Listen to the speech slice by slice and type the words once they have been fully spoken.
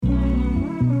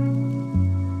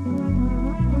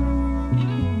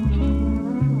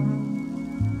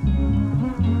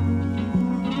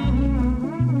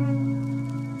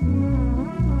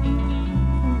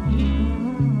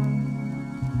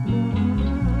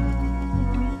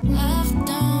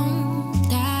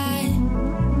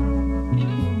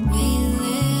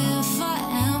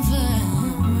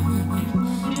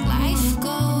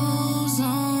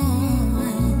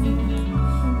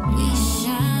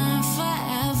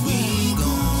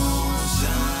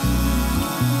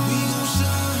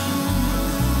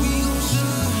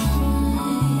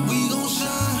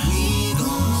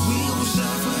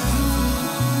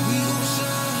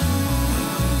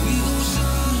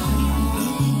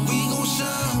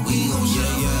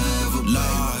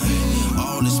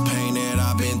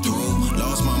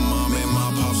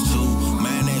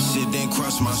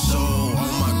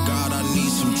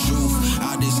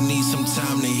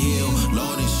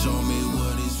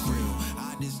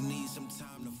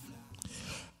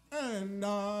And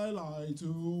I like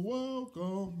to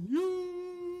welcome you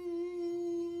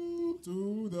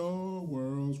to the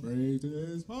world's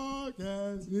greatest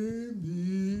podcast in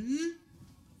the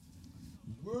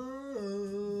world.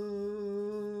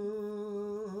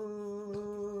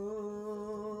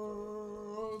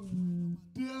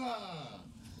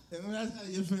 And that's how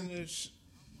you finish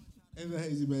in the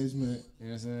Hazy Basement. You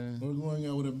know what I'm saying? We're going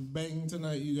out with a bang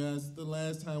tonight, you guys. It's the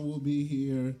last time we'll be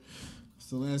here. It's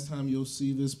the last time you'll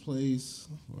see this place.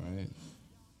 Right.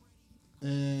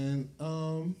 And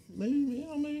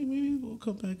maybe we'll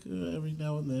come back every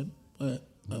now and then. But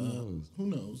who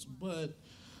knows? But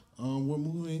we're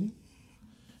moving,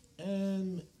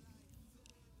 and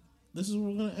this is where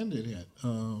we're gonna end it at.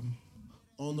 On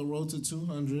the road to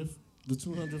 200, the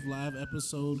 200th live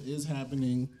episode is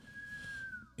happening.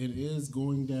 It is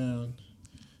going down.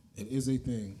 It is a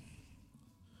thing.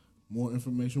 More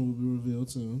information will be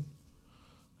revealed soon,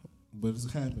 but it's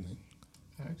happening.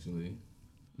 Actually,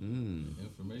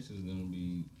 information is going to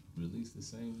be released the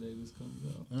same day this comes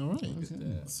out. All right. Look at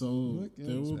that. So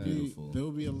there will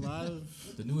be a lot of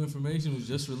the new information was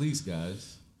just released,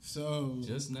 guys. So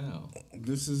Just now.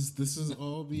 this is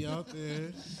all be out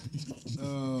there.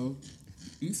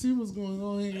 You see what's going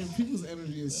on here? People's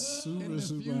energy is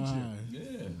super high.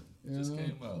 Yeah. Just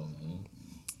came out, man.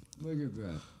 Look at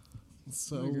that.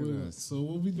 So Look at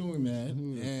we'll be doing that,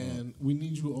 and we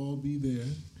need you all be there.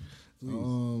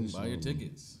 Buy your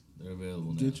tickets. They're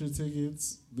available now. Get your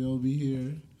tickets. They'll be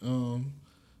here.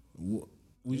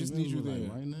 We just need you there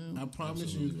right now. I promise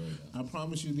Absolutely you. right now. I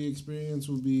promise you, the experience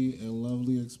will be a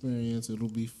lovely experience. It'll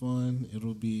be fun.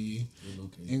 It'll be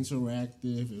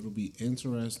interactive. It'll be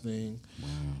interesting.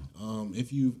 Wow.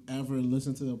 If you've ever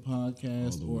listened to the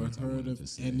podcast or heard of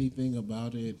anything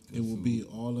about it, it will be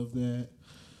all of that.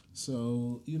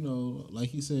 So, like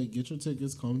he said, get your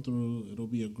tickets, come through. It'll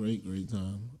be a great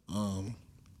time.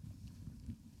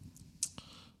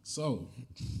 So,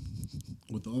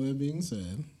 with all that being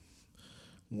said,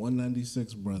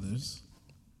 196 Brothers.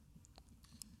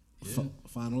 Yeah.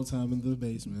 Final time in the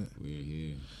basement. We're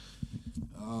here.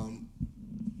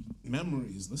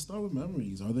 Memories. Let's start with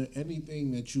memories. Are there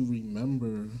anything that you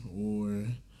remember or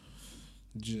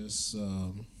just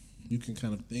you can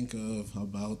kind of think of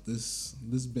about this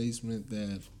basement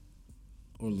that,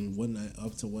 or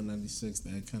up to 196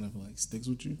 that kind of like sticks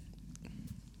with you?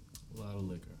 A lot of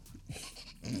liquor.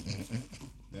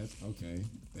 That's okay.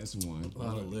 That's one. A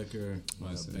lot of liquor, a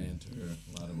lot of banter, a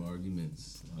lot of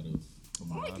arguments, a lot of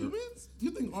Arguments?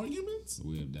 You think arguments?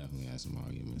 We have definitely had some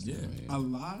arguments. Yeah. A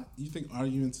lot? You think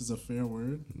arguments is a fair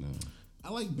word? No.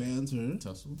 I like banter.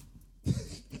 tussle.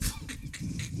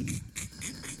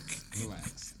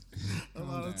 Relax. A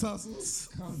lot of tussles.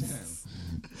 Calm down.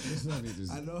 It's not it,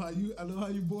 just, I know how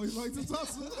you boys like to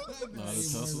tussle. A lot of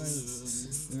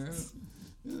tussles.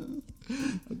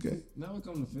 Okay. now we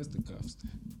come to fisticuffs.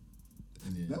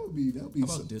 Yeah. That would be How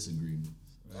about disagreements?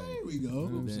 There we go.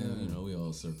 But then, we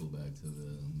all circle back to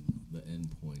the end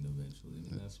point eventually.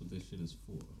 And that's what this shit is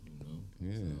for,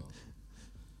 Yeah. So,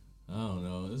 I don't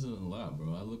know. This isn't a lot,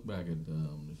 bro. I look back at the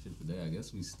shit today. I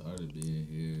guess we started being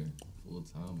here full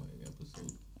time, like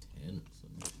episode 10 or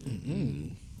some shit.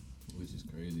 Mm-hmm. Which is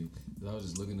crazy. Cause I was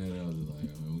just looking at it, I was just like,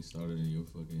 I mean, we started in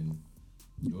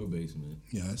your basement.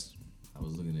 Yes. I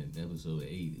was looking at episode 8.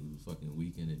 It was fucking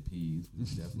Weekend at Peas. We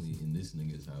was definitely in this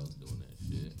nigga's house doing that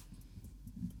shit.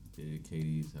 Did at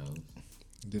Katie's house.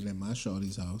 Did at my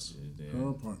shorty's house. Her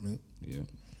apartment. Yeah. I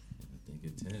think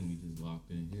at 10 we just locked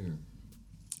in here.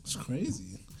 It's crazy.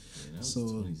 Yeah, that was So-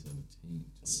 2017.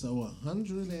 So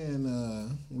 100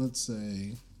 and let's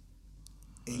say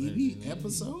 80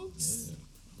 episodes? Yeah.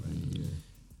 Right here.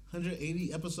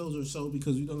 180 episodes or so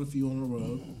because we've done a few on the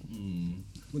road. Mm.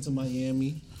 Went to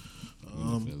Miami.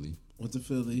 Philly. Went to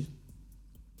Philly.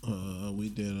 We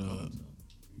did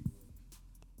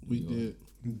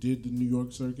did the New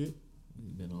York circuit.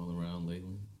 We've been all around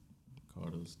lately.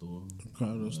 Carter store.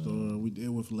 Store. We did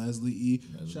with Leslie E.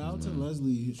 Shout out to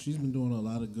Leslie. She's been doing a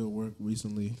lot of good work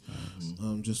recently.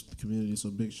 Just the community.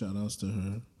 So big shout outs to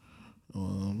her.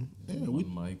 One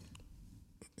mic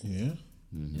Yeah.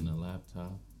 and a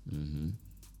laptop. Mm-hmm.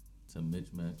 Some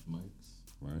mismatch mics.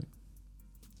 Right.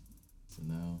 So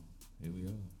now here we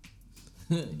are.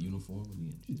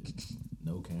 Uniformity and shit.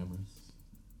 No cameras.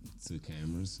 2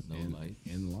 cameras. No light.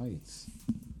 And lights.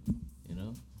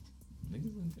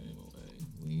 Niggas done came away.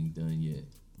 We ain't done yet.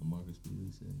 What Marcus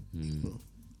Beasley said. Mm.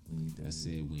 We ain't done I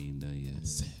said we ain't done yet.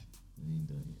 Yeah, we ain't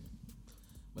done yet.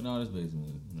 But no, this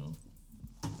basement,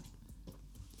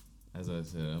 as I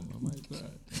said, I might cry.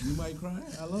 You might cry.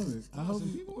 I love it. I hope.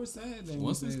 Some people were sad that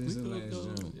Once we this said this quick last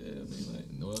go, jump. yeah, I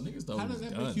mean, like, niggas thought How we does was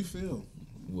that done. make you feel?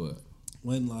 What?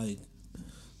 when like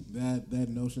that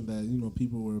notion that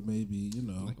people were maybe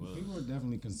Like, people were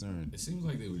definitely concerned. It seems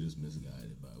like they were just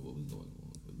misguided by what was going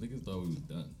on. But niggas thought we was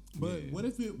done. but Yeah. what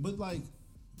if it but like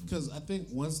because I think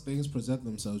once things present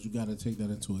themselves, you got to take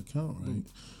that into account, right?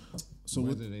 So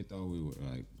Whether they thought we were,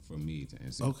 like, for me to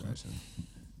answer Okay. your question,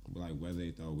 like whether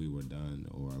they thought we were done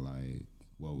or like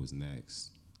what was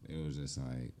next, it was just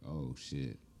like, oh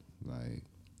shit, like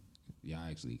y'all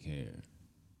actually care,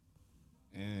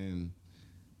 and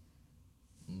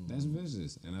that's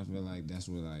vicious. And I feel like that's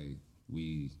what like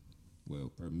me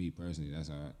personally, that's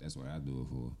what I do it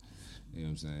for. You know what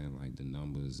I'm saying? Like the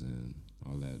numbers and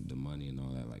all that, the money and all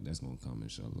that, like that's gonna come,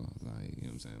 inshallah. Like, you know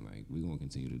what I'm saying? Like we gonna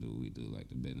continue to do what we do, like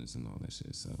the business and all that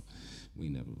shit. So we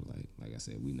never like I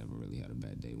said, we never really had a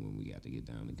bad day when we got to get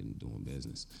down and get doing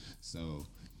business. So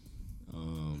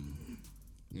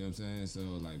you know what I'm saying? So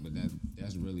like, but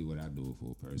that's really what I do it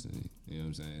for personally. You know what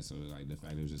I'm saying? So like the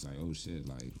fact it was just like, oh shit,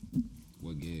 like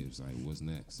what gives? Like what's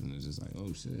next? And it's just like,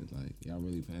 oh shit, like y'all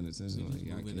really paying attention? Like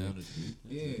y'all Moving care? down the street.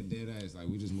 Yeah, dead ass. Like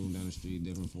we just moved down the street,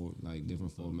 different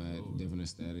format, different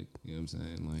aesthetic. You know what I'm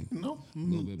saying? Like a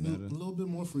little bit better. a little bit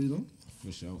more freedom,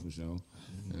 for sure,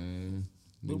 and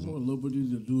a little niggas more liberty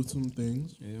to do some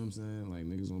things. you know what I'm saying? Like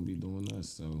niggas gonna be doing us,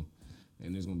 so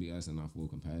and there's gonna be us in our full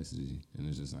capacity, and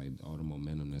it's just like all the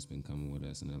momentum that's been coming with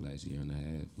us in the last year and a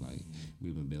half. Like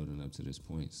we've been building up to this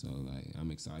point, so like I'm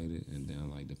excited, and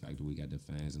then like the fact that we got the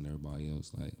fans and everybody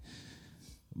else like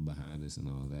behind us and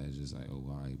all that is just like, oh,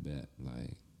 all right, bet.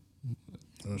 Like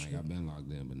I've been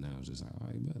locked in, but now it's just like, all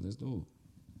right, bet, let's do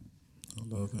it.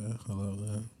 I love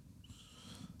that.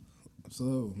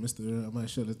 So, Mr. I might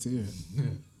shed a tear.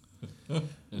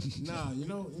 Nah,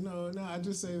 I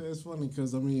just say that it's funny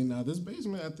because I mean, this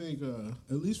basement, I think,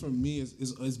 at least for me,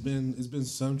 it's been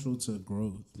central to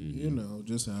growth. You know,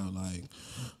 just how like,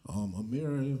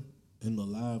 Amira in the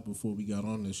live before we got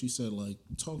on this, she said like,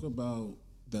 talk about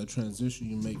that transition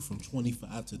you make from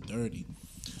 25 to 30,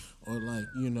 or like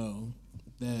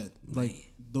that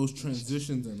like those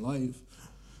transitions in life.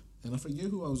 And I forget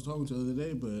who I was talking to the other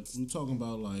day, but we were talking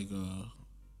about like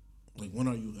when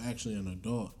are you actually an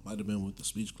adult? Might have been with the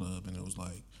speech club, and it was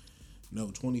like, no,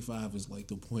 25 is like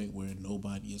the point where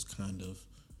nobody is kind of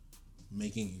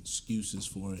making excuses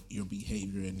for your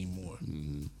behavior anymore.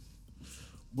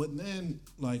 But then,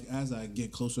 like as I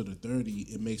get closer to 30,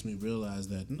 it makes me realize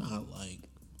that like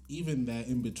even that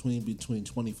in between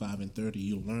 25 and 30,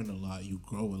 you learn a lot, you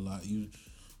grow a lot, you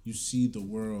see the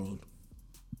world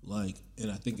like,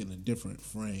 and I think in a different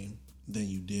frame than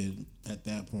you did at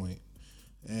that point.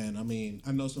 And I mean,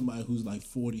 I know somebody who's like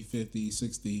 40, 50,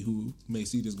 60 who may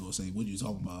see this go say, what are you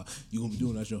talking about? You're going to be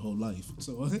doing that your whole life.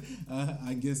 So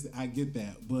I guess I get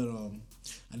that. But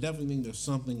I definitely think there's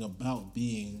something about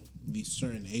being these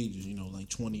certain ages, like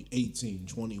 20, 18,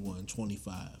 21,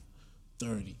 25,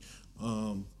 30.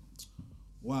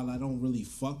 While I don't really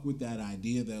fuck with that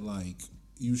idea that like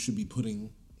you should be putting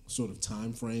sort of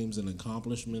time frames and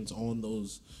accomplishments on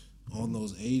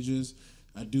those ages,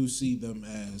 I do see them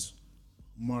as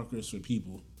markers for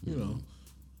people,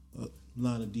 a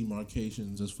line of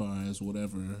demarcations as far as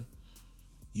whatever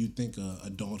you think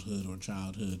adulthood or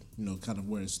childhood, kind of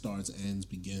where it starts, ends,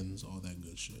 begins, all that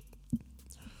good shit.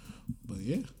 But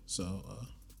yeah, so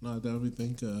no, I definitely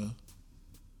think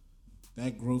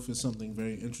that growth is something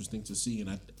very interesting to see, and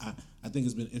I think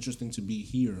it's been interesting to be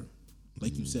here,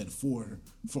 like you said, for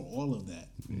all of that.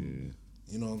 Yeah.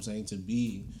 You know what I'm saying?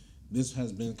 This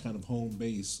has been kind of home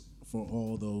base for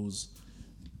all those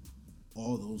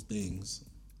things.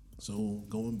 So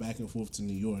going back and forth to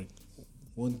New York,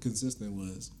 one consistent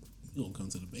was, you gonna come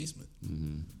to the basement.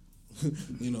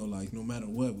 Like no matter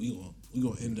what, we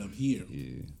gonna end up here.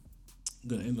 Yeah.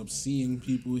 Gonna end up seeing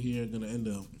people here. Gonna end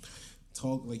up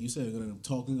like you said, gonna end up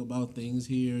talking about things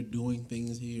here, doing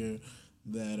things here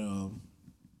that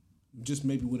just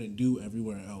maybe wouldn't do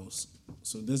everywhere else.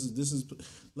 So this is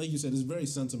like you said, it's very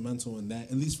sentimental in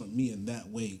that, at least for me in that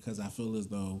way, because I feel as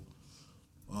though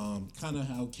kind of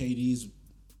how KD's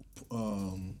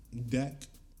deck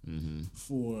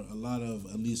for a lot of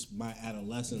at least my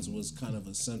adolescence was kind of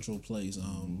a central place.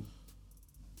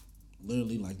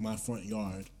 Literally like my front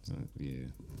yard, Yeah.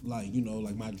 like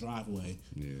like my driveway,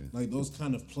 Yeah. like those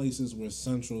kind of places were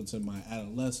central to my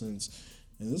adolescence.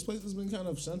 And this place has been kind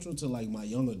of central to like my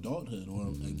young adulthood,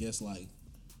 or I guess like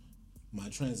my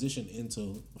transition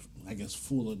into, I guess,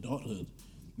 full adulthood.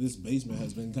 This basement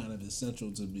has been kind of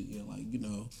essential to be,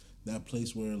 that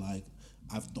place where like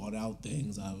I've thought out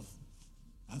things.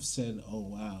 I've said, oh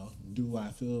wow, do I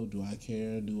feel? Do I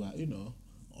care? Do I,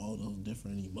 all those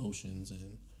different emotions.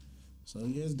 And so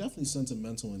yeah, it's definitely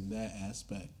sentimental in that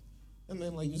aspect. And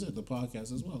then, like you said, the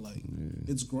podcast as well. Like,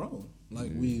 it's grown.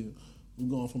 Like, we've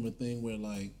gone from a thing where,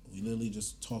 like, we literally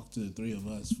just talked to the three of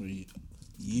us for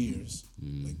years,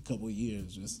 like a couple of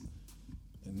years,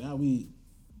 and now we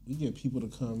get people to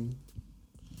come.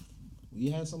 We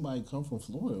had somebody come from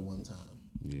Florida one time.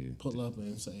 Yeah. Pull up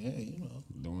and say, hey,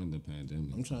 During the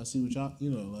pandemic. I'm trying to see what y'all,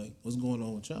 like, what's going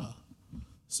on with y'all.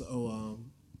 So,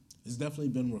 it's definitely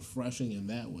been refreshing in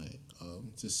that way,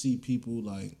 to see people,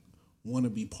 like, want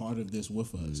to be part of this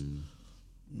with us.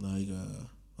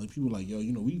 Like people like, yo,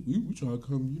 we try to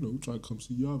come, we try to come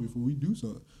see y'all before we do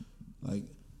something. Like,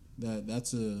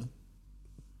 that's a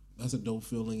dope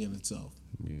feeling in itself.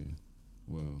 Yeah.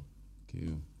 Well,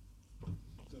 kill.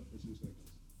 Except for 2 seconds.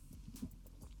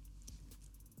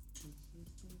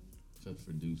 Except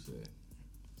for Deuce.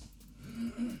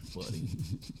 Buddy.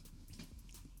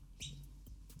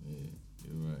 Yeah,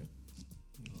 you're right.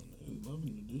 Niggas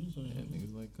loving to do something. Yeah,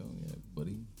 niggas like cognac,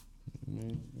 buddy. Man, you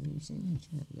know what I'm saying?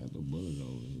 Got the bullets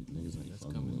over it. Niggas ain't That's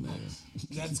fucking coming with next.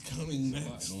 That's coming A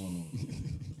lot next. going on.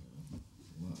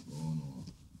 A lot going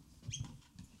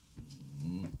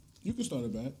on. You can start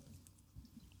it back.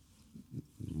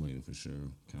 I'm waiting for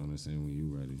Cheryl. Count us in when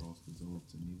you ready.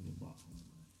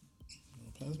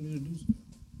 Pass me the deuce.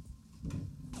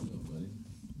 What's up, buddy?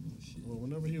 Yeah, shit. Well,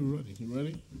 whenever you're ready. You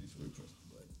ready?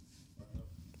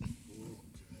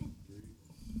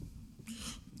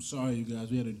 Sorry, you guys.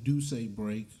 We had a Deuce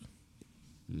break.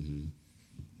 Mm-hmm.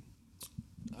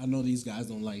 I know these guys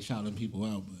don't like shouting people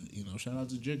out, but shout out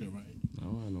to Jigger, right? I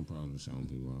don't have no problem with showing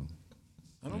people out.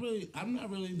 I'm not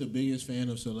really the biggest fan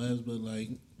of celebs, but like,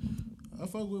 I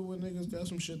fuck with when niggas got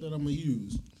some shit that I'm gonna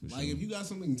use. For Like, sure. if you got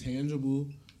something tangible,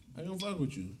 I gonna fuck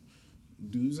with you.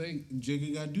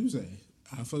 Jigger got Duce.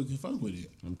 I fucking fuck with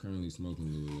it. I'm currently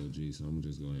smoking Louis OG, so I'm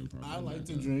just going to prop I it like back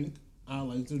to up. drink. I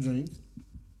like to drink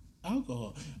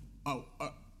alcohol.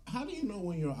 How do you know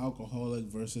when you're alcoholic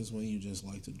versus when you just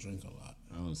like to drink a lot?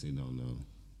 I honestly don't know.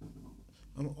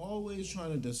 I'm always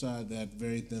trying to decide that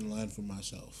very thin line for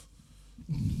myself.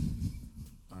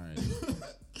 All right.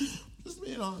 Just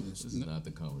being honest. This is not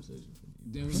the conversation for me.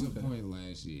 There was a point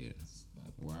last year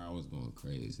where I was going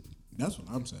crazy. That's what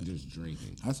I'm saying. Just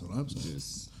drinking. That's what I'm saying.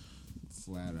 Just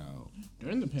flat out.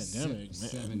 During the pandemic, man.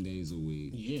 7 days a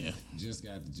week. Yeah. Just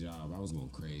got the job. I was going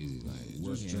crazy. Like, Just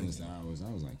working drinking. endless hours.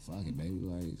 I was like, fuck it, baby.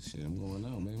 Like, shit, I'm going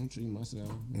out, man. I'm treating myself.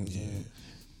 You know what I'm Yeah. saying?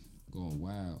 Going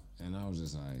wild. And I was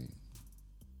just like,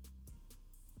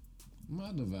 am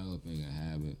I developing a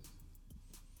habit?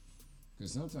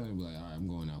 Because sometimes I'll be like, all right, I'm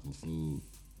going out for food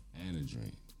and a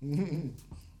drink.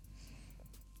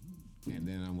 And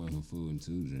then I went for food and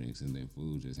 2 drinks, and then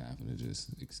food just happened to just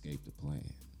escape the plan.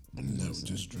 You know what No, I'm saying?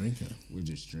 just drinking. We're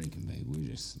just drinking, baby. We're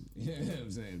just, you know what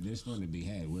I'm saying? There's fun to be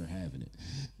had. We're having it.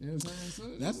 You know what I'm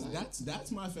saying? So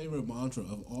That's my favorite mantra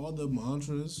of all the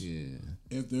mantras. yeah.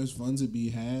 If there's fun to be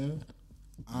had,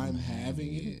 I'm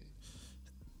having it.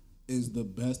 Is the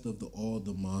best of all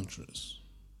the mantras.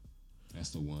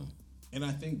 That's the one. And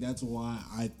I think that's why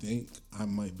I think I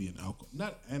might be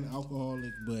not an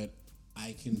alcoholic, but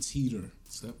I can teeter.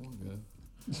 Step on,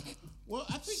 guy. Well,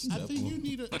 I think you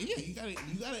need you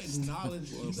gotta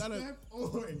acknowledge you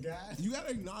gotta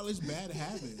acknowledge bad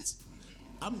habits.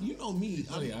 You know me.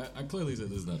 Buddy, I clearly said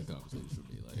this is not a conversation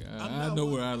for me. Like, I'm I not know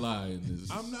one- where I lie in this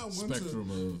I'm not one to-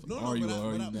 spectrum of No, are you but or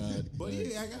are you I- not. but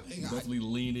Like, yeah, I got definitely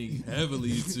leaning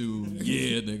heavily to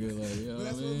nigga. Like, you know But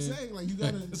that's what I'm man? saying. Like, you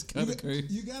gotta, It's kinda crazy.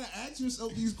 You gotta ask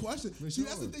yourself these questions. See,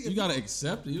 that's the thing. You gotta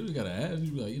accept it. You just gotta ask.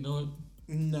 You be like, you know what?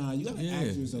 Nah, you gotta Yeah,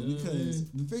 ask yourself you know what I because mean?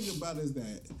 the thing about it is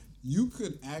that you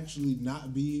could actually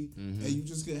not be, and you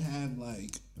just could have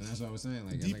like And that's what I was saying.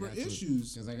 Like, deeper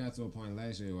issues. Because I got to a point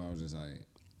last year where I was just like,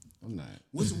 I'm not.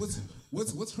 what's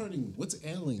hurting? What's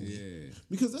ailing me? Yeah.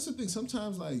 Because that's the thing.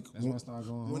 Sometimes like That's when I started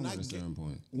going home at a certain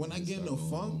point. when I get in a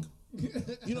funk,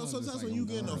 sometimes like, when you I'm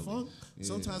get in a gone. funk, Yeah,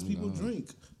 sometimes I'm people gone. drink.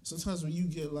 Sometimes when you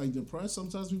get like depressed,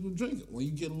 sometimes people drink. When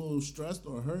you get a little stressed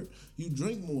or hurt, you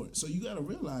drink more. So you got to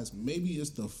realize maybe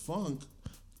it's the funk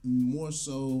more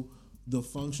so the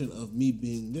function of me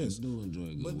being this. I do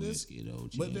enjoy good But this- whiskey, though.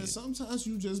 But then sometimes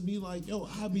you just be like, yo,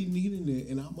 I be needing it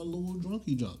and I'm a little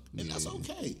drunky drunk. And that's Yeah.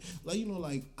 okay. Like,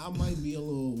 like I might be a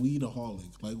little weedaholic,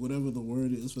 like whatever the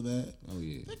word is for that. Oh,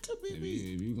 yeah. That could be If me.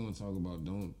 you're going to talk about,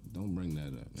 don't bring that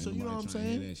up. So Ain't you know nobody what I'm trying to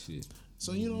hear saying? that shit.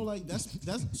 So like that's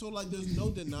so like there's no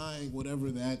denying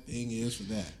whatever that thing is for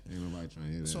that. Ain't nobody trying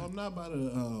to hear that. So I'm not about to.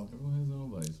 Everyone has their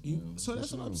own vice. Man. So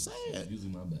that's what I'm It's saying. usually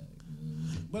my bag.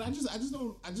 But I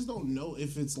just don't know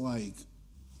if it's like.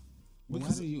 Why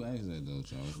Because do you ask that, though,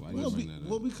 Charles? Why do you bring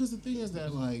that up? because the thing is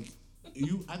that like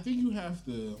I think you have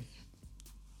to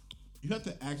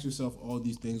ask yourself all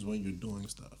these things when you're doing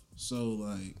stuff. So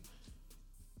like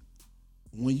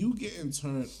when you getting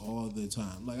turned all the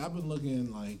time, like I've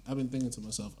been thinking to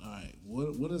myself, all right,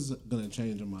 what is gonna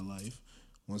change in my life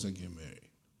once I get married?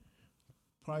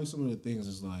 Probably some of the things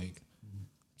is like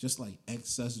just like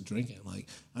excess drinking. Like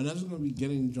I'm not just gonna be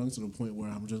getting drunk to the point where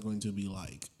I'm just going to be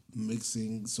like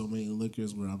mixing so many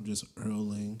liquors where I'm just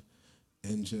earling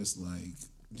and just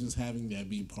having that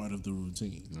be part of the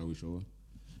routine. Are we sure?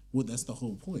 Well, that's the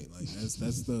whole point. Like that's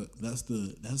the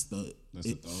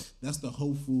thought. that's the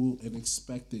hopeful and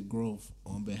expected growth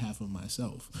on behalf of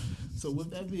myself. So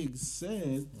with that being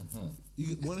said,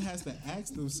 one has to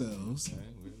ask themselves.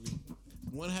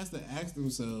 One has to ask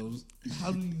themselves,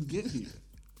 how do you get here,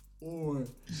 or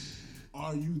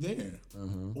are you there,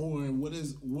 or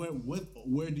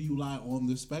where do you lie on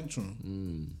the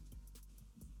spectrum?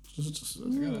 I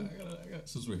got.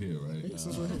 Since we're here, right?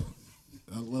 Since we're here.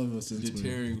 I love it.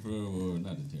 Deterring from, or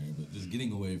not deterring, but just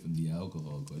getting away from the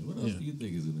alcohol question. What else do you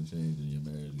think is going to change in your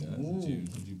marriage, guys?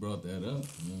 Since you brought that up,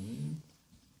 you know what I mean?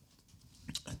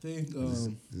 I think.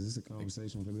 Is this a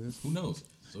conversation for this? Who knows?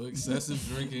 So excessive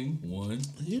drinking, one.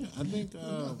 Yeah, I think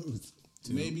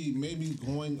maybe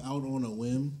going out on a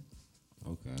whim.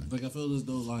 Okay. Like I feel as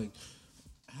though like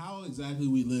how exactly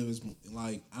we live is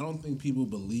like I don't think people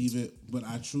believe it, but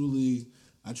I truly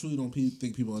don't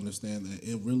think people understand that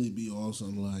it really be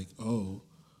awesome. Like, oh,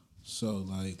 so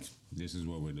like This is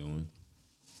what we're doing.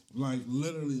 like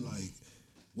literally like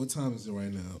what time is it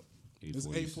right now? It's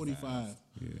 8:45.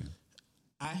 Yeah.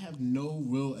 I have no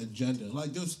real agenda.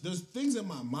 Like there's things in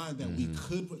my mind that we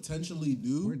could potentially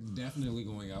do. We're definitely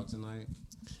going out tonight.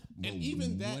 And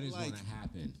even that, what is like, going to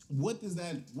happen? What does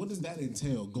that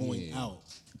entail? Going out?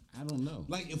 I don't know.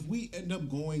 Like if we end up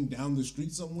going down the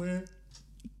street somewhere,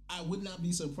 I would not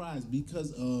be surprised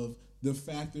because of the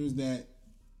factors that,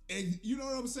 and you know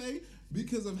what I'm saying?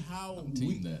 Because of how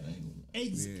Team that angle.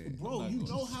 Bro, you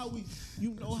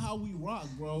know how we rock,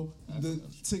 bro.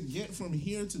 To get from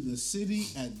here to the city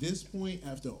at this point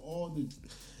after all the.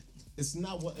 It's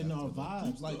not what in our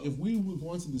vibes. Like if we were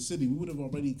going to the city, we would have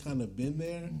already kind of been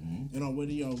there, and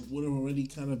already would have already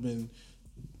kind of been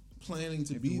planning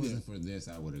to be If it there. wasn't for this,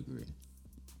 I would agree.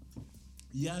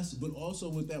 Yes, but also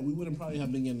with that, we wouldn't probably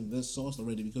have been getting this sauce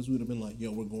already because we would have been like,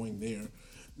 yo, we're going there.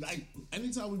 Like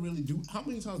anytime we really do, how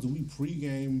many times do we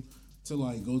pregame to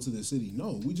like go to the city?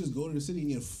 No, we just go to the city and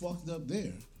get fucked up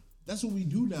there. That's what we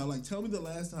do now. Like, tell me the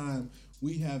last time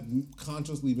we have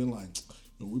consciously been like,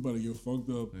 yo, we better get fucked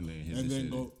up And then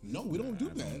go. No, we don't do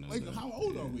that. Like, how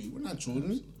old are we? We're not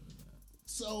children.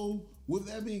 So, with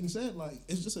that being said, like,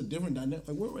 it's just a different dynamic.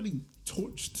 Like, we're already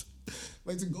torched.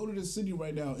 Like, to go to the city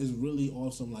right now is really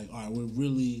awesome. Like, all right, we're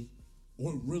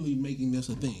really making this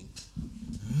a thing.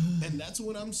 And that's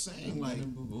what I'm saying. Like,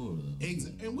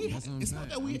 and we, it's not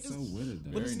that we,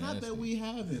 but it's not that we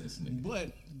haven't.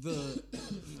 But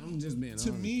I'm just being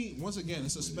to me, once again,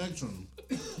 it's a spectrum.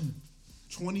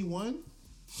 21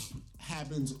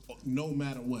 happens no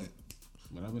matter what.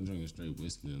 But I've been drinking straight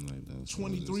whiskey tonight though.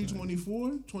 23,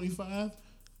 24, 25.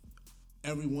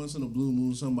 Every once in a blue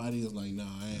moon, somebody is like, nah,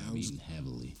 I'm eating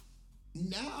heavily.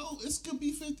 Now, it could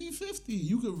be 50-50.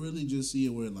 You could really just see it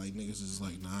where, like, niggas is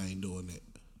like, nah, I ain't doing it.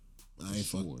 I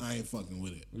ain't fucking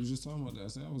with it. We was just talking about that. I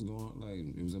said I was going,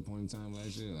 like, it was a point in time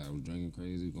last year. Like, I was drinking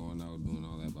crazy, going out, doing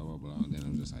all that, blah, blah, blah. And then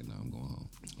I'm just like, nah, I'm going home.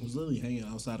 I was literally hanging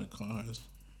outside of cars.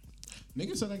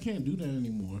 Niggas said I can't do that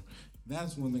anymore.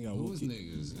 That's one thing I will keep.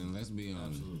 Niggas? And let's be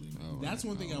honest. That's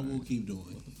one thing I will keep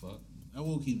doing. What the fuck? I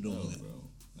will keep doing it. Bro.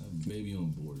 I have baby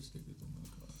on board stickers on my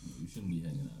car. You shouldn't be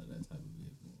hanging out of that type of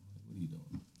vehicle. Like, what are you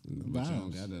doing? But you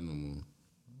don't got that no more.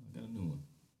 I got a new one.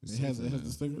 It has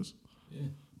the stickers? Yeah.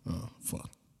 Oh, fuck.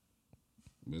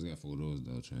 But it's got 4 doors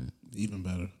though, Trent. Even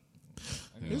better.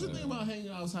 Here's the thing about hanging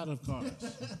outside of cars.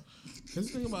 Here's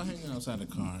the thing about hanging outside of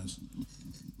cars.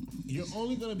 You're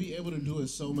only going to be able to do it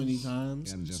so many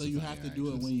times, so you have to do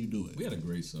it when you do it. We had a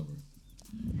great summer.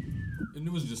 And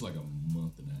it was just like a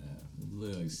month and a half. It was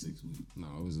literally like 6 weeks. No,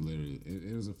 it was literally,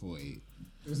 it was a full 8.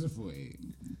 It was a full 8.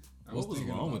 I was thinking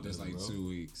wrong about with this this, like bro? 2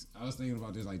 weeks. I was thinking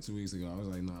about this like 2 weeks ago. I was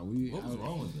like, nah, what was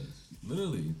wrong with this?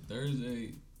 Literally,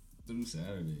 Thursday through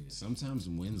Saturday. Sometimes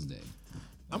Wednesday.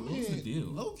 I mean, what's the deal?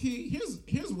 Low key,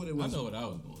 here's what it was. I know what I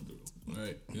was going through.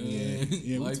 Right? Yeah,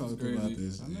 we Life talked is crazy. about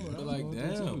this. I know what But I was like, going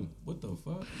through, damn, too. what the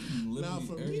fuck? Now, Literally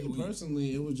for every me week.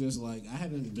 personally, it was just like I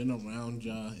hadn't been around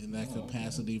y'all in that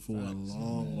capacity for a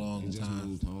long You just time.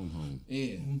 moved home.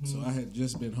 Yeah, so I had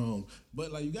just been home.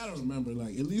 But like, you gotta remember,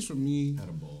 like, at least for me, Had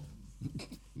a ball.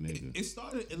 Nigga. it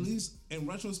started at least in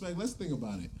retrospect. Let's think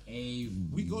about it.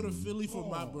 We go to Philly for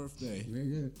my birthday.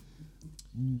 Nigga.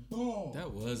 Ball.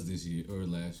 That was this year or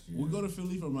last year. We go to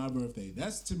Philly for my birthday.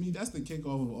 That's to me. That's the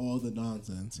kickoff of all the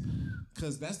nonsense.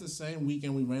 Cause that's the same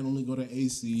weekend we randomly go to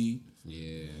AC.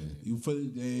 Yeah. You for the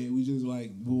day. We just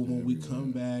like boom. When we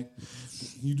come back,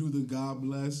 you do the God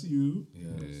bless you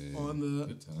Yeah. on the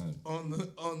Good time.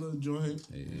 on the joint.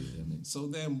 Hey, So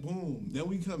then boom. Then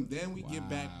we come. Then we get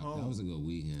back Wow, home. That was a good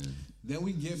weekend. Then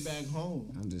we get back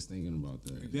home. I'm just thinking about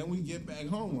that. Then we get back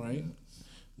home, right?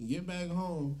 You get back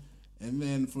home, and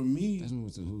then for me, That's when we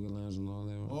went to Hookah Lounge and all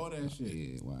that. Right? all that shit.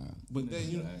 Yeah, wow. But then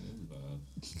you,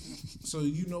 so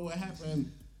you know what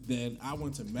happened? Then I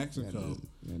went to Mexico,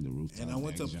 We had the rooftop And I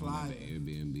went to deck joint Playa. at the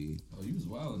Airbnb. Oh, you was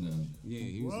wilding now. Yeah,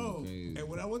 he was bro. going crazy. And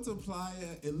when I went to Playa,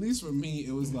 at least for me,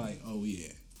 it was like, oh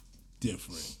yeah,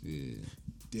 different. Yeah.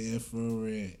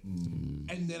 Different.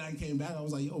 And then I came back. I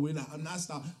was like, yo, I'm not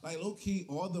stopping. Like low key,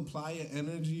 all the Playa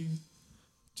energy,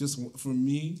 just for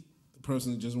me, the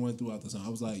person just went throughout the summer. I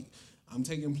was like, I'm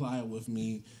taking Playa with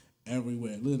me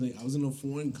everywhere. Literally, I was in a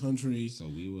foreign country. So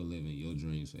we were living your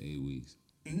dreams for 8 weeks.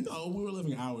 No, we were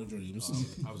living our dreams.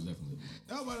 I was definitely.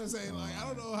 I was about to say, like, I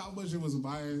don't know how much it was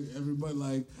buying everybody.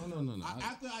 Like, Oh, no.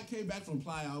 after I came back from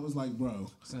Playa, I was like, bro,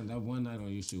 Son, that one night on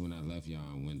your shoot when I left y'all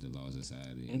and went to Law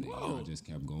Society, and then Bro. y'all just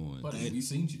kept going. But we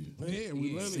seen you. yeah,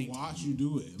 we literally watched you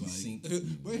do it. seen- Like,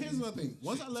 but here's the thing: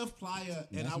 once I left Playa,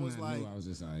 and That's I was when like, knew I was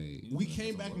just like, we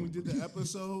came back and we did the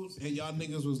episode, and y'all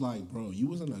niggas was like, bro, you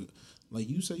was in a, like,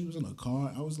 you said you was in a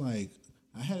car. I was like,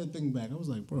 I had to think back. I was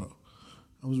like, bro,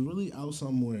 I was really out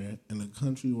somewhere in a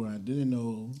country where I didn't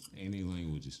know, any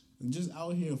languages. just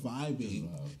out here vibing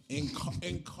in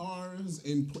cars,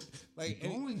 in like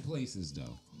Going places,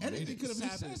 though. anything could have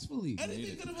happened. Successfully.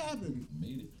 Anything could have happened,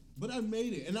 Made it. but I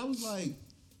made it, and I was like,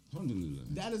 Alhamdulillah.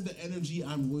 that is the energy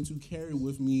I'm going to carry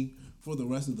with me for the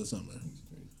rest of the summer.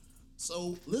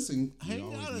 So listen, hanging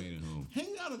always made it home.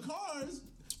 out of cars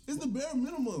is the bare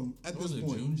minimum at Was this it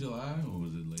point. June, July, or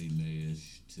was it late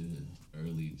May-ish to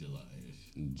early July-ish?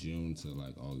 June to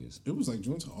like August. It was like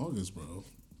June to August, bro.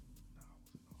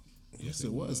 Yes,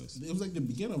 it was. It was like the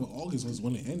beginning of August was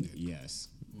when it ended. Yes.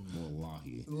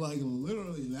 Wallahi. Like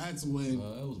literally, that's when.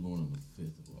 I was born on the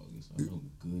 5th of August. I know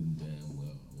good and damn well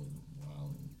I wasn't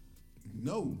wilding.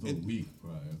 No, The week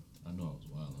prior. I know I was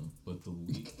wilding, but the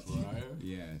week prior?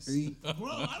 Yes. bro,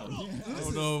 I don't know. I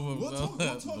don't know if We'll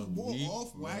talk the more week,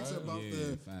 off wax right? about Yeah,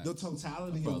 the facts.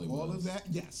 totality I of probably all was. of that.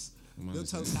 Yes. I'm The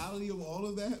understanding. totality of all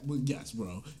of that, but yes,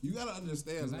 bro, you gotta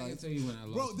understand. 'Cause I Like, can tell you when I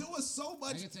lost. bro, there was so I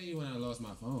much. can tell you when I lost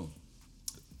my phone.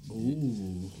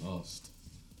 Ooh, Lost.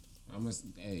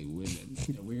 Hey, we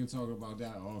can talk about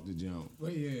that off the jump.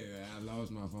 But yeah, I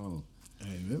lost my phone.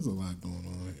 hey, there's a lot going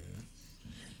on here.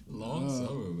 Long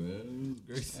summer, man. It was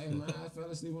great. Hey man, I fell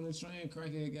asleep on the train.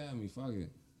 Crackhead got me. Fuck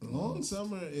it. Long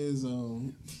summer is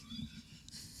an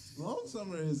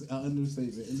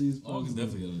understatement. At least August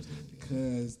definitely understand.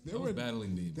 because I was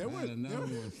battling deep. there I were had another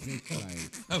there, one fixed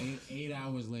like 8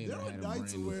 hours later. there I were had a nights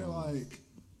brand new where phone. like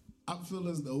I feel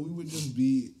as though we would just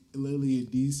be literally in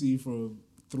DC from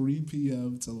 3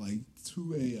 p.m. to like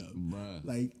 2 a.m. Bruh.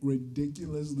 Like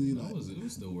ridiculously, It like was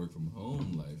still work from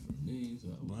home life for me, so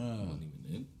I wasn't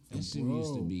even in. That shit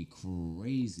used to Bro. be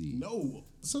crazy. no.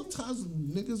 Sometimes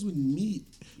niggas would meet.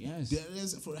 Yes. That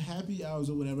is for happy hours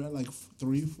or whatever at like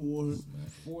 3, 4.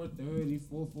 4:30,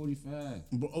 4:45.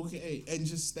 Bro, okay, and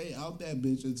just stay out that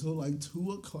bitch until like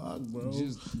 2 o'clock, bro.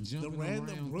 Just the jumping random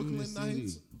around through Brooklyn the city.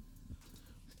 nights.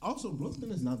 Also,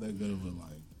 Brooklyn is not that good of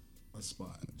a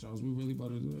spot. Charles, we really about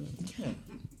to do that? Yeah,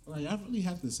 like I really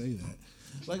have to say that.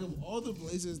 Like of all the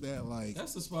places that like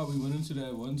That's the spot we went into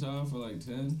that one time for like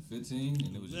 10, 15,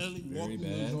 and it was just literally very walking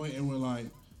in the bad. joint and we're like,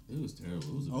 It was terrible.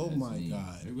 It was a Oh bad my scene.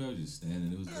 God. Everybody was just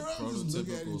standing. It was the Everybody was just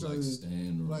looking at prototypical each like other.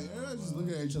 stand around. like everybody just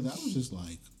looking at each other. I was just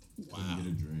like, wow. Couldn't get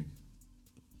a drink.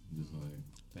 Just like,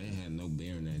 They ain't had no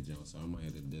beer in that joint, so I might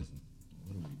have to diss them.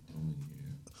 what are we doing here?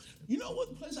 You know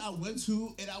what place I went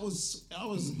to and I was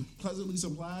pleasantly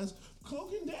surprised?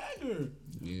 Cloak and Dagger.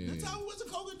 Yeah. The time we went to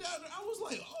Cloak and Dagger, I was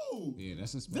like, oh, Yeah,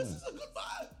 that's a spot. this is a good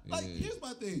vibe. Like, Yeah. here's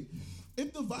my thing.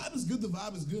 If the vibe is good, the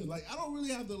vibe is good. Like, I don't really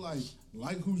have to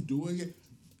like who's doing it.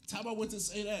 Time I went to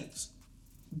St. X.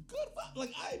 Good vibe.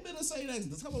 Like, I ain't been to St. X.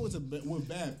 The time I went to with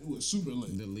Bab, it was super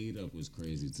lit. The lead up was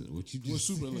crazy too. What you It was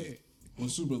just super said. lit. It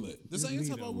was super lit. The second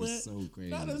time I lead-up was went, so crazy.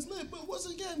 not as lit, but once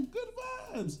again, good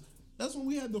vibes. That's when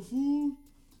we had the food.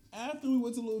 After we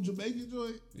went to a little Jamaican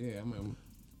joint. Yeah, I mean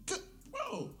Good,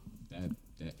 bro,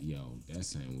 that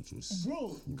sandwich was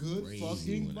bro, good crazy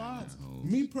fucking when I got vibes.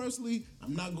 home. Me personally,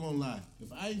 I'm not gonna lie.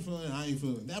 If I ain't feeling it, I ain't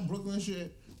feeling it. That Brooklyn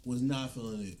shit was not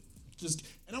feeling it.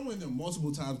 And I went there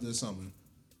multiple times this summer.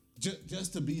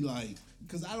 Just to be like,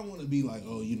 because I don't want to be like,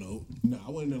 oh, no,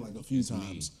 I went there like a few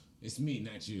times. It's me,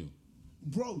 not you.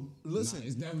 Bro, listen. Nah,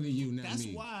 it's definitely you, not That's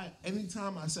me. why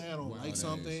anytime I say I don't Wow, like that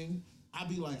something, I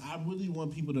be like, I really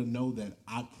want people to know that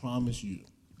I promise you,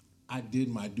 I did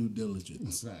my due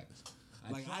diligence. Facts.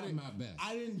 I Like tried didn't, my best.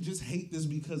 I didn't just hate this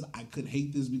because I could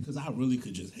hate this because I really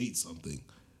could just hate something.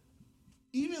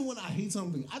 Even when I hate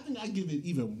something, I think I give it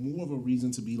even more of a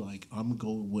reason to be like, I'm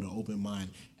going with an open mind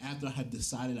after I have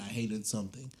decided I hated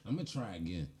something. I'm gonna try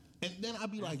again. And then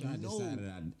I'd be like, After I no.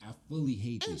 decided I fully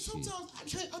hate And this shit.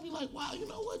 sometimes I'd be like, wow, you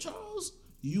know what, Charles?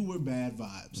 You were bad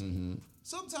vibes. Mm-hmm.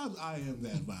 Sometimes I am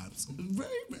bad vibes. Very,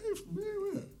 very,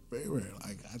 very rare. Very rare.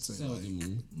 Like, I'd say, like,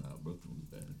 Seldomly. Nah, Brooklyn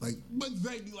was bad. but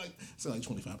maybe like, say like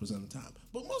 25% of the time.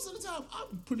 But most of the time,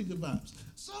 I'm pretty good vibes.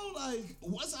 So, like,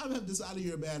 once I have decided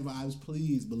you're bad vibes,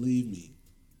 please believe me,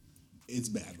 it's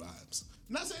bad vibes.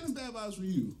 Not saying it's bad vibes for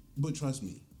you, but trust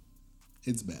me,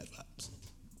 it's bad vibes.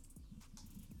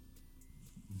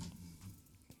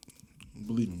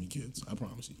 Believe in me, kids. I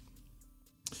promise you.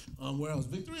 Where else?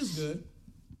 Victory is good.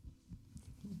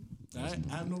 I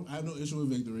have no issue with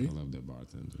Victory. I love their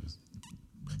bartenders.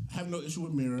 I have no issue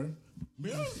with Mirror.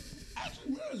 Mirror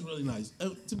is really nice.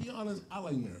 To be honest, I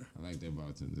like Mirror. I like their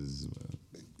bartenders as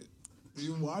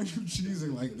well. Why are you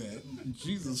cheesing like that?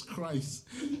 Jesus Christ.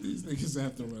 These niggas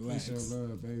have to relax.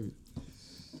 love, baby.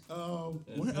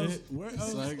 Where else? Where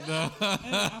else? It's like, nah.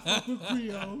 I fuck with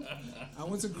Creole. I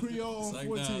went to Creole on It's like,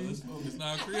 nah, 14. let's focus.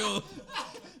 Nah, Creole.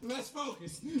 Let's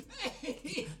focus.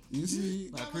 You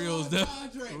see? Nah, Creole's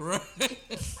definitely. Right.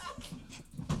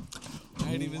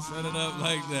 I ain't even set it up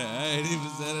like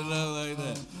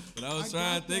that. But I was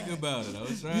trying to think about it.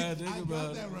 I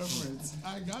got that reference.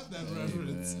 I got that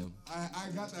reference. man. I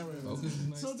got that reference. Focus is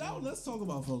nice So now let's talk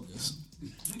about Focus.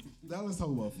 Now let's talk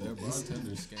about Their Focus.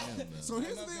 bartender scam, though. So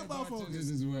here's the thing about Focus.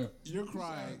 as well. You're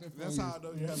crying. That's how I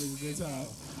know you're having a good time.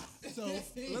 So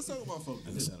let's talk about I did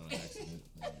Focus. that on accident.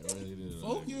 Like, I really did it on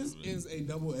Focus accident. is a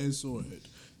double-edged sword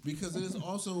because it is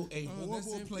also a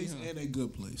horrible empty, place huh? and a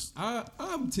good place.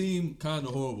 I'm team kind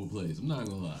of horrible place. I'm not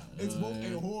gonna lie. It's both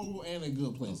a horrible and a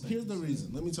good place. Here's the reason.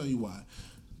 Let me tell you why.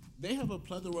 They have a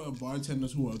plethora of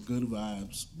bartenders who are good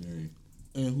vibes Very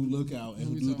and who look out and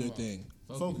who we do talking their about? thing.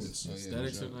 focused. Focus. Oh, yeah,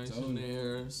 Aesthetics for are sure. nice Totally. in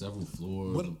there. Several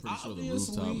floors. But I'm pretty sure the rooftop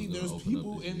is obviously, gonna there's open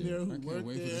people up this in year. there I who can't work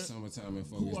wait for the there summertime and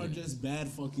who focus. are just bad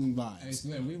fucking Hey, vibes.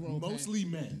 Slim, we roll past- Mostly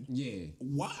men. Yeah.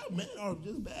 Why men are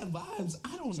just bad vibes?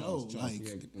 I don't know. Charles, Like,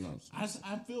 yeah, get them out.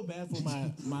 I feel bad for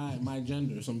my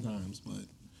gender sometimes, but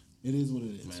it is what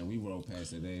it is. Man, we rolled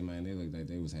past today, man. They looked like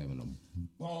they was having a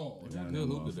ball. They down got that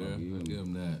good hooker there. motherfucker. You I'll give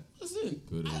them that. Listen,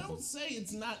 Good I answer. don't say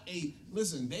it's not a.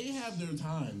 Listen, they have their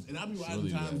times, and I be riding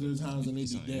Surely times. that. There's times when they be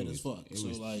Son, dead it as was- fuck. it So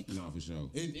was- like, no, for sure.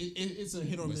 it's a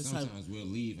hit or But miss type. sometimes we'll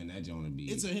leave and that joint will be.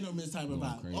 It's a hit or miss type of Going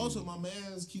vibe. crazy. Also, my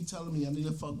man's keep telling me I need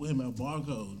to fuck with him at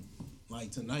Barcode,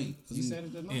 like tonight. 'Cause He said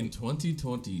it tonight. In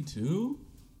 2022,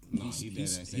 No, he did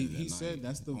that. he said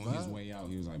that's the On his vibe. way out,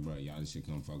 he was like, "Bro, y'all should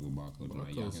come fuck with Barcode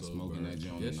tonight. Y'all can smoke in that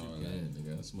joint Yes, and all you that." can.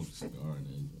 Nigga, I smoke a cigar in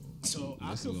that joint. So I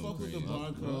That's a could little fuck with the crazy.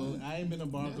 Barcode. I ain't been to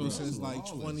Barcode since like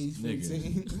lawless.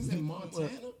 2015. He's in Montana.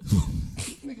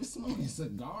 Nigga smoking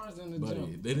cigars in the Buddy,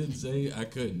 joint. they didn't say I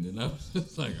couldn't, and I was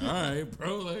just like, all right,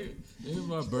 bro. Like, it was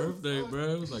my birthday,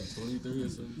 bro. It was like 23 or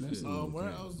something. Shit. Where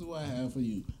else do I have for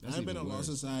you? That's I ain't been even to Law worse.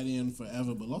 Society in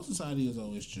forever, but Law Society is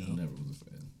always chill. Never was a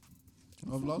fan.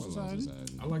 Of Law Fuck with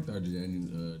Society? I liked our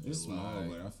January, It's small, July,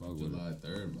 but I fuck with it. July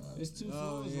 3rd vibe. It's two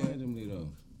Oh, floors yeah. randomly though.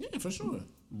 Yeah, for sure.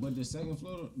 But the second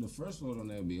floor, the first floor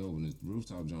don't ever be open. The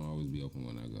rooftop joint always be open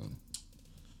when I go.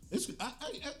 I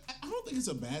don't think it's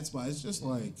a bad spot. It's just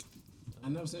like I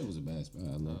never said it was a bad spot.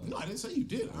 I love it. no, I didn't say you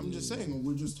did. I'm just saying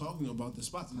we're just talking about the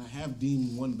spots, and I have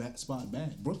deemed one spot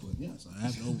bad. Brooklyn, yes, I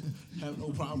have no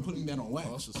problem putting that on Law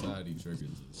wax. Society triggers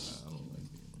it. I don't like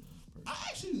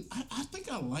it. I think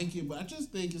I like it, but I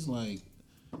just think it's like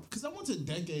because I went to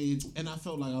Decades and I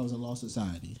felt like I was in Law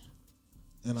Society,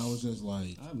 and I was just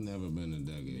like, I've never been to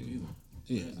Decade.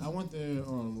 yeah, I went there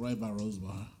right by Rose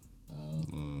Bar.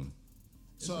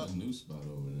 It's So- a new spot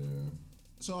over there.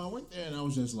 So I went there and I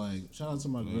was just like, shout out to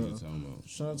my What are you girl. talking about?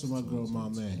 Shout out to my girl, my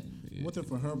man. Yeah. Went there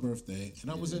for her birthday,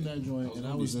 and I was in that joint, and I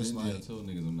gonna was be just stingy. like, I told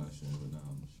niggas I'm not sure, but now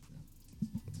I'm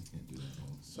sure. Can't do that.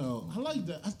 so I like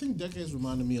that. I think Decades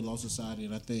reminded me of Law Society,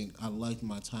 and I think I liked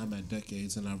my time at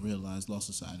Decades, and I realized Law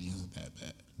Society isn't that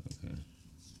bad. Okay.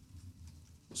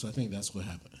 So I think that's what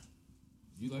happened.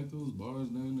 You like those bars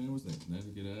down there? What's that,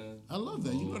 Connecticut Ave? I love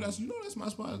that. You know that's my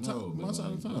spot, my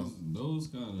side of town. Those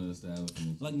kind of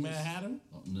establishments. Like Mad Hatter.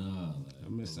 Oh, nah, like I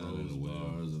miss the out on Rose the well.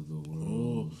 bars of the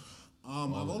world.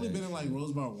 I've All only that been in like shit.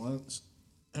 Rose Bar once,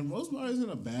 and Rose Bar isn't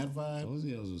a bad vibe, Those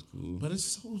yells was cool. but it's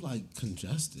so like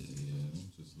congested. Yeah, it's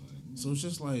just like So it's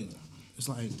just like It's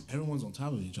like everyone's on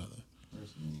top of each other,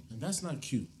 Personally, and that's not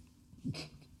cute.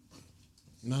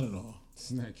 Not at all.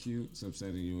 It's not cute. It's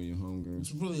upsetting you and your homegirls.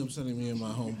 It's really upsetting me and my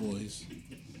homeboys.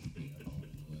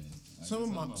 Some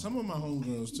of my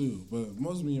homegirls too, but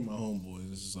most of me and my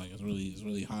homeboys, it's just like it's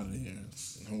really hot in here,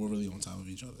 and we're really on top of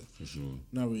each other. For sure.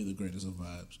 Not really the greatest of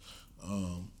vibes.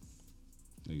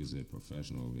 Niggas are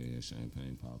professional over here,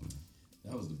 champagne popping.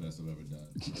 that was the best I've ever done.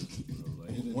 Bro. Like,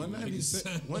 it didn't 196,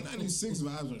 make sense. 196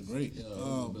 vibes are great. Yeah, that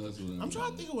was the best one I've I'm trying to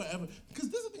done. think of whatever, because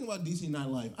this is the thing about DC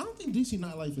nightlife. I don't think DC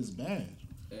nightlife is bad.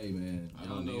 Hey man, I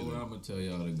y'all don't know either. where I'm gonna tell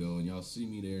y'all to go, and y'all see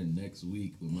me there next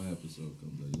week when my episode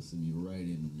comes out. You'll see me right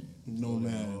in there. No Go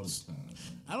there all mads. the time,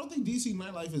 man. I don't think DC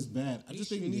nightlife is bad. I just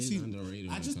think DC is DC. underrated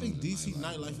I when just it think comes to DC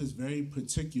nightlife, nightlife bro. is very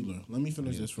particular. Let me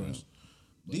finish Yeah, this first.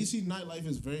 DC nightlife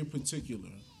is very particular.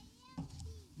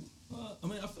 I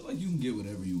mean, I feel like you can get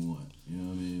whatever you want. You know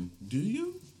what I mean? Do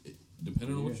you?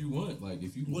 Depending on what you want. Like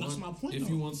if you Well, want, that's my point, if though.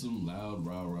 you want some loud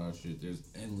rah shit, there's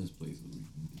endless places where you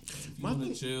can get that. If you My want to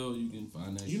thing- chill, you can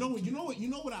find that. You know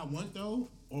what I want though,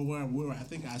 or where I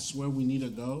think I swear we need to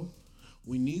go.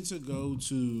 We need to go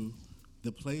to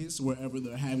the place wherever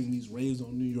they're having these raves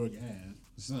on New York Ave.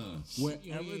 Son.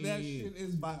 Wherever that shit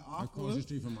is by Across Aqua. the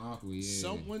street from Aqua, yeah.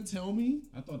 Someone tell me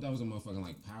I thought that was a motherfucking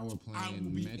like power plant, I will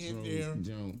be metro in there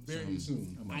jump. very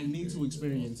soon. might I be need to very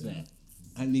experience good. that.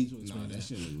 I need to Nah, experience that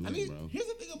shit is I lit, need, bro. Here's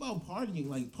the thing about partying.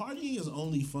 Like partying is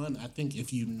only fun, I think,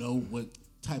 if you know what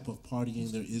type of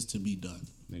partying there is to be done.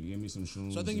 Nigga, give me some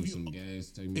shrooms So I think and if you- some gas,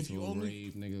 take me If to you a only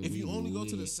rave, nigga. if we you only go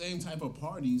to the lit. same type of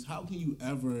parties, how can you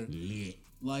ever Lit.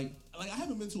 like I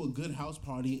haven't been to a good house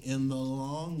party in the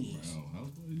longest. Wow,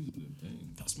 house parties are the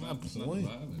thing. That's my It's not point. the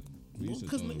vibe anymore. We used to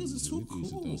Because throw- niggas is too we used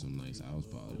to throw cool. some nice house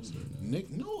parties.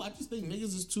 No, I just think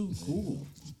niggas is too cool.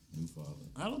 New father.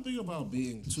 I don't think about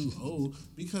being too old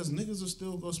because niggas are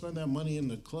still gonna spend that money in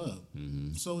the club.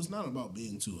 So it's not about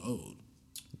being too old.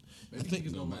 Maybe think-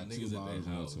 niggas Go don't buy want 2 niggas at bottles,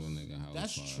 their go house. to a nigga house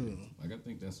That's party. true. Like I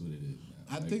think that's what it is. Now.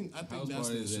 I Like, think house that's the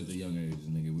parties shit. at the younger ages,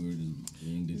 nigga. We were just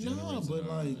being degenerates but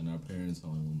like- in our parents'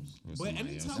 homes. Or But somebody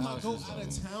anytime I else's go house. out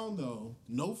of town though,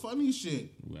 no funny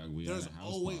shit. We There's at a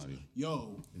house always party.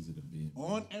 yo Is it a being?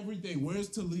 on everything. Where's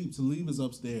Talib? Talib is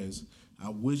upstairs. I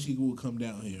wish he would come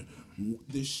down here.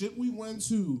 The shit we went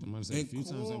to I'm gonna say a in few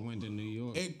times I Coral- went to New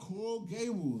York. in Coral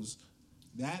Gables,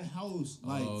 that house,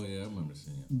 like, Oh yeah, I remember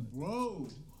seeing it. Like, bro.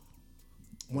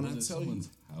 When I was it tell you, someone's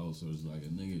house, or it's like a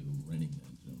nigga renting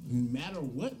that joint. no matter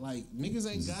what, like niggas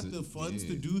ain't got the funds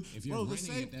to do. If you're Bro, the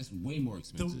renting same, it, that's way more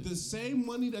expensive. the same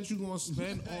money that you gonna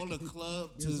spend on the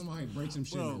club If to somebody break some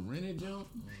shit Bro. and rent it, jump.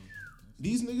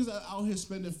 these niggas are out here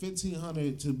spending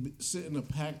 $1,500 to sit in a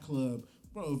packed club,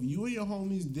 bro. If you and your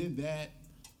homies did that,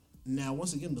 now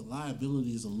once again the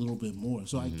liability is a little bit more.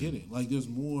 So I get it. Like there's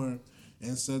more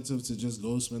incentive to just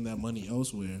go spend that money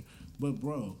elsewhere. But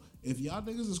bro, if y'all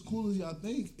niggas as cool as y'all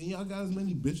think and y'all got as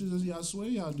many bitches as y'all swear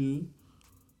y'all do,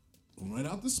 rent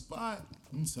out the spot,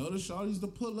 tell the shawties to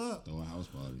pull up, Throw a house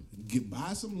party.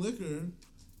 buy some liquor.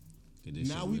 Get this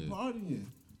Now shit we lit. partying.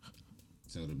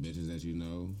 Tell the bitches that you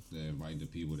know, that invite the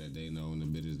people that they know and the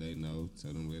bitches they know.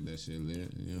 Tell them let that shit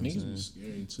lit. You know what Niggas I'm be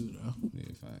saying? scary too though. Yeah,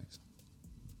 facts.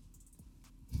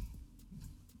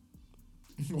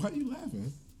 Why you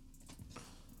laughing?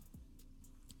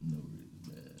 No reason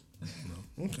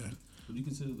bad. Okay. Would you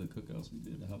consider the cookouts we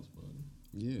did a house party?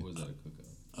 Yeah. Or was that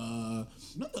a cookout?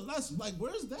 Nonetheless, like,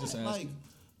 where's that? Just Like, asking.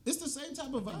 it's the same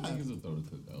type of vibe. Niggas will throw the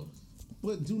cookouts.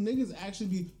 But do niggas actually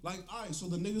be like, all right? So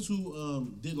the niggas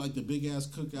who did like the big ass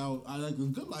cookout, I like the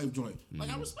Good Life joint. Like,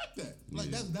 I respect that.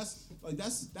 Like, Yeah.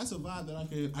 that's a vibe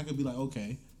that I could be like,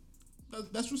 okay,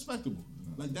 that's respectable.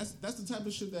 Like, that's the type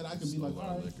of shit that I could be like, Sold all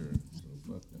our right, liquor, so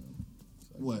fuck them.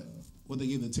 It's like, what? What they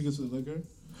give the tickets for the liquor?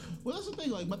 Well, that's the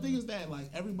thing. Like, my thing is that like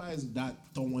everybody's not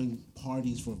throwing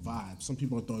parties for vibes. Some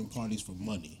people are throwing parties for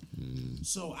money.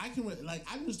 So I can like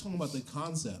I'm just talking about the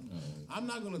concept. I'm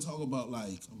not gonna talk about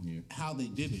like here. how they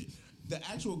did it. The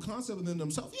actual concept within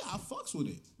themselves, yeah, I fucks with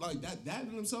it. Like that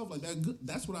in themselves, like that. Good,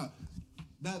 that's what I.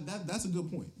 That's a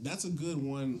good point. That's a good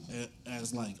one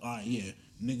as like, all right, yeah,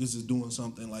 niggas is doing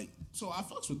something like. So I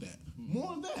fucks with that.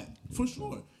 More of that for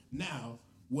sure. Now,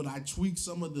 would I tweak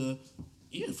some of the?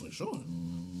 Yeah, for sure.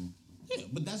 Yeah,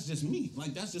 but that's just me.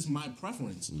 Like that's just my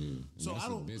preference. Yeah. So That's I a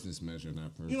don't. business measure,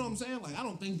 not personal. You know what I'm saying? Like I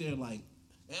don't think they're like.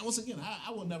 And once again,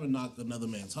 I will never knock another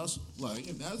man's hustle. Like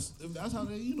if that's how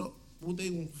they what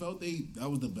they felt that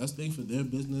was the best thing for their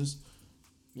business.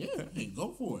 Yeah, hey,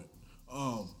 go for it.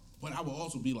 But I would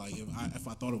also be like if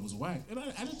I thought it was whack, and I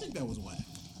didn't think that was whack.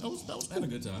 That was cool. Had a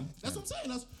good time. That's what I'm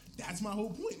saying. That's my whole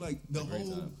point. Like the Great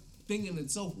whole time. thing in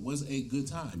itself was a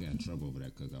good I time. got in trouble over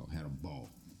that cookout. Had a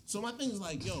ball. So my thing is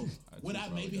like, yo, would I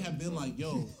probably maybe got have in been trouble. like,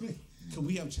 yo, could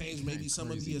we have changed maybe some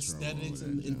of the crazy trouble aesthetics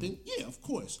over and, that and jump. things? Yeah, of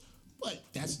course. But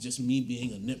that's just me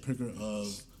being a nitpicker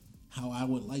of how I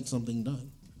would like something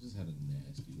done. I just had a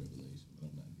nasty revelation, but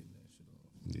I'm not getting that shit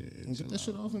off. Yeah, And get that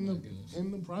shit off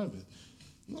in the private.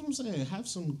 You know what I'm saying? Have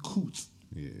some coot.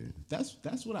 Yeah.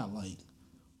 That's what I like.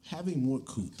 Having more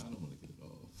coot. I don't want to get it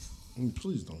off. And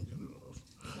please don't get it off.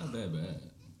 It's not that bad,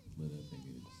 but I think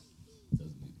it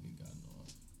doesn't need to get gotten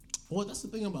off. Well, that's the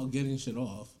thing about getting shit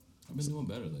off. I've been doing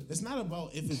better lately. It's not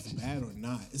about if it's bad or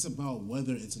not. It's about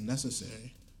whether it's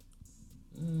necessary.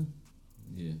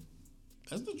 Yeah.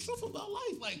 That's the truth about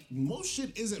life. Like most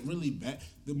shit isn't really bad.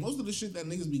 Most of the shit that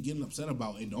niggas be getting upset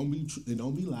about, it don't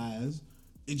be lies.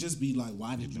 It just be like,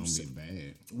 why did you Don't say? be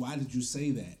bad. Why did you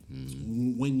say that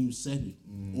when you said it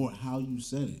or how you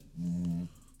said it?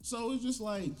 So it's just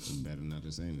like, It's better not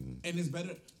to say anything. and it's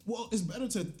better. Well, it's better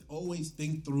to always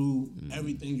think through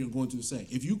everything you're going to say.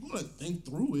 If you're gonna think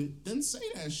through it, then say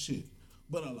that shit.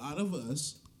 But a lot of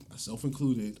us, myself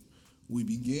included, we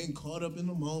be getting caught up in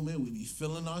the moment. We be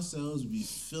feeling ourselves. We be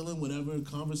feeling whatever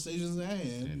conversations at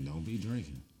hand. And don't be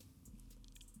drinking.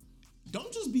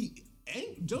 Don't just be.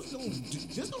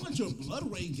 Just don't let your blood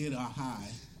rate get a high,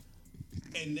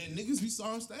 and then niggas be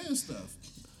saying stuff.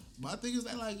 My thing is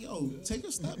that like, yo, take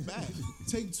a step back,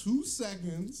 take 2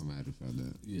 seconds. I'm happy about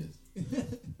that. Yes.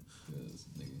 'Cause,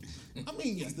 nigga. I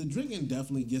mean, yes, the drinking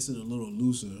definitely gets it a little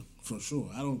looser for sure.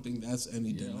 I don't think that's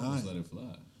any Yeah, almost let denying. it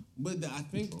fly. But I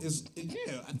think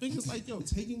I think it's like, yo,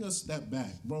 taking a step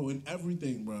back, bro, in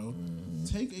everything, bro.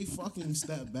 Take a fucking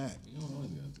step back. You don't always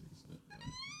gotta take a step back.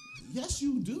 Yes,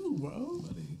 you do, bro.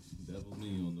 Buddy, devil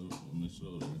me on the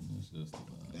shoulder. That's just the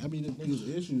vibe. I mean, the niggas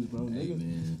issues, bro. Hey,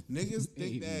 man. Niggas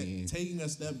think that man. taking a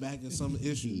step back is some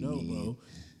issue. No, bro.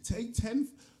 Take 10,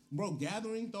 bro.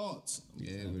 Gathering thoughts.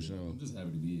 Yeah, for sure. I'm just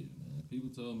happy to be here, man. People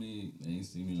told me they ain't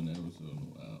seen me on the episode in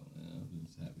a while, man. I'm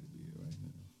just happy to be here right now.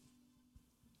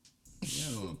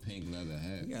 You got on a pink leather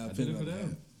hat. Yeah, I did it for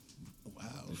that.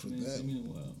 Wow, for They ain't that. seen me in a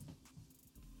while.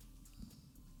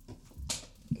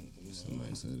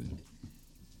 Somebody said it.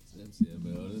 That's it,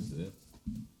 bro. That's it.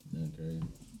 Nothing crazy.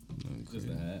 Nothing Just a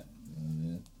crazy. hat.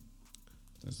 Yeah.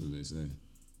 That's what they say.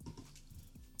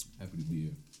 Happy to be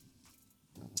here.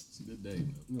 It's a good day,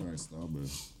 man. You all right,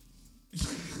 Starburst.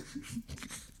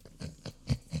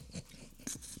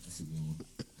 That's a good one.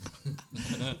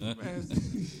 Man,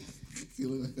 you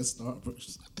look like a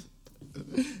Starburst.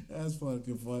 That's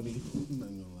fucking funny. I'm not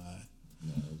gonna lie.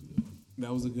 Nah, that was a good one.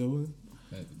 That was a good one.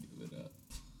 Had to give it up.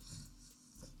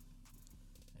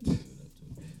 Had to give it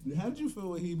up to him. How did you feel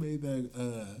when he made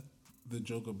that the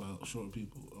joke about short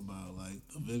people, about like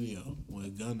the video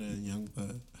with Gunna and Young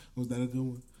Thug? Was that a good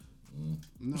one?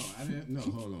 No, I didn't. No,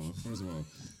 hold on. First of all,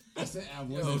 I said I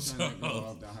wasn't trying to go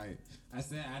off the hype. I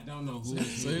said I don't know who.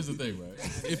 So here's the thing, right?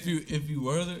 If you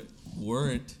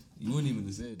weren't, you wouldn't even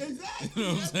have said that. Exactly. You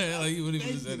know what I'm saying? Like you wouldn't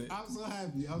even have Thank said you. it. I'm so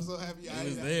happy. I'm so happy. It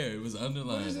was there. It was But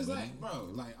underlined. it's just buddy. like, bro,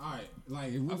 like, all right,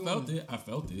 like, if we're I felt it. I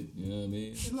felt it. You know what I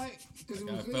mean? It's like, because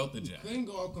Like, I felt the jab. Couldn't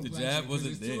go off The complexion. jab 'cause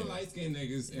wasn't it's there. two light skinned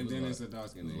niggas, It and was then a it's a lot. dark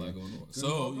skinned It nigga. was a lot going on. Couldn't So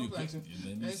go off you complexion. could- and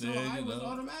then you and said, so hype you was know.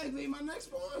 automatically my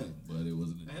next one. But it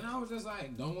wasn't. And I was just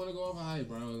like, don't want to go off a hype,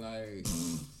 bro. Like,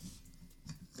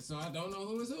 so I don't know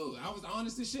who is who. I was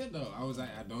honest as shit though. I was like,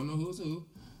 I don't know who's who,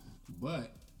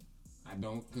 but I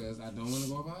don't want to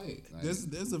go off a hype. Like,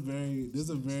 There's a very It's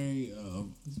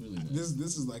really nice.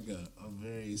 this is like a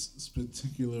very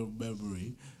particular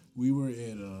memory. We were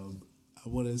in I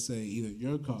want to say either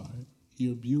your car,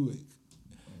 your Buick,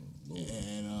 Lord,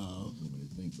 and I'm gonna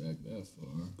think back that far.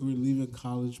 we were leaving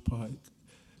College Park,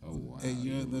 oh wow, and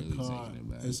you're in the really car, taking it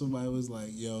back. and somebody was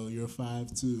like, "Yo, you're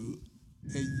 5'2",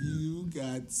 and you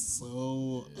got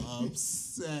so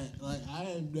upset. Like I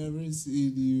have never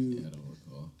seen you. Yeah, I don't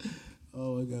recall.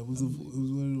 Oh my god, it was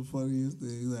one of the funniest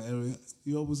things. Like,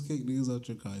 you almost kicked niggas out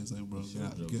your car. He's like, bro, get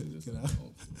out, get out.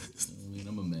 I mean,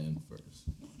 I'm a man first.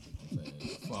 I'm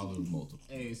saying, father of multiple.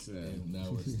 Hey, sir. And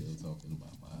now we're still talking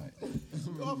about my height.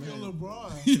 I'm your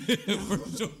LeBron.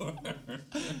 For sure.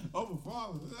 I'm a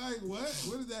father. Like what?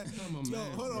 What is that? I'm a Yo,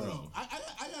 man, hold on. bro.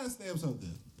 I gotta stamp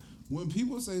something. When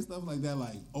people say stuff like that,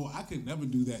 like, "Oh, I could never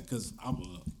do that because I'm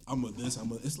a this,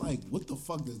 I'm a," it's like, what the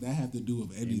fuck does that have to do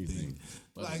with anything?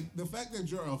 Like the fact that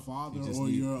you're a father You just or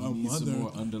need- you're you a need some mother.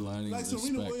 more underlining Like respect.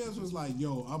 Serena Williams was like,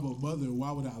 "Yo, I'm a mother.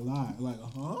 Why would I lie?" Like,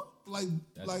 huh? Like,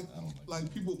 That's- like, I don't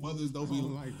like people mothers don't I be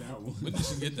don't like that one. When did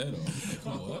she get that on? Like,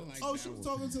 come on, what? Oh, she was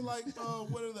talking to like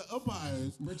one of the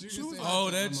umpires. But you she can was say like, Oh,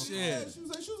 that yeah, shit. she was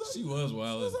like, She was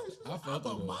wild. I felt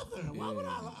I'm a her, though. mother. Why Yeah. would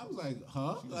I lie? I was like,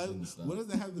 huh? Like, couldn't stop. what does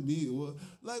that have to be? Well,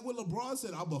 like when LeBron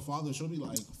said, "I'm a father," she'll be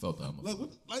like, Felt that.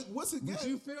 like, what's it? But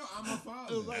you feel I'm a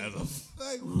father. like, As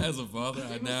like, As a father,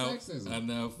 I Ain't no now, sexism. I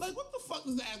now. like, what the fuck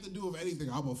does that have to do with anything?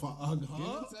 I'm a father. Give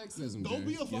Huh? it sexism, Don't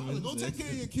be Jay. a father. it Go take care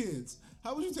of your kids.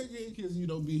 How would you take care of your kids and you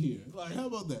don't be here? Like, how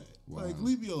about that? Wow. Like,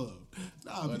 leave me alone.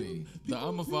 Nah, Buddy, people, the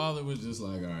I'm a father was just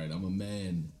like, all right, I'm a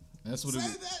man. That's what Say it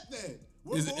was. that then.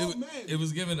 We're Is all men. it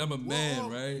was given, I'm a man,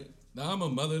 all- right? Now I'm a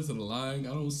mother to the lying.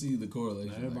 I don't see the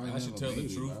correlation. Everybody Like, I have should a tell the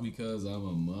baby, truth bro. because I'm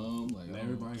a mom. Like I don't-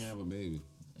 Everybody can have a baby.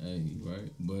 Hey,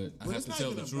 right? But I But have it's to not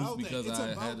tell even the truth about that. because It's I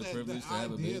about had the that- privilege to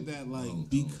have a idea baby. that like Don't-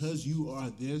 because you are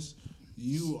this,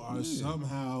 you are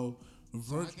somehow I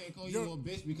can't call you a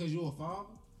bitch because you're a father.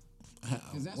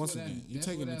 that's Once where that- again, you're that's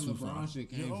taking where it that too LeBron far. shit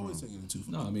came You're always from. taking it too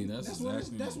far. No, I mean that's That's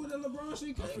exactly. where the LeBron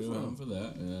shit I came feel him from. for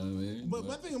that. You know what I mean? But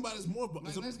my thing about it is more. About,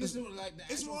 Like, it's, let's get to like the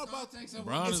it's actual more about- context of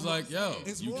Brown what is like, yo,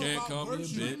 It's you more can't about call me a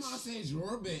virtue. bitch. Grandma says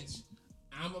you're a bitch.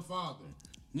 I'm a father.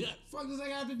 yeah. Fuck does that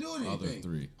have to do with Father of anything?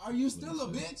 three. Are you still a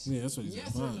bitch? Yeah, that's what he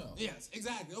Yes said. or Fine. no? Yes,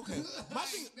 exactly. Okay. My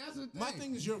thing, That's the my thing.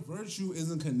 thing is your virtue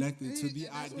isn't connected to the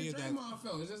That's idea what that Draymond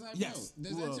felt. It's just like, Yes. yo,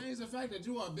 does Well- that change the fact that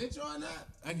you are a bitch or not?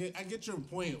 I get your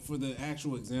point for the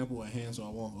actual example at hand, so I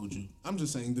won't hold you. I'm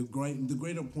just saying the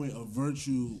greater point of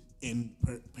virtue in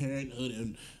parenthood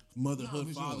and motherhood,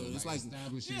 No, for sure. father. It's Like, like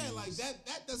establishing like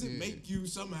that doesn't yeah. make you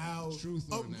somehow Truth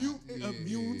or immune, not. Yeah,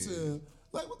 immune yeah, to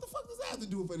like what the fuck does that have to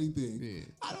do with anything? Yeah.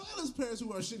 I don't know parents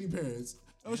who are shitty parents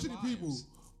or And shitty liars. people.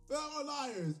 They are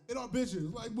liars and are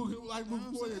bitches. Like Mook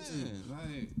pointed to.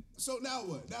 Like, So now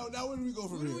what? Now where do we go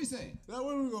from what here? do we say? Now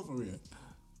where do we go from here?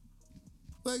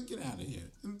 Like get out of here.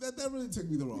 That really took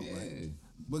me the wrong way. Yeah.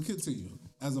 But continue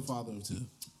as a father of two.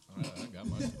 All right, I got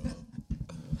my stuff.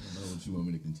 I don't know what you want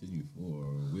me to continue for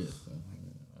or with.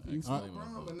 I You explain fuck my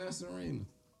Brown, thought. but not Serena.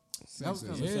 That was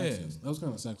kind of Yeah. sexist. That was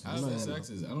kind of sexist. How's that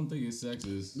sexist? I don't think it's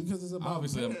sexist. Because it's about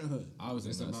parenthood.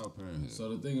 Obviously, It's not. about parenthood.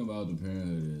 So the thing about the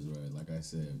parenthood is right. Like I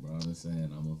said, Brown is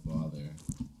saying I'm a father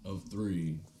of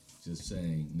three, just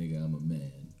saying nigga I'm a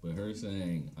man. But her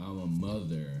saying I'm a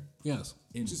mother Yes.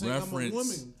 in She's saying I'm a reference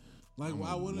woman. Like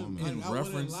why wouldn't woman. like, in I wouldn't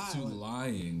reference lie. to Like,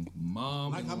 lying,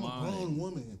 mom like and I'm a lying. grown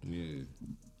woman. Yeah.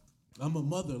 I'm a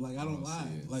mother. Like I don't don't lie.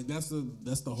 see it. Like that's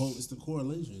the whole. It's the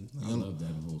correlation. I love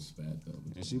that whole spat though.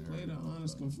 And she played an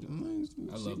honest confession.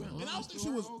 I love it. And I don't think she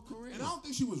was. And I don't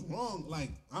think she was wrong.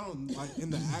 Like I don't like in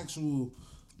the actual.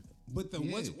 But the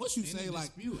once you say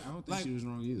like I don't think like- she was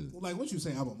wrong either. like once you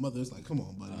say I'm a mother, it's like come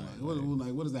on,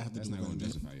 buddy. What does that have to That's do not with gonna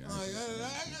anything? justify your Like,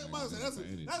 actions. I'm about to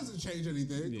say, that doesn't change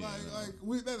anything. Yeah,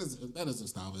 That doesn't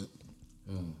stop it.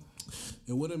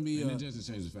 It wouldn't be. And it doesn't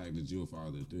change the fact that you're a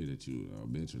father of three, that you are a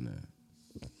bitch or not.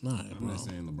 Nah, I'm bro. not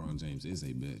saying LeBron James is a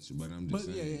bitch, but I'm just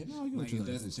But, saying. yeah, no, I get what like, you're it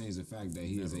saying. doesn't change the fact that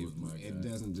he is Never was my it guy.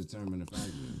 doesn't determine the fact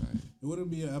of it. Like, It wouldn't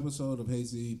be an episode of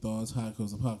Hazy Thoughts, High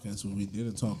Coast, the podcast where we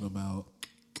didn't talk about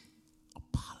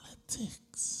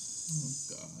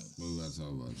politics. God. what we about to talk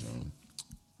about, y'all?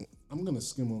 I'm gonna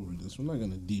skim over this. We're not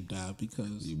gonna deep dive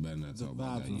because You better not the talk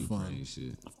about that vibes were Ukraine fun.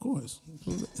 shit. Of course,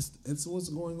 it's what's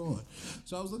going on.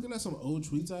 So I was looking at some old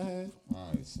tweets I had,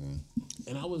 All right, son.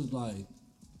 and I was like,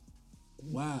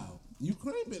 "Wow,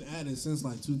 Ukraine been at it since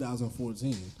like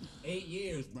 2014. 8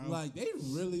 years, bro. Like they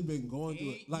really been going through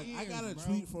it. 8 Like I got a years, bro.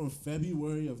 tweet from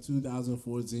February of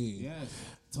 2014. Yes.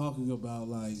 Talking about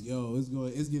like, yo, it's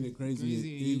getting crazy,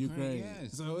 Crazy in in Ukraine. Ukraine,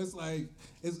 yes. So it's like,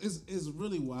 it's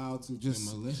really wild to The just.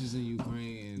 militias in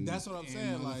Ukraine. And, That's what I'm and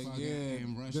saying. Like, motherfucking- yeah,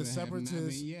 and Russia the have not been-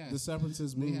 separatists, yes. the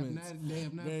separatist They have movement, not- they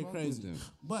have not very fucked with crazy. them.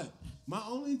 But my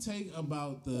only take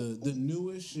about the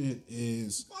newest shit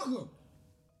is Fuck 'em.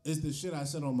 the shit I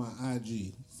said on my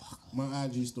IG, my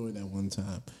IG story that one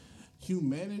time.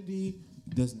 Humanity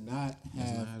does not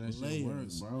have not how that shit work,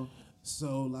 layers, bro.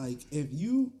 So like, if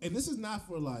you and this is not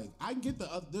for like, I get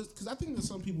the other because I think there's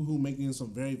some people who making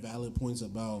some very valid points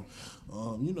about,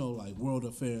 like world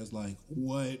affairs, like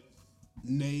what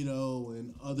NATO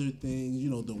and other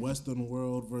things, the Western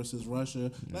world versus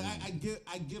Russia. Like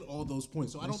I get all those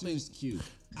points. So I don't think it's cute.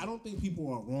 I don't think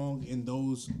people are wrong in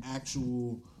those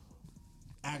actual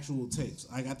takes.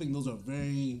 Like I think those are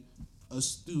very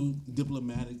astute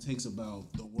diplomatic takes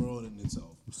about the world in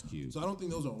itself. It's cute. So I don't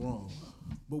think those are wrong.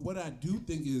 But what I do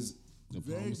think is very,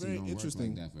 Diplomacy very don't interesting.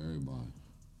 work like that for everybody.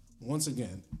 Once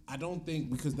again, I don't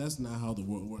think because that's not how the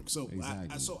world works. So Exactly.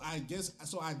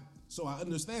 I So I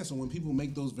understand. So when people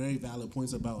make those very valid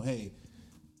points about, hey,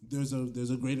 there's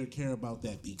a greater care about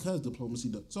that because diplomacy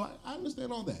does. So I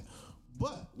understand all that.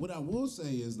 But what I will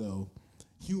say is, though,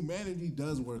 humanity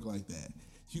does work like that.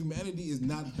 Humanity is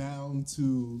not bound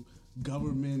to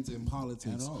government and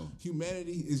politics. At all.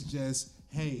 Humanity is just,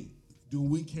 hey, do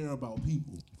we care about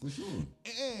people? For sure.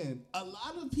 And a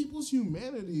lot of people's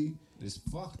humanity It's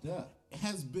fucked up.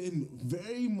 has been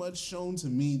very much shown to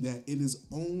me that it is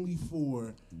only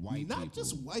for White not people.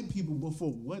 just white people, but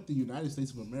for what the United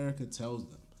States of America tells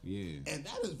them. Yeah. And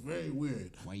that is very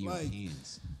weird. White Like,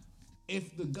 Europeans.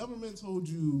 if the government told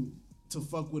you to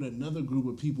fuck with another group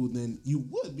of people, then you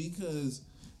would, because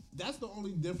that's the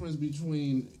only difference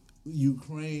between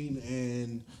Ukraine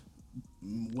and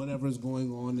whatever's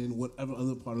going on in whatever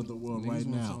other part of the world Niggas right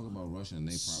wanna now. talk about Russia and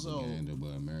they So- propaganda, but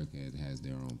America has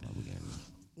their own propaganda.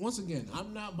 Once again,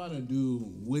 I'm not about to do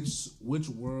which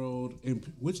world,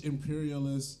 which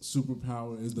imperialist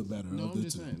superpower is the better No, of I'm the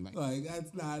just two. saying, like-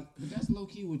 That's not. But that's low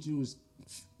key what you was.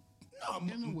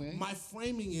 No, in a way. my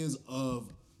framing is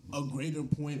of a greater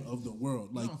point of the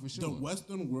world. Like, for sure. the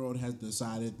Western world has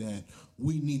decided that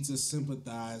we need to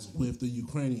sympathize with the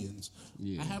Ukrainians.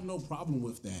 Yeah. I have no problem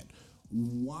with that.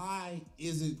 Why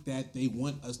is it that they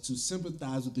want us to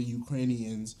sympathize with the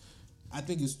Ukrainians? I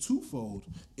think it's twofold.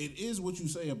 It is what you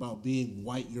say about being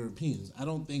white Europeans. I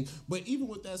don't think, but even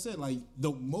with that said, like,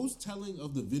 the most telling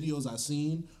of the videos I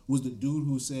seen was the dude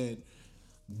who said,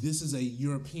 "This is a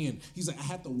European." He's like, "I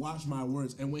have to watch my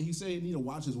words." And when he said he need to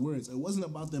watch his words, it wasn't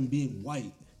about them being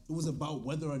white. It was about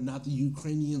whether or not the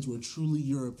Ukrainians were truly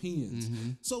Europeans.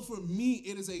 So for me,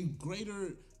 it is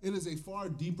a far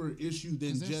deeper issue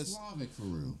than They're just. Slavic for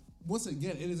real. Once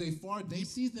again, it is a far They deeper.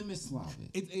 see them as Slavic.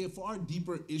 It's a far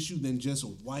deeper issue than just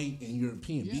white and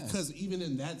European. Yes. Because even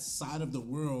in that side of the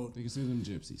world, They consider them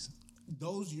gypsies.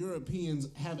 those Europeans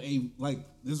have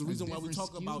there's a reason why we different talk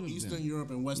skew about of Eastern them.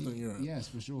 Europe and Western Europe. Yes,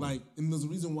 for sure. Like, and there's a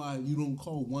reason why you don't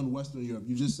call one Western Europe.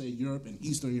 You just say Europe and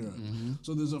Eastern Europe. Mm-hmm.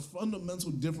 So there's a fundamental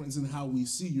difference in how we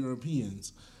see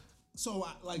Europeans. So,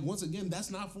 once again, that's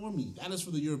not for me. That is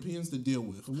for the Europeans to deal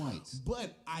with. The whites.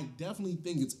 But I definitely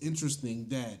think it's interesting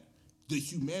that the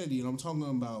humanity, and I'm talking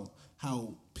about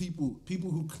how people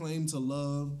who claim to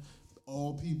love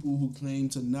all people who claim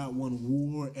to not want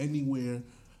war anywhere,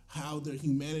 how their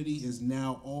humanity is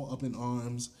now all up in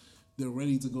arms. They're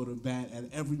ready to go to bat at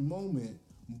every moment.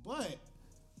 But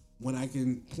when I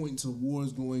can point to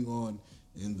wars going on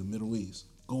in the Middle East,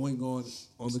 going on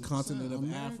the continent of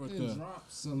America Africa,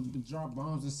 dropped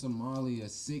bombs in Somalia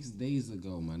 6 days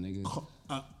ago, my nigga.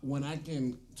 when I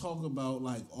can talk about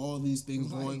like all these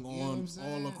things Like, going you know what on I'm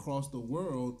saying? all across the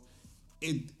world,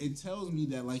 it tells me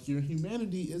that like your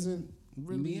humanity isn't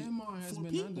really Myanmar has for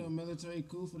been people. under a military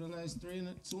coup for the last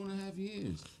 2.5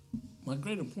 years. My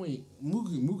greater point, Mook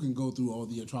can go through all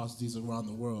the atrocities around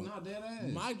the world. No, dead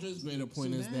ass. My just greater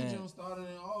point is Sudan that Jones started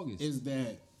in August.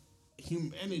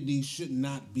 humanity should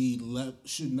not be Yemen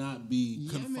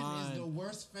is the confined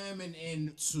worst famine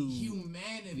in to-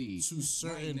 humanity to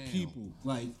certain right now. people.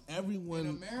 Like And everyone,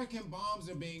 American bombs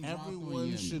are being dropped on everyone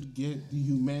Yemen. should get the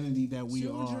humanity that we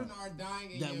Children are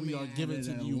dying in that Yemen we are at giving an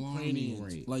to the alarming Ukrainians.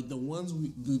 rate. Like the ones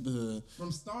the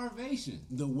From starvation.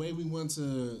 way we want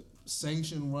to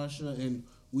sanction Russia, and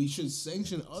we should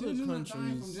sanction other Children are dying from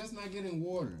countries. just not getting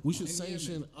water. We should in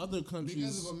sanction Yemen. other countries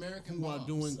Because of American who are bombs.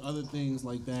 doing other things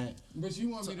like that. But you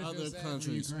want me to to other feel sad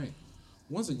countries. for Ukraine.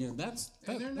 Once again, that's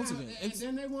And they're once not, again, and it's,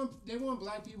 then they want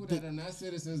black people that are not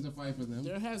citizens to fight for them.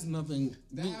 there has nothing.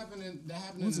 That happened in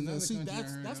Once another again, see, country. I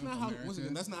that's heard that's of, not how. America. Once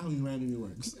again, that's not how humanity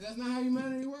works. That's not how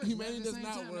humanity works. Humanity But at the does same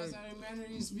not time, work. That's how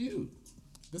humanity is viewed.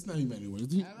 That's not humanity works.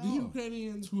 The At all.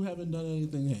 Ukrainians who haven't done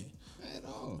anything, hey, At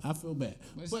all. I feel bad,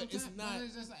 but it's sometimes- not.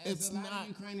 It's, just, It's a lot not. of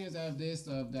Ukrainians have their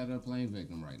stuff that are playing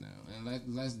victim right now, and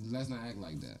let's not act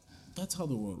like that. That's how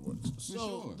the world works. So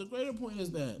sure. the greater point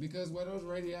is that Because where those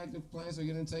radioactive plants are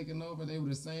getting taken over, they were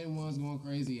the same ones going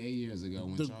crazy 8 years ago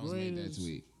when The Charles made that greatest-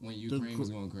 tweet when Ukraine was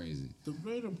gr- going crazy. the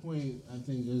greater point, I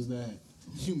think, is that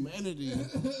humanity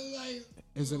Like,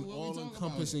 is an what we talking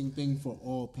all-encompassing thing for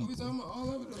all about? What we people. talking about?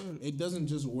 All of it. It doesn't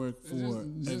just work for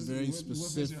just- a very what's your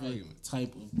specific argument?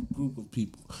 type of group of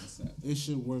people. that? It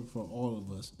should work for all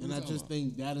of us. And you I talking just about?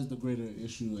 think that is the greater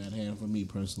issue at hand for me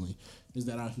personally, is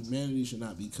that our humanity should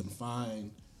not be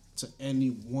confined to any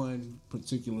one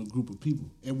particular group of people.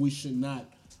 And we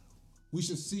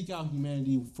should seek out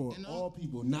humanity for And all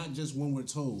people, not just when we're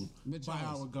told But by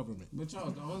Charles- our government. But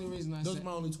Charles, the only reason I Those said, are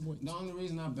my only 2 points. the only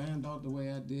reason I banned out the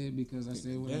way I did because I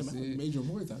said what I Damn, I said. made your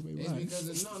points. I made It's mine.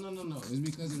 because of, no. It's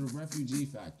because of the refugee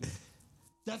factor.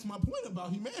 That's my point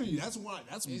about humanity. That's why.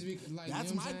 That's It's because, like, that's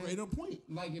you know what my I'm greater saying? point.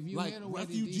 Like, if you like hear the way that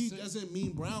refugee these- doesn't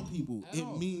mean brown people. At It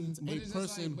all. means But a it's just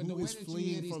person but the who way is that you hear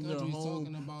fleeing these from their countries home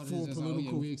talking about for is just like, oh, yeah,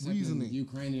 political we accepting reasoning.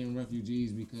 Ukrainian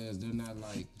refugees because they're not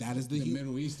like That is the hu-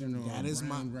 Middle Eastern or that is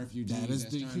brown my- refugees that is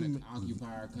that's the trying huma- to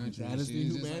occupy our country. that and is shit. the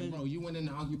It's just humanity- like, bro, you went in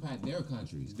to occupy their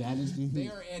countries. That is the They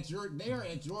are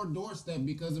at your doorstep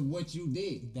because of what you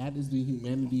did. that is the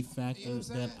humanity You know factor what I'm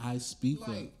saying? that I speak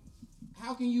Like, of.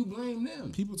 how can you blame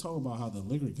them? People talk about how the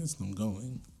liquor gets them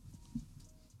going.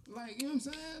 Like, you know what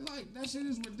I'm saying? Like, that shit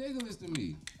is ridiculous to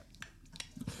me.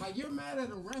 Like, you're mad at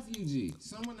a refugee,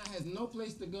 someone that has no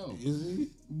place to go, Is it?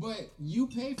 but you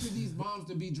pay for these bombs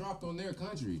to be dropped on their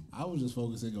country. I was just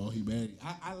focusing on humanity.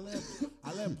 I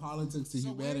left politics to So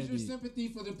where's your humanity. sympathy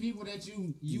for the people that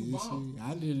you You bomb? see,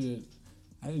 I didn't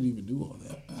even do all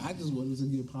that. I just wanted to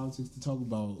get politics to talk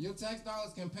about Your tax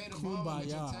dollars can pay the bomb, but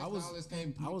your kumbaya. tax dollars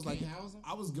can't like house them?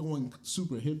 I was going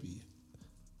super hippie.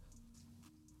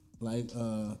 Like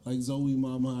Zoe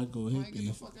Mama, I go Like, get the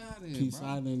hippie. fuck out of here, Peace bro.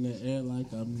 out in the air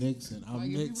like I'm Nixon. I'm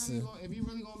Like, Nixon. if you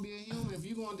really gonna be a human, if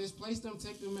you gonna displace them,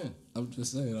 take them in. I'm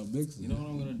just saying, I'm Nixon. You know what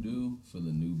I'm gonna do for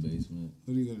the new basement?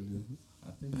 What are you gonna do?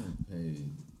 I think I'm gonna pay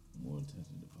more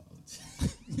attention to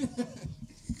politics.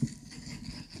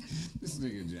 This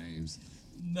nigga James.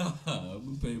 Nah, I'm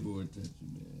gonna pay more attention,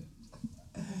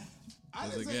 man. I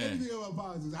didn't didn't say say again- anything about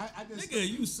politics. I just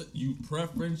Nigga, you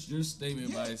preference your statement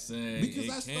Yeah, by saying because it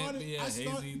I can't started- be a I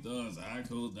start- hazy thoughts. I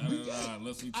go da da da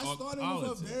unless we I talk started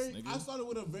politics. with a very nigga. I started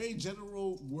with a very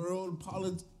general world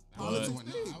politics. I was the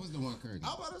thing. one Kirk.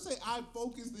 I'm about to say I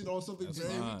focused it on something That's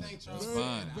very. fine. everything Charles That's said,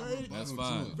 fine. I'm Very- a That's bottom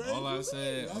fine. to it. Very All I good.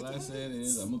 said That's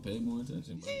is I'm gonna pay more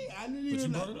attention. Bro. Yeah, I didn't But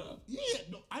even. you brought it up. Yeah,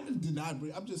 no, I didn't deny.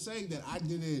 I'm just saying that I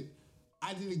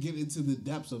didn't get into the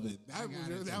depths of it. I got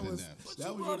into that the was depths. But that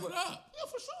you was brought your- it up. Yeah,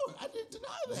 for sure. I didn't deny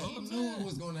that. He knew what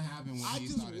was going to happen when I he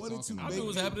just started wanted talking to I about knew it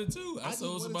was Make- happening too. I I just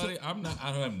told wanted somebody to-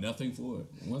 I don't have nothing for it.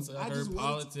 Once I I heard just wanted to-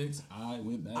 politics, I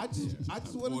went back I just there.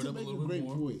 wanted poured to up make a little bit great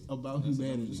more. point about That's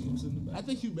humanity. enough. Just in the back. I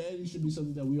think humanity should be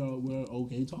something that we're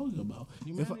okay talking about.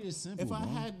 Humanity is simple, If I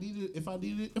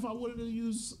bro. if I wanted to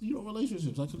use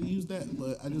relationships, I could have used that.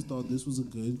 But I just thought this was a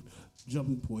good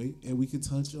jumping point, and we could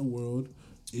touch a world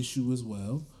issue as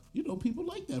well. People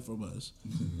like that from us.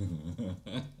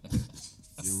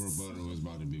 Your rebuttal was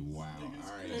about to be wild. All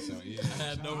right, so yeah. I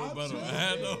had no rebuttal. I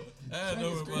had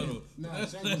no rebuttal. Nah,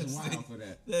 Chuck is wild for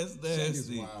that. That's Chuck is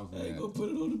nasty. wild for I ain't that. gonna put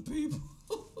it on the people.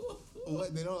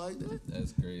 What, they don't like that?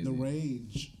 That's crazy. The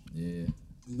rage, Yeah,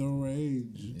 the rage,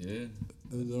 yeah.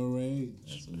 the rage.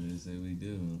 That's what they say we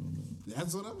do. I don't know.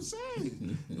 That's what I'm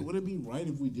saying. Would it be right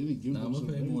if we didn't give Nah, them I'm some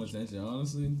gonna pay more rage? attention.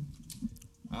 Honestly,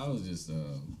 I was just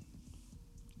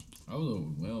I was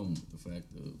overwhelmed with the fact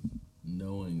of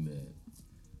knowing that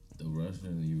the Russia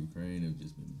and the Ukraine have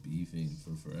just been beefing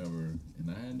for forever, and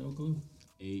I had no clue.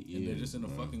 8 years. And they're just in a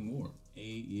bro. fucking war.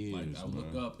 8 years. Like I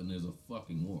look bro. up and there's a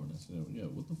fucking war, and I said, "Yeah,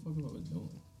 what the fuck have I been doing?"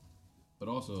 But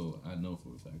also, I know for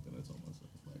a fact that I told myself,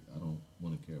 like, I don't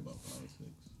want to care about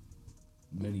politics.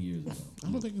 Many years ago.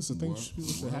 I don't think it's a thing World-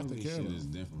 people should have to worldly care shit about. is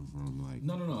different from like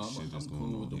No, shit I'm that's going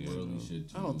cool on with the here, worldly bro. shit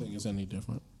too. I don't think it's any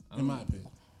different, I in don't- my opinion.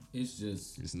 It's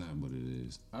just It's not what it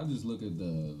is. I just look at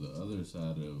the other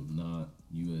side of not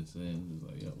USA and just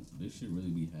like, yo, this should really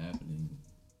be happening.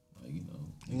 Like,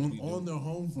 niggas be On doing- their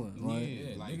home front, right?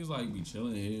 Yeah, like- niggas like be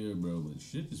chilling here, bro, but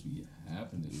shit just be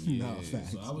happening. No,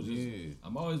 facts. So I was just, Yeah.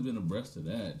 I've always been abreast of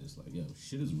that. Just like, yo,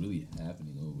 shit is really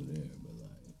happening over there, but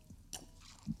like,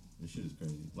 this shit is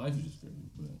crazy. Life is just crazy.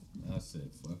 But I said,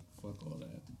 fuck all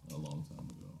that a long time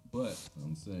ago. But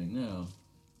I'm saying now,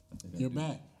 I think You're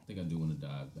back. I think I do want to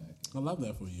dive back. I love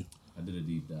that for you. I did a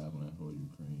deep dive when I heard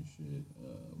Ukraine shit.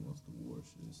 Once the war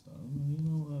shit started, I'm like, you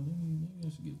know what? Maybe I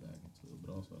should get back into it.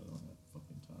 But also, I don't have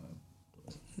fucking time.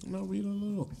 But Read a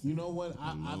little. You know what?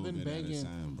 I've Little been bit at a banging.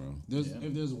 time, bro.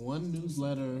 If there's one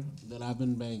newsletter that I've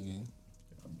been banging,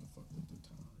 I've been fucking with the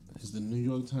time. it's the New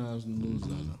York Times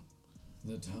newsletter.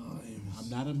 The Times. I'm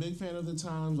not a big fan of the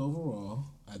Times overall.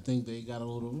 I think they got a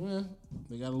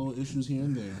little issues here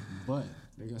and there, but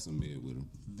They got some mid with them.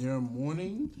 their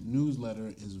morning newsletter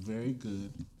is very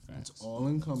good. Facts. It's all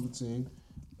encompassing.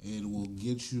 It will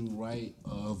get you right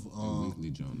of The weekly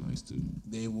John nice too.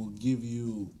 they will give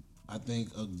you, I think,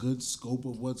 a good scope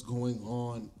of what's going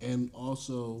on and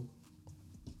also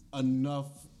enough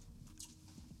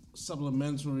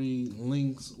supplementary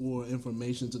links or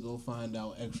information to go find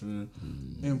out extra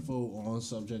info on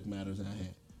subject matters at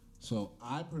hand. So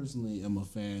I personally am a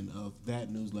fan of that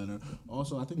newsletter.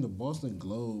 Also, I think the Boston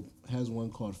Globe has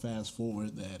one called Fast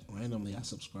Forward that randomly I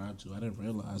subscribe to. I didn't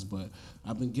realize, but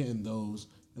I've been getting those.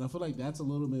 And I feel like that's a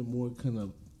little bit more kind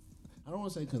of I don't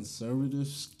want to say conservative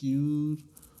skewed,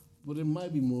 but it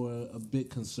might be more a bit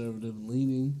conservative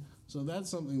leaning. So that's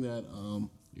something that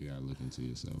You gotta look into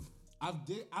yourself. I've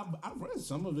read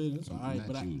some of it. It's all right, Not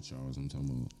but you, Charles. I'm talking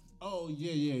about. oh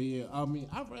yeah. I mean,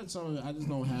 I've read some of it. I just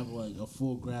don't have like a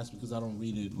full grasp because I don't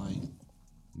read it like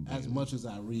as much as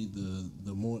I read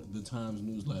the Times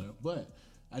newsletter. But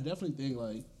I definitely think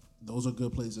like those are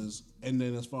good places. And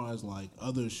then as far as like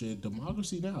other shit,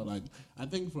 Democracy Now, like I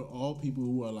think for all people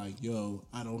who are like, yo,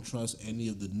 I don't trust any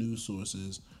of the news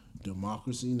sources,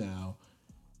 Democracy Now,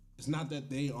 it's not that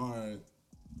they are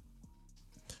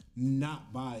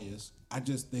not biased. I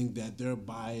just think that their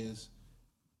bias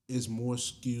is more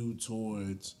skewed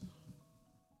towards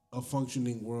a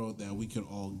functioning world that we could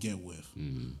all get with.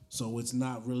 So it's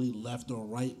not really left or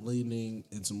right leaning.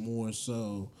 It's more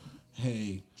so,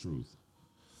 hey, Truth.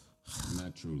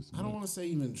 Not truth. I don't want to say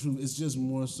even truth. It's just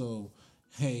more so,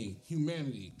 hey,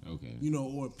 humanity. Okay. You know,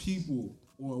 or people,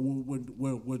 or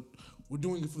we're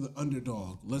doing it for the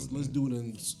underdog. Let's do it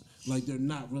in like they're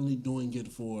not really doing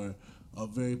it for a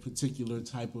very particular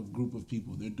type of group of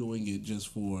people. They're doing it just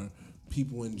for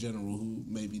people in general who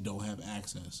maybe don't have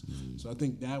access. So I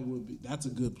think that's a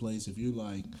good place if you're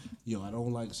like, yo, I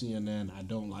don't like CNN, I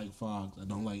don't like Fox, I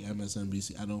don't like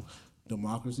MSNBC,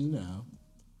 Democracy Now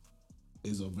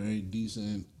is a very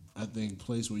decent, I think,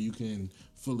 place where you can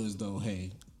feel as though,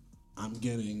 hey, I'm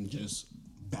getting just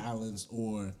balanced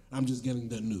or I'm just getting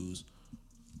the news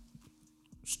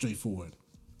straightforward.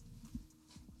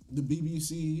 The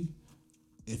BBC,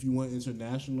 if you want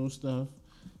international stuff,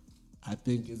 I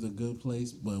think is a good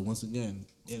place, but once again,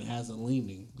 it has a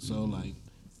leaning. So like,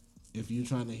 if you're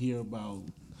trying to hear about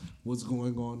what's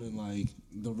going on in like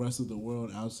the rest of the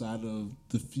world outside of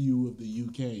the few of the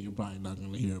UK, you're probably not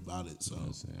going to hear about it. So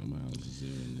I'll say I'm Al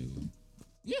Jazeera, nigga.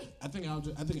 yeah, I think Al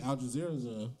Jazeera is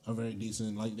a very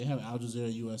decent. Like they have Al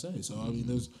Jazeera USA. So I mean,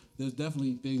 there's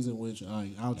definitely things in which Al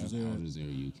Jazeera. Al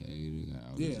Jazeera UK.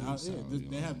 They got Al Jazeera Saudi,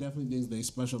 they have definitely things they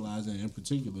specialize in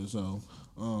particular. So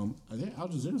I think Al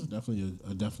Jazeera is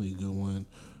definitely a good one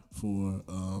for.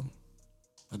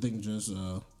 I think just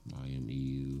Miami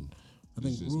EU. I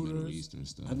think just Middle Reuters. Eastern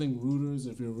stuff. I think Reuters,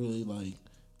 if you're really like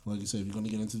you said, if you're going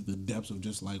to get into the depths of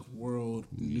just like world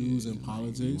news and like,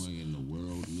 politics, you want to get in the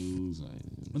world news, like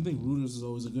I think Reuters is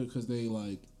always a good because they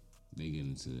get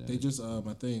into that. they just I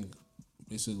think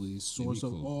basically source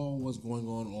of cool. all what's going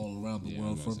on all around the Yeah, I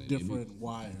world was from gonna say, different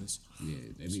wires. Yeah,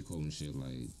 they be quoting shit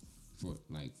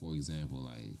for example,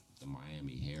 like the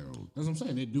Miami Herald. That's what I'm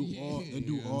saying. They do Yeah, all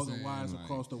you know all what the I'm saying? wires Like,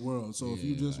 across the world. So if Yeah,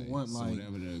 you just want so like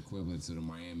whatever the equivalent to the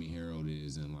Miami Herald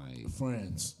is in like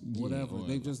France, yeah, whatever, or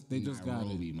they just got it.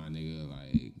 Nairobi, my nigga,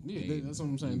 like Yeah, that's what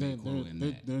I'm saying. they quoting that,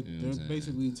 you know what I'm They're saying?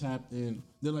 basically tapped in.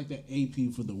 They're like the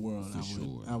AP for the world.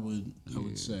 For I would Yeah.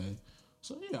 say.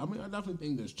 So yeah, I mean, I definitely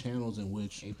think there's channels in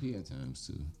which AP at times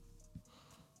too.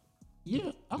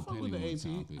 yeah, I fuck with the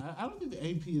Depending on AP. topic. I don't think the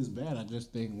AP is bad. I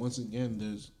just think once again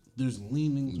there's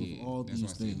leanings Yeah, with all that's these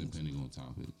why I say things. depending on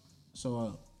topic.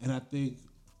 So and I think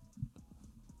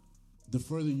the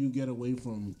further you get away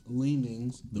from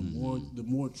leanings, the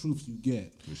more truth you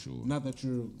get. For sure. Not that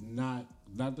you're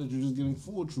just getting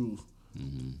full truth,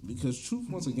 because truth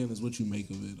once again is what you make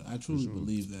of it. I truly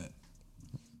believe that.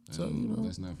 So And you know,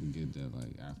 let's not forget that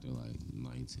like after like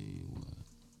 19,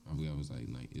 I forget it was like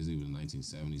is it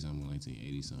 1970 something,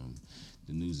 1980 something.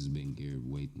 The news has been geared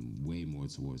way more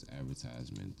towards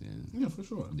advertisement yeah, for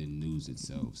sure. than news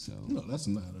itself. So No, that's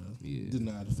not Yeah.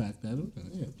 deny the fact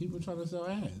that people trying to sell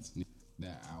ads.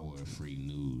 that hour of free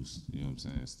news, you know what I'm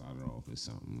saying, started off as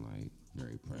something like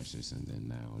very precious, and then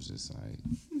now it's just like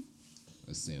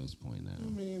a sales point I now.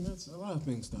 mean, that's a lot of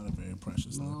things started very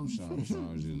precious. No, I'm sure,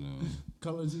 you know.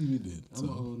 Color TV did. I'm an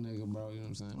old nigga, bro, you know what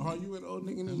I'm saying? Are you an old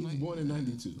nigga? I'm You was like- born in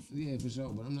 '92. Yeah, for sure,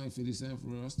 but I'm like 50 Cent for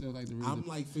real. I still like to read I'm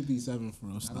like 57 for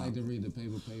us. I like to read the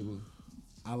paper.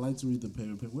 I like to read the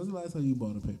paper. When's the last time you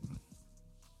bought a paper?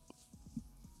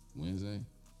 Wednesday?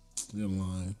 You're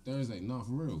lying. Thursday? No,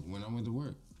 for real. When I went to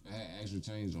work. I had extra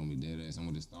change on me, dead ass. I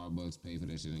went to Starbucks, paid for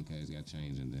that shit in case, got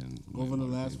change, and then Over the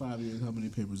last 5 years, how many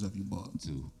papers have you bought?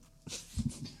 2.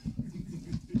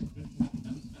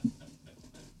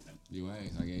 You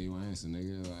asked, I gave you an answer,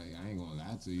 nigga. Like, I ain't gonna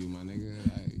lie to you, my nigga.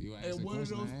 Like, you asked And a one of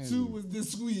question, I those answered. two was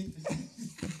this week.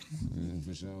 Yeah,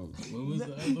 for sure. What was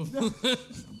the other one?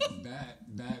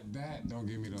 That, don't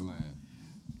give me the line.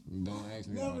 Don't ask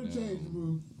me Never about change, that.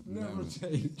 boo. Never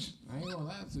change. I ain't gonna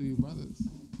lie to you, brother.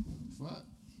 Fuck.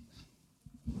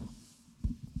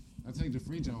 I take the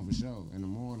free jump for sure in the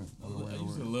morning. I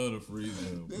used to love the free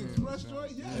zone. The Yeah,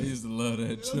 restaurant, I yes. used to love that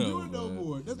They don't do show. it no man.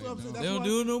 more. That's what I'm saying. They don't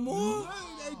do it no more? No,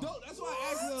 they don't. That's why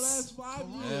I asked you the last last 5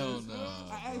 years. Hell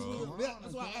nah, I asked bro.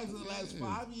 that's why I asked for the last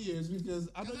 5 years because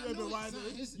I know you ain't been riding.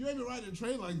 You ain't been riding a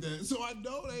train like that, so I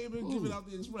know they ain't been giving out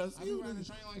the express. I been riding the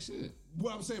train like shit.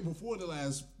 What I'm saying before the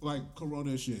last like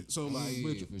Corona shit. So like,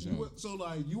 Yeah, for sure. so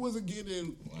like you wasn't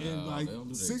getting in like they don't do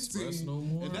the 16, express no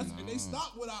more? and they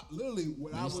stopped when I literally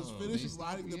when I was finishing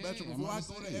riding the metro before I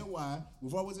go to NY.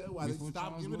 Before I went to NY, they Before stopped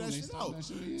Charles giving that moved, they shit stopped out. that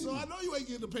shit, yeah. So I know you ain't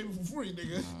getting the paper for free,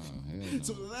 nigga. Hell no.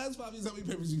 So the last 5 years, how many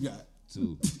papers you got?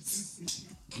 2.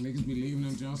 Niggas be leaving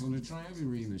them jumps on the train. I be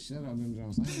reading the shit out of them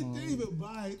jumps. I ain't Didn't even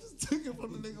buy it. Just took it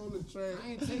from the nigga on the train. I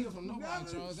ain't taking it from nobody,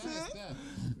 Never Charles. That's said- that.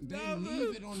 They never-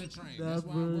 leave it on the train. That's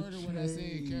why I never worded what I said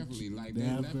changed. carefully. Like they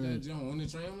left Never. that jump on the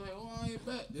train. I'm like, oh, I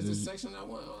bet. There's a section I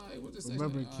want. All right, what's the section?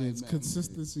 Remember, All right, kids, bet.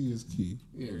 consistency is key.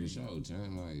 Yeah, for sure,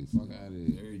 champ. Like, fuck out of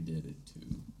here. Larry did it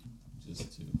too.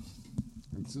 Just 2.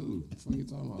 And 2. Fuck you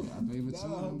talking about? I paid for 2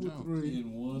 on them jumps.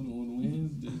 And 1 on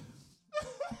Wednesday.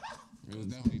 It was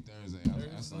definitely Thursday.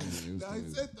 I saw it. It was No, he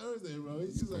Thursday. said Thursday, bro.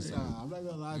 He's like, nah, I'm not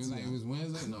gonna lie It to was like, it you. was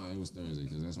Wednesday? No, it was Thursday,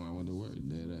 because that's when I went to work.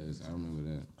 Dead ass. I remember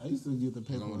that. I used to get the I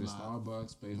paper went to a lot.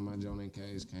 Starbucks, paid for my Jonah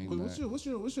case, came Wait, back. what's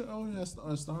your order at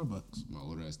Starbucks? My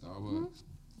order at Starbucks.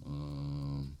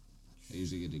 I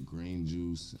usually get the green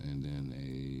juice and then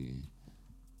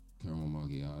a caramel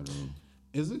macchiato.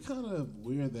 Is it kind of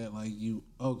weird that like you?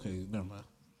 Okay, never mind.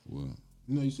 What?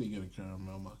 You know you should get a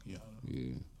caramel macchiato.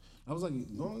 Yeah. I was like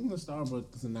going to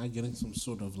Starbucks and not getting some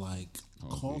sort of like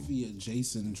Coffee. coffee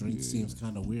adjacent drink Yeah. seems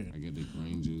kind of weird. I get the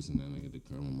green juice and then I get the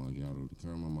caramel macchiato. The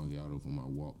caramel macchiato for my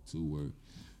walk to work,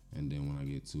 and then when I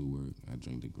get to work, I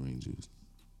drink the green juice.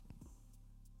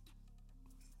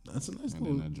 That's a nice And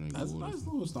little. then I drink That's a water. nice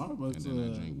little Starbucks. And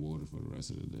then I drink water for the rest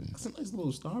of the day. That's a nice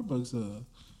little Starbucks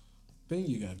thing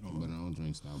you got going. But I don't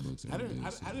drink Starbucks I every didn't. day, I,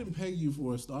 so- I didn't peg you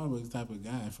for a Starbucks type of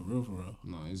guy for real. For real.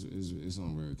 No, it's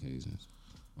on rare occasions.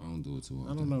 I don't do it too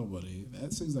often. I don't know, buddy.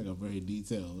 That seems like a very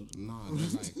detailed. No,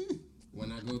 it's like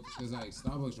when I go, it's like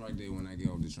Starbucks right there when I get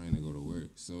off the train to go to work.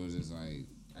 So it's just like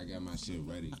I got my shit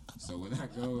ready. So when I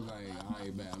go, like, all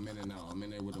right, bet I'm in and out. I'm in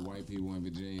there with the white people in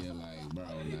Virginia, like, bro,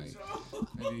 like,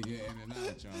 I need to get in and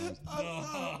out, Charles.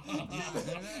 I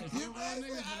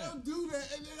don't do that,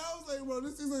 and then I was like, bro,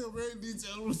 this seems like a very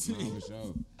detailed No, routine. for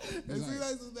sure. It It's seems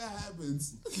like, like that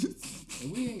happens.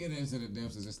 we didn't get into the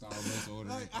depths of the Starbucks order.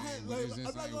 Like, I had, but like, it's just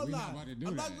I'm not like, gonna we lie. not about to do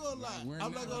I'm that. not gonna lie. Like, we're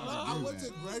I'm not gonna lie. about I do went that.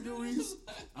 to Gregory's.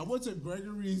 I went to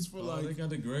Gregory's for Oh, like. they got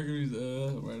the Gregory's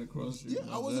right across the street.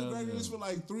 Yeah, I was at Gregory's for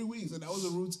like 3 weeks, and that was a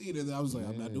routine. And then I was like,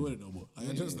 I'm not doing it no more. Like,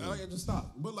 I just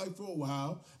stopped. But like for a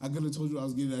while, I could have told you I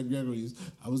was getting at Gregory's.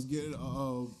 I was getting a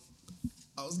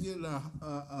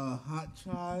hot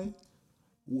chai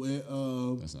with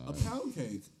That's a all right. pound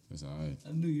cake. That's all right.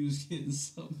 I knew you was getting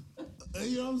something.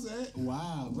 You know what I'm saying?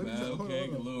 Wow. What is that? Pound Hold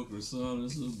cake, a on. little croissant, or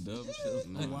some dumb shit.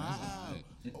 No, Wow. that's all right.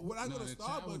 When I go No, to the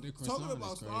chai with the Starbucks, croissant talking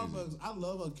about is crazy. Starbucks, I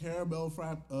love a caramel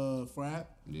frap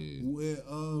Yeah. with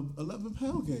 11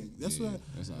 pound cake. That's Yeah, what.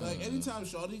 that's all Like right. anytime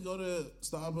Shawty go to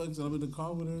Starbucks and I'm in the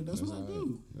car with her, that's what I all do.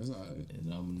 right. That's all right.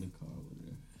 And I'm in the car with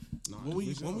her. No, When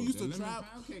we for when we sure. used to The lemon travel,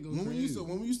 pound cake go when we crazy.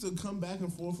 used to come back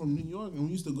and forth from New York, and we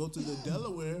used to go to the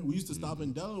Delaware. We used to stop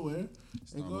in Delaware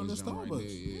and go to Starbucks joint Starbucks. right there,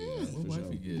 yeah. What for wife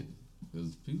sure. you get?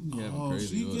 Because people be having Oh, crazy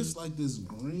she orders. gets like this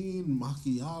green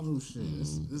macchiato shit.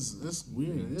 It's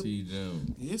weird. T.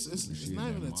 Jones. It's She not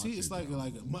get even a that tea. It's matcha like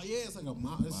joint. it's like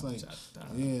it's like Matcha.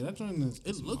 yeah. That joint is.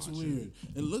 It looks matcha. weird.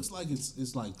 It looks like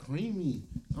it's like creamy.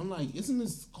 I'm like, isn't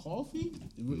this coffee?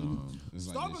 No, it's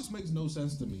like Starbucks this. makes no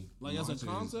sense to me. Like as a Matcha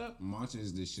concept, Matcha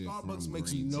is the shit Starbucks from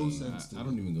makes green no tea. sense. I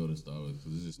don't even go to Starbucks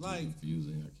because it's just too Like,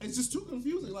 confusing. it's just too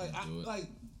confusing. Like do it. like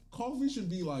coffee should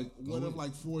be like one of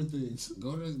like 4 things.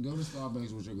 Go to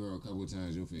Starbucks with your girl a couple of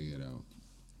times, you'll figure it out.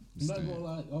 I'm not gonna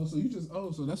lie. Oh, so you just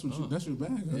so that's what you that's your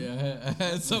bag, huh? Yeah, I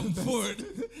had something for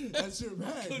it. That's your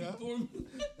bag, huh? For me.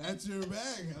 That's your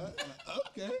bag, huh?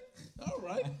 Okay. All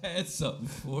right. I had something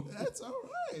for it. That's all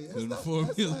right. That's Couldn't not,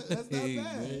 formulate. that's not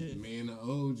bad. Me and the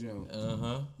old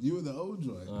Joe. You were the old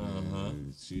joint.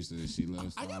 She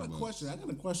loves Starbucks. I got a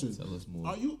question. Tell us more.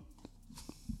 Are you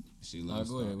She loves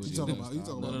go ahead. Starbucks. What She you talking loves about? You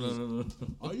talking Starbucks. about?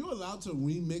 No. Are you allowed to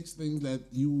remix things that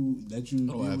you Oh, did with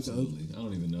the other? absolutely. I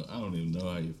don't even know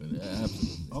how you finish.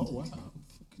 Absolutely. Oh wow.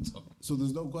 So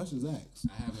there's no questions asked.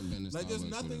 I haven't been to Like Starbucks there's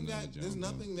with nothing another that Joe, there's bro.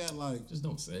 nothing that like. Just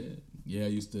don't say it. Yeah, I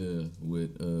used to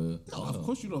with. No, of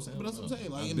course you don't say. But that's what I'm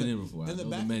saying. Like I've in been the, here before. I in the know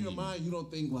back the of your menu. mind, you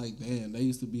don't think like, damn, they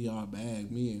used to be our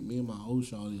bag. Me and my old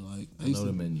shawty, like. I they used know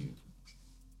the to- menu.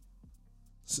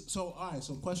 So all right.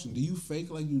 So question: do you fake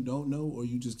like you don't know, or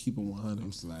you just keep it 100?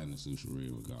 I'm sliding the sushi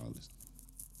real regardless.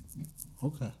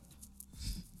 Okay.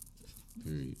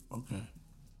 Period. Okay.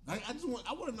 I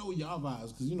want to know y'all vibes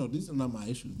because these are not my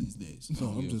issues these days. So I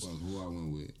don't I'm give just a fuck who I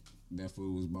went with. that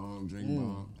food was bomb, drink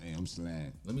bomb. Hey, I'm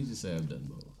slab. Let me just say I've done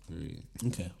both. Period.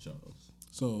 Okay. Charles.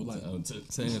 So like,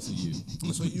 To answer you.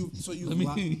 so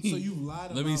you've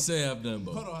lied. Let me say I've done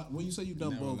both. Hold on. When you say you've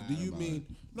done Never both, do lied you about mean?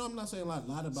 No, I'm not saying lied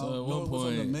about So at one knowing what's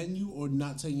on the point- menu or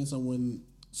not taking someone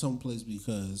someplace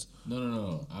because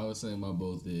No. I was saying my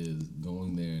both is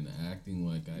going there and acting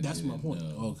like I that's my didn't point.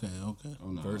 know. Okay. Oh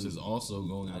no. Versus also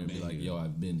going there and be been like, here. yo,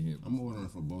 I've been here. I'm ordering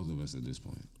for both of us at this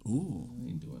point. Ooh, I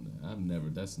ain't doing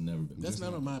that. That's never been. that's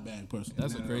not in my bag personally.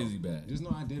 That's a crazy bag. Just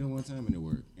know I did it one time and it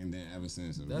worked, and then ever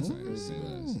since That's like, crazy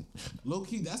it's bad. Low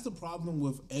key, that's the problem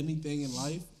with anything in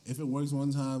life. If it works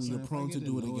one time, you're If I prone get to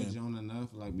do it know again. John enough,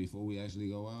 like before we actually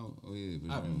go out. Oh yeah,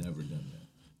 for I've sure. never done that.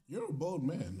 You're a bold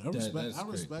man. I that's respect. I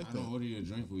crazy. respect I that. don't order you a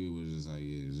drink for you. It was just like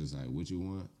it's just like what you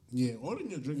want. Yeah, ordering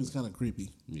your drink is kind of creepy.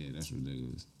 Yeah, that's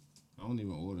ridiculous. I don't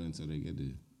even order until they get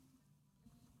there.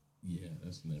 Yeah,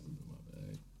 that's never been my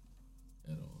bag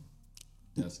at all.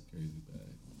 That's a crazy bag.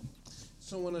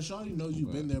 So when a shawty knows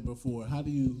you've been there before, how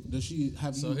do you? Does she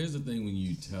have So you? here's the thing: when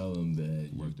you tell them that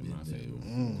Worked you've in been my there favor.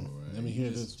 before, right? Let me hear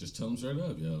just, this. Just tell them straight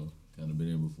up, yo, kind of been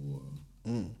here before,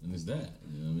 and it's that.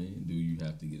 You know what I mean? Do you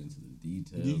have to get into the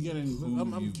details? Do you get any? of who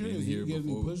I'm you've curious. been Do you here get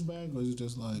any before? pushback, or is it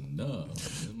just like? No,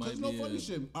 it might There's be no funny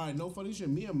shit. All right, no funny shit.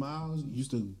 Me and Miles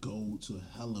used to go to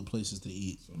hella places to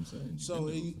eat. That's what I'm saying. You've So, been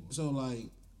there before. so like,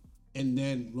 and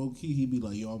then low key he'd be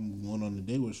like, "Yo, I'm going on a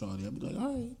date with Shawty." I'd be like,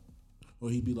 "All right," or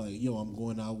he'd be like, "Yo, I'm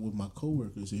going out with my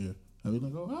coworkers here." I'd be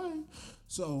like, "Oh, all right."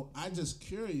 So I just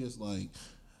curious, like,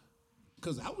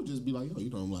 cause I would just be like, "Yo, you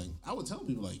know," I'm like, I would tell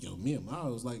people like, "Yo, me and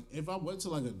Miles, like, if I went to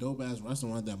like a dope ass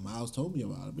restaurant that Miles told me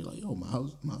about, I'd be like, "Yo,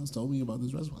 Miles told me about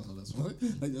this restaurant, so that's why,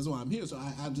 like, that's why I'm here." So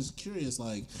I'm just curious,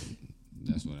 like,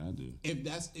 That's what I do. if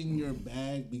that's in your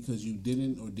bag because you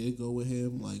didn't or did go with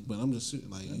him, like, but I'm just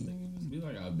like, I think you just be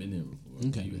like, I've been here before.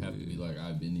 Okay. You have to be like,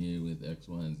 I've been here with X,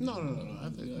 Y, and Z. No. I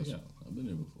Be think like, that's yeah, I've been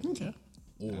here before. okay.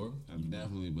 Or I've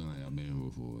definitely been like I've been here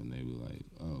before, and they be like,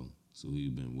 "Oh, so who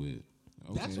you been with?"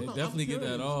 Okay. That's they what definitely get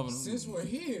curious. that off. and I'm Since like, we're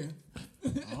here,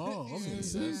 Oh, okay. Yeah,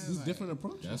 So yeah, this is like- different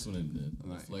approach. that's when the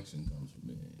Like- reflection comes from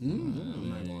me. I'm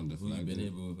not going to Who you deflect been it.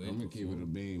 here with? I'm gonna keep it a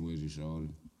bean with you, shorty.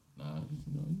 Nah,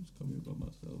 you just come here by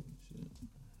myself and shit.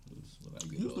 That's what I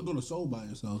get. You used to go to Soul by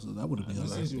yourself, so that would have been I The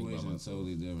like like, to think about situation myself.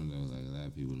 totally different though. Like a lot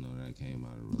of people know that I came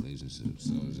out of relationships,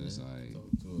 so it's just like, Talk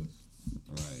to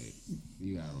us.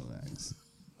 you gotta relax.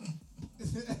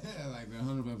 Like the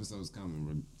 100 episodes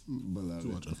coming,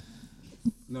 beloved.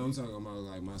 No, I'm talking about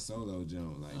like my solo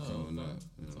jump, like coming up.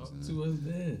 You know what Talk I'm saying? to us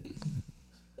then.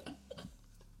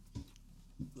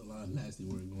 a lot of nasty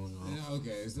work going on. Yeah,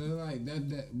 okay, so like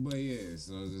that, but yeah,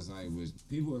 so it's just like with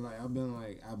people like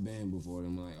I've been before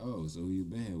them, like, oh, so who you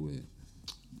been here with?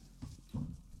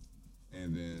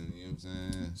 And then you know what I'm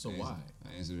saying. So I why?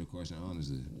 I answered the question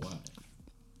honestly. Why?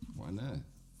 Why not?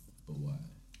 But why?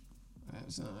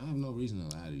 I have no reason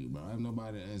to lie to you, bro. I have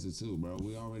nobody to answer to, bro.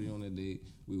 We already on a date.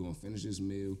 We gonna finish this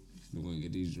meal. We're gonna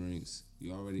get these drinks.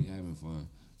 You already having fun,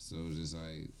 so it's just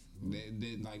like.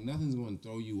 Like nothing's gonna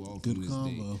throw you off Good from this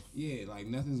combo. date. Yeah, like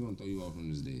nothing's gonna throw you off from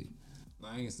this date.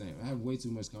 Like I ain't saying I have way too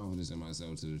much confidence in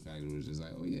myself to the fact that it's just like,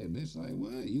 oh yeah, bitch, like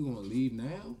what? You gonna leave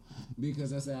now?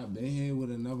 Because I said I've been here with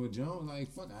another Jones.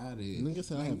 Like fuck out of here. Nigga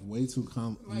said I have way too much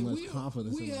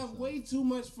confidence We in have myself. way too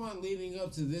much fun leading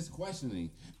up to this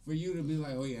questioning for you to be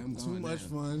like, oh yeah, I'm Too going much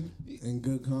now. fun and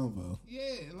good combo. Yeah,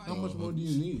 like How much more do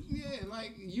you need? Yeah,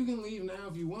 like you can leave now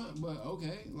if you want, but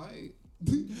okay, like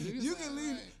You can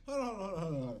leave. Hold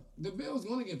on. The bill's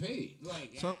gonna get paid.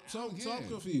 Like So I'm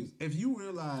confused. If you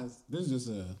realize this is just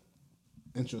a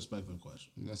introspective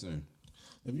question. Yes, sir.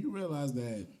 If you realize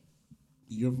that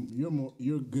you're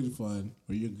good fun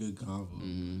or you're good combo,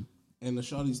 and the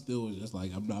shawty still is just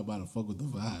like, I'm not about to fuck with the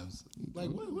vibes. Like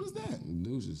what is that?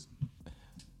 Deuces.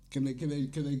 Can they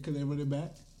run it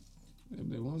back? If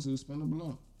they want to, spend a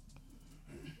block.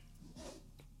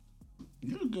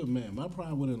 You're a good man. My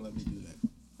pride wouldn't let me do that.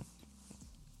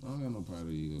 I don't got no pride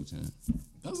or ego, Chan.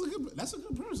 That's a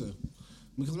good person.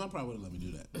 Because my pride wouldn't let me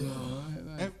do that.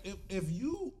 No, If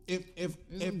you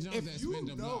spend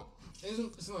a know block.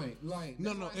 It's like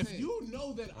no that's what I if said. you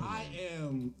know that I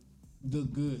am the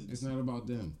goods. It's not about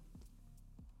them.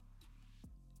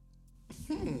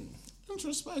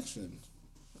 Introspection.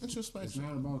 It's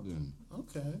not about them.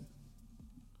 Okay.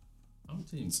 I'm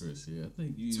Team Chris here. I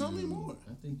think you. Tell me more.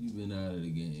 I think you've been out of the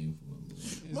game for a minute.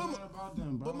 It's But- not about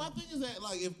them, bro. But my thing is that,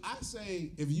 like,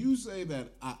 if you say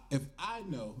that, if I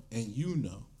know and you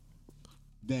know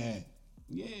that,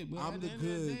 yeah, but I'm at the the end of the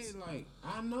goods. day, like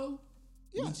I know,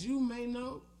 Yeah. but you may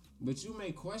know, but you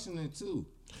may question it too.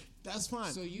 That's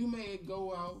fine. So you may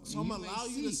go out. So I'm gonna allow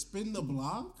you to spin the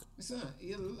block. Son,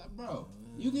 bro,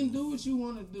 you can do what you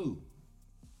want to do.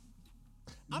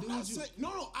 I'm Do not what you- saying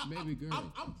no. Baby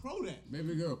girl. I'm pro that.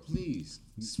 Baby girl, please.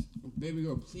 Baby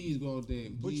girl, please go out there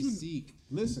and But please you- seek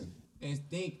Listen, and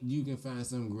think you can find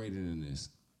something greater than this.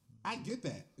 I get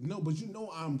that. No, but you know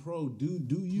I'm pro. Do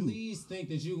you? Please think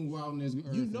that you can go out on this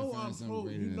earth You and know find I'm something pro.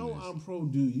 greater You than know this. I'm pro.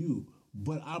 Do you?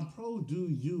 But I'm pro. Do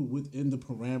you within the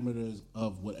parameters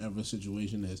of whatever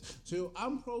situation is. So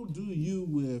I'm pro. Do you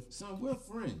with? Son, we're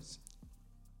friends.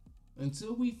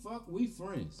 Until we fuck, we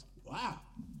friends. Wow,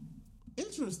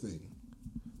 interesting.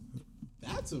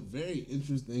 That's a very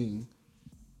interesting.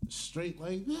 Straight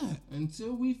like that.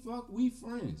 Until we fuck, we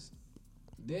friends.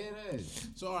 Dead ass.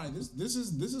 So all right, this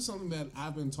is something that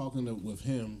I've been talking with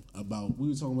him about. We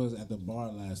were talking about this at the bar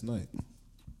last night.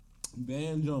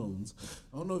 Van Jones.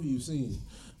 I don't know if you've seen,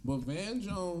 but Van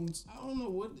Jones. I don't know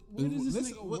where does this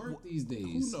Listen, nigga work these days?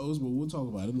 Who knows? But we'll talk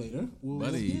about it later.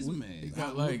 Buddy, his he man.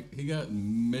 got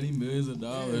many millions of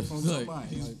dollars from like, somebody.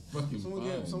 he's Like, fucking someone fine,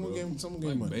 gave- someone bro. gave- someone gave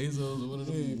like money. Bezos or one of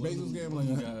them. Yeah, one of Bezos them gave him guys,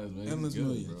 like man. endless He's good,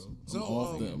 millions. bro. So, I'm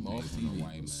off um, them, off from a TV.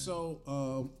 white man.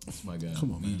 So That's my guy.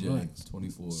 Come on, man, VJ, relax.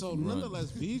 24. So Run.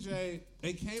 nonetheless, VJ,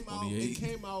 it came out. It 28.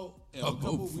 came out a I'll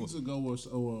couple vote for weeks ago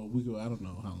or a week ago. I don't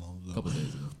know how long ago. a couple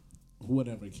days ago.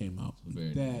 Whatever it came out.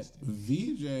 Very That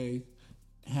VJ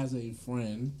has a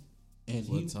friend, and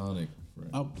Platonic friend.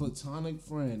 a platonic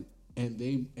friend, and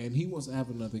he wants to have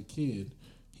another kid.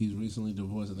 He's recently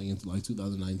divorced. I think it's like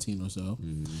 2019 or so,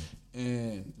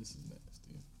 and This is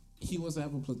nasty. he wants to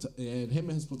have and him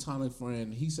and his platonic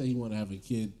friend. He said he want to have a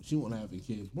kid. She want to have a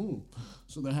kid. Boom.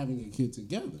 So they're having a kid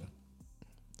together.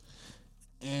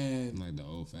 And Like the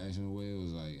old fashioned way, it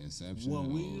was like Inception. well,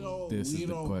 we or- don't. This we is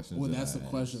the don't. questions Well, that that's I the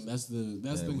question. That's the.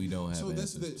 That's that the. we don't have So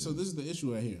this is the. answers So to. this is the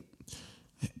issue right here.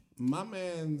 My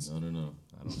man's. No. I don't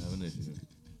have an issue.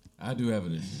 I do have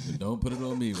an issue, but don't put it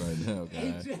on me right now,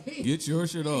 guy. Get your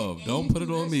shit off. Don't put it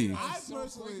on me. I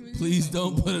personally. Please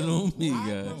don't put it on me, I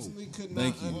guys. personally could not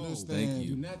Thank you. understand. Thank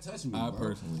you. Do not touch me. I bro.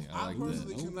 personally, I I like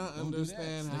personally that. could not Don't do that.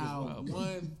 understand This nigga's how wild,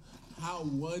 bro.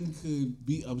 one could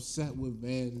be upset with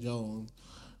Van Jones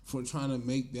for trying to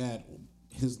make that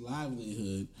his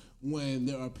livelihood when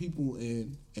there are people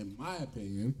in my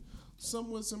opinion,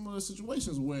 somewhat similar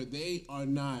situations where they are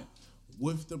not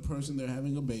with the person they're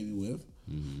having a baby with,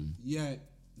 yet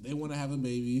they want to have a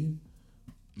baby.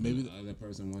 Maybe The other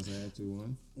person wants to have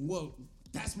 2-1. well,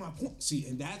 that's my point. See,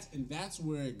 and that's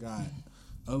where it got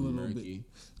a little Murky.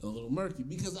 bit a little murky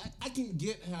because I can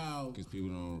get how Because people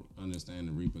don't understand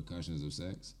the repercussions of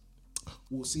sex.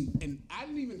 well see, and I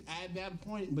didn't even add that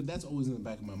point, but that's always in the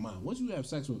back of my mind. Once you have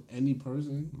sex with any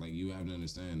person, Like you have to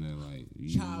understand that, like you,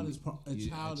 child is a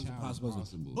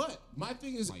possibility. But my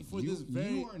thing is Like for you, this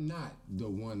very you are not the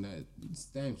one that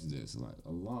stamps this. Like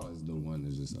Allah is the one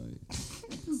that's just like,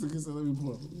 so let me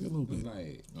pull up a little bit.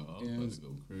 like. Oh, you I'm know, about to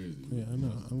go crazy. Yeah, I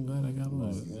know. I'm glad I got a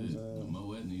little bit. Shit, my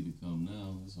wet need to come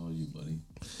now. That's all you, buddy.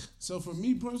 So for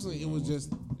me personally, it was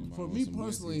just might for want me some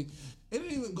personally, it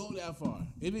didn't even go that far.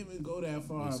 It didn't even go that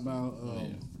far about. Yeah,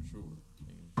 for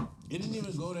sure. It didn't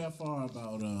even go that far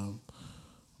about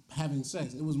having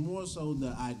sex. It was more so the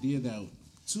idea that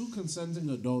two consenting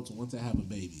adults want to have a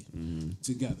baby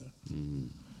together,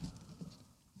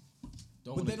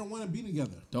 but they don't want to be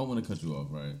together. Don't want to cut you off,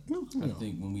 right? No, come I on.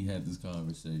 think when we had this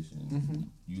conversation,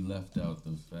 you left out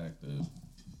the fact that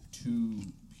two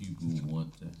people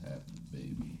want to have the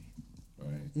baby,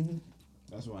 right?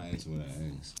 That's why I asked what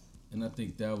I asked. And I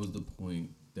think that was the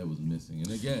point that was missing.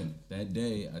 And again, that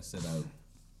day I said I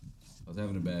was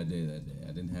having a bad day that day. I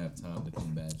didn't have time to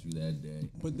combat you that day.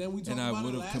 But then we talked And I about it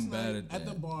would've last night combated at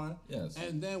the that. bar. Yes.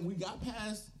 And then we got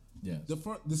past Yes.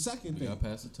 the second We thing. got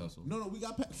past the tussle. No, we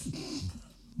got past.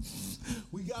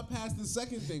 We got past the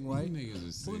second thing, right? You niggas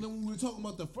is But sick. then when we were talking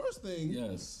about the first thing,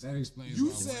 Yes. That explains. you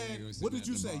why one said, nigga was what sitting did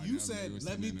you at the say? bar, You the other said, nigga was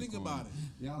let sitting me in the think corner. about it.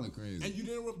 Y'all are crazy. And you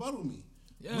didn't rebuttal me.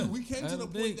 Yeah, We came I to the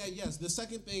don't point think- that yes, the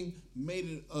second thing made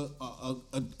it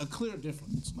a clear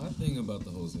difference. My thing about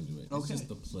the whole situation, it's Okay. just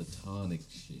the platonic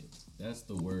shit. That's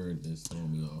the word that's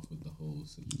throwing me off with the whole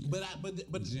situation.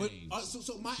 But James.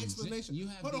 so my explanation. you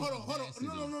have hold on. the No. audacity.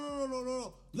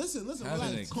 No. Listen. Having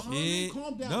Relax. a Calm kid?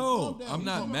 down. No, calm down. I'm You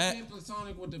not talking mad. Being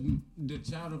platonic with the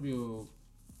child of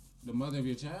the mother of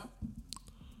your child.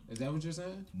 Is that what you're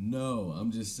saying? No,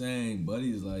 I'm just saying, buddy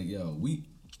is like, yo,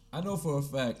 I know for a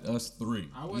fact us three.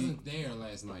 I wasn't there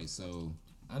last night, so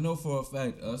I know for a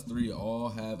fact us three all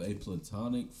have a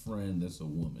platonic friend that's a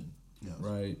woman, Yes.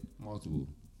 right? multiple.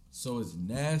 So it's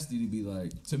nasty to be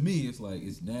like, to me, it's like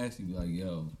it's nasty to be like,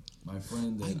 yo, my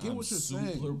friend that I get I'm what you're super,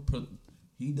 saying.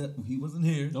 He wasn't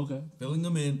here. Okay. Filling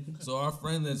them in. So our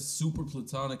friend that's super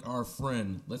platonic, our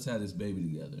friend, let's have this baby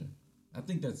together. I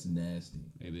think that's nasty.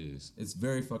 It is. It's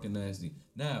very fucking nasty.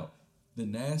 Now, the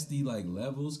nasty like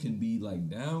levels can be like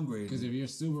downgraded. Because if you're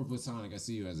super platonic, I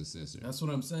see you as a sister. That's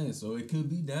what I'm saying. So it could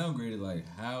be downgraded. Like,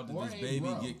 how did Or this a baby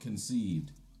bro. get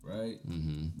conceived? Right.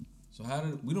 So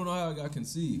we don't know how it got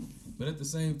conceived, but at the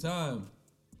same time,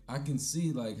 I can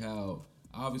see like how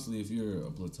obviously if you're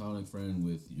a platonic friend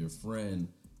with your friend,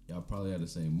 y'all probably have the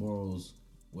same morals,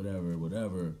 whatever,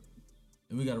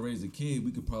 and we gotta raise a kid.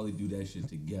 We could probably do that shit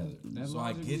together. So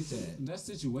I get that. That's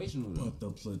situational though. But the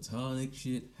platonic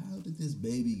shit, how did this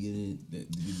baby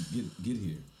get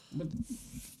here? But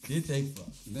Did they fuck?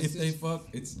 If they fuck,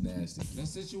 it's nasty.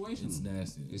 that's situational. It's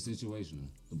nasty. It's situational.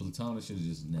 The platonic shit is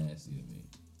just nasty to me.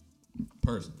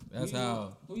 Personally, that's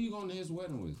how. Who you going to his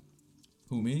wedding with?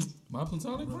 Who, me? My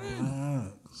platonic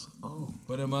friend. Oh,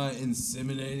 But am I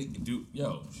inseminating? Dude,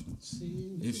 yo,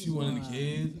 see, if she wanted a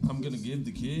kid, I'm gonna give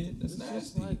the kid. That's it's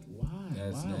just nasty. like why?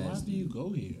 That's Why nasty. do you go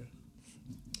here?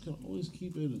 You can always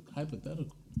keep it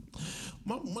hypothetical.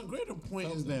 My greater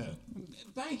point is that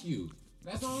Thank you.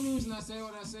 That's the only reason I say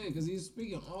what I say, because he's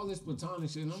speaking all this platonic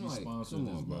shit, and I'm She like, sponsored come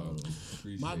this on, bro. bottle.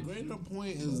 Appreciate my you. greater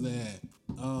point is that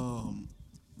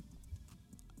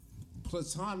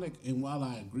platonic, and while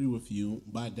I agree with you,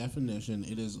 by definition,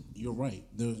 it is, you're right.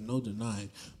 There's no denying.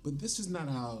 But this is not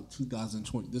how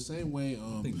 2020, the same way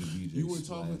I think the VJ you were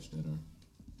talking. splashed at her.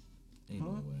 Ain't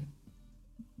no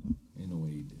way. Ain't no way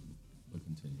he did. But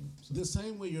continue. So, The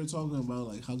same way you're talking about,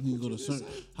 like how can you go to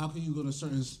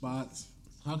certain spots?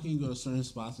 How can you go to certain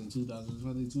spots in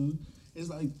 2022? It's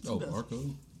like Marco.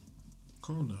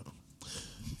 calm down.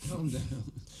 Calm down.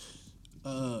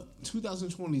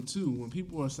 2022, when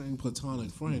people are saying platonic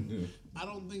friend, I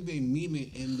don't think they mean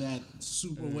it in that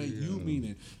super way you mean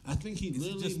it. I think he Is it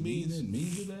literally just means.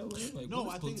 means it that way? Like, No,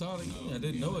 what I is think- platonic mean? I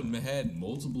didn't know it had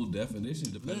multiple definitions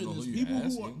depending on who There's you're people who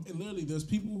asking. are literally there's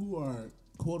people who are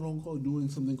quote unquote doing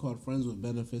something called friends with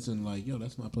benefits and like, yo,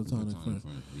 that's my platonic friend.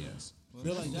 Yes.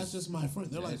 They're like, that's just my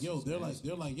friend. They're like, yo,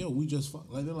 we just fuck.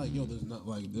 Like, they're like, yo, there's not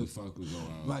like We this. fuck, we go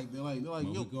out. Like, they're like, but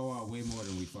yo, we go out way more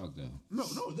than we fuck though. no,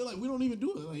 they're like, we don't even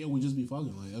do it. They're like, yo, we just be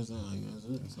fucking. Like, that's not, like, that's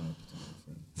it. That's not a platonic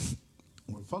friend.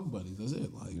 We're fuck buddies. That's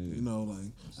it. Like, you know,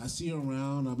 like I see her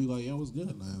around. I'll be like, yo, what's good?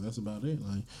 Like, that's about it.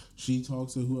 Like, she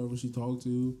talks to whoever she talks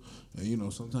to, and you know,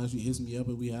 sometimes she hits me up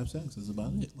and we have sex. That's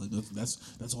about it. Like,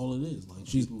 that's all it is. Like,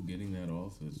 she's. People getting that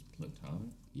off as platonic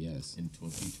Yes. in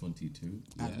 2022.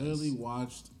 I Yes. literally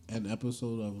watched an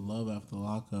episode of Love After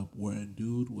Lockup where a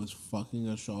dude was fucking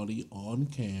a shawty on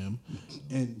cam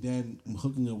and then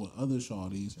hooking up with other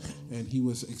shawties, and he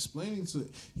was explaining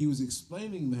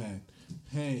that,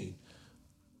 hey,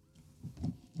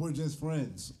 we're just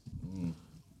friends.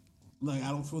 Like, I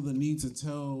don't feel the need to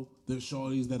tell the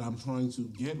shawties that I'm trying to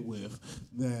get with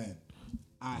that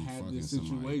I You had fucking this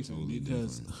somebody situation totally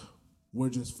because different. we're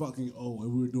just fucking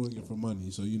and we're doing it for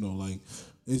money. So, you know, like,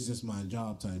 it's just my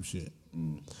job type shit.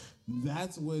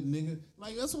 That's what nigga,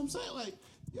 like, that's what I'm saying. Like,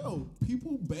 yo,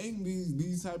 people bang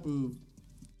these type of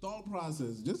thought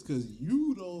process just because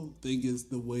you don't think it's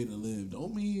the way to live.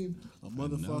 Don't mean a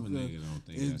motherfucker nigga don't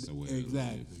think is that's the way to live.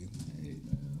 exactly. Hey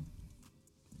man,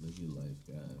 live your life,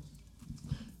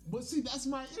 guys. But see, that's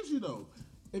my issue though.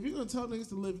 If you're gonna tell niggas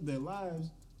to live their lives,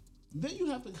 then you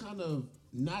have to kind of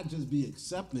not just be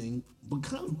accepting, but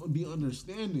kind of be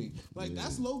understanding. Like,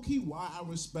 that's low key why I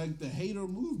respect the hater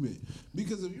movement.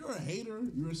 Because if you're a hater,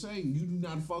 you're saying you do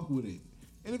not fuck with it.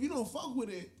 And if you don't fuck with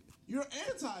it, you're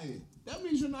anti it. That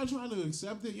means you're not trying to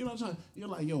accept it. You're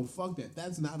like, yo, fuck that.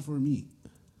 That's not for me.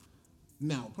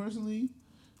 Now, personally,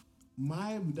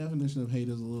 my definition of hate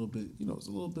is a little bit, it's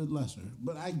a little bit lesser.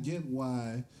 But I get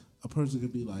why a person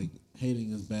could be like,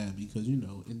 hating is bad because,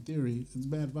 in theory, it's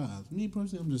bad vibes. Me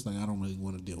personally, I'm just like, I don't really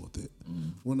want to deal with it.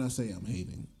 When I say I'm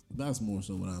hating, that's more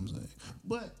so what I'm saying.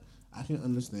 But I can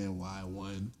understand why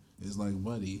one is like,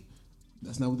 buddy,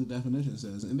 that's not what the definition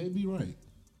says. And they'd be right.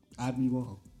 I'd be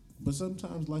wrong. But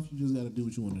sometimes life, you just got to do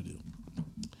what you want to do.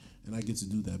 And I get to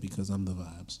do that because I'm the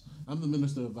vibes. I'm the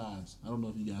minister of vibes. I don't know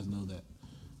if you guys know that.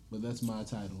 But that's my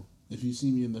title. If you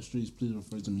see me in the streets, please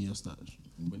refer to me as Stanish.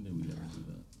 When did we ever do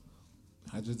that?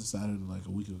 I just decided like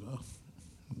a week ago.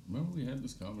 Remember we had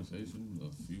this conversation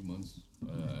a few months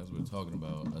as we were talking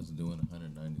about us doing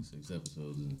 196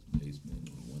 episodes in the basement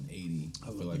and 180. I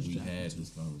feel like we had this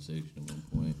conversation at one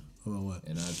point. About what?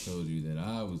 And I told you that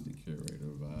I was the curator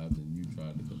of vibes, and you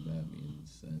tried to combat me in a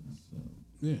sense. So.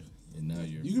 Yeah. And now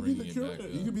you're You could be bringing the it curator.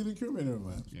 back You up. could be the curator of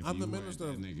vibes. If I'm you the were at minister.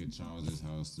 that Of, nigga Charles's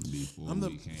house before I'm the.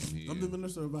 we came here. I'm the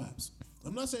minister of vibes.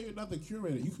 I'm not saying you're not the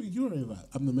curator. You could curate vibes.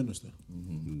 I'm the minister.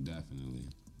 Definitely.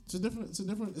 It's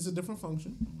a different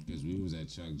function. Because we was at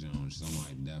Chuck Jones,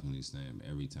 somebody definitely stamp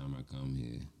every time I come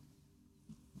here.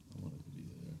 I wanted to be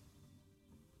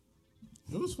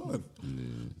there. It was fun.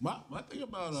 Yeah. My thing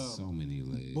about So many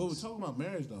legs. well, we're talking about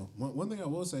marriage though. One thing I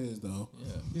will say is though,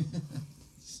 Yeah.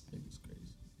 This nigga's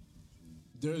crazy.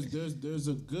 there's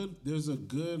a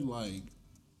good like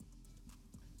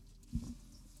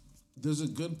there's a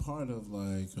good part of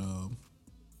like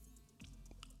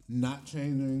not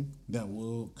changing that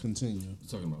will continue. You're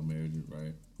talking about marriage,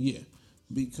 right? Yeah,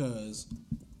 because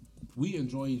we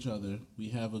enjoy each other. We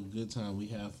have a good time. We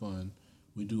have fun.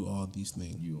 We do all these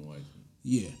things. You and wife.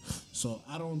 Yeah. So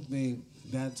I don't think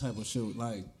that type of shit.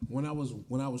 Like when I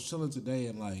was chilling today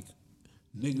and like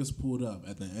niggas pulled up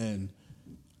at the end,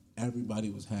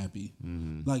 everybody was happy.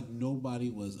 Like nobody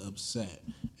was upset.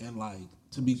 And like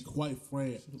to be quite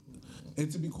fair,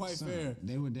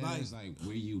 They were there. like, It's like,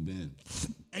 where you been?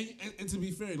 and to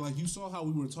be fair, like you saw how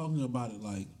we were talking about it.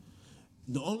 Like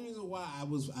the only reason why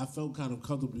I felt kind of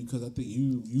comfortable because I think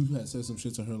you had said some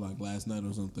shit to her like last night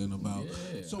or something about.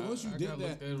 Yeah. So once you I did got that,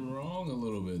 looked at it wrong a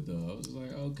little bit though. I was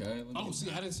like, okay. Let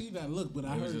me I didn't see that look, but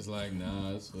I It was heard. just like,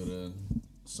 nah, it's for the. I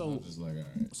So was just like, all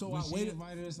right. so But I she waited.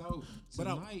 invited us out But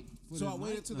tonight. for so the I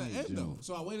waited to the night end though. joint.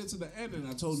 So I waited to the end and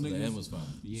I told So niggas. the end was fine.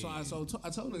 Yeah. I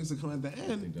told niggas to come at the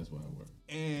I end think that's why it worked.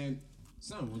 and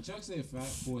Son, when Chuck said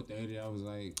 4:30, I was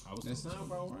like, that sound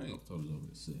about I right. was told it was over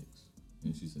at 6.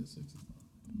 And she said 6 is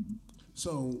fine.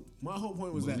 so my whole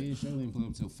point was But that. me and Shirley didn't pull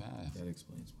up till 5. That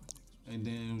explains why niggas. And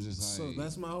then it was just like. So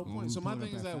that's my whole when point. we So my pulled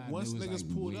thing up is at that 5, once they was niggas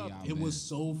like, pulled way up, out it was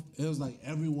there. it was like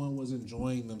everyone was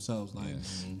enjoying themselves. Like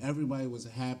everybody was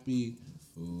happy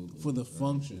Food. for the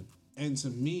function. And to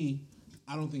me,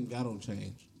 I don't think that'll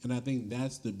change. And I think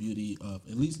that's the beauty of,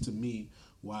 at least to me,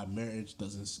 why marriage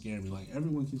doesn't scare me. Like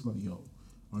everyone keeps like, yo,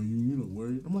 are you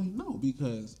worried? I'm like, no,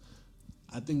 because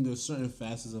I think there's certain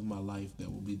facets of my life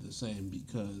that will be the same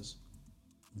because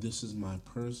this is my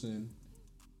person,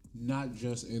 not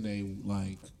just in a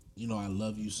like, I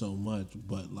love you so much,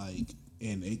 but like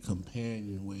in a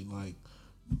companion way. Like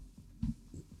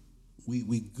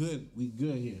we good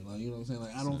here. Like, you know what I'm saying?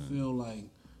 Like I don't feel like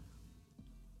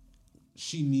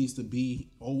she needs to be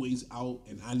always out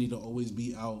and I need to always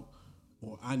be out,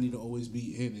 or I need to always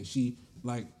be in, and she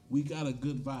like we got a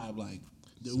good vibe. Like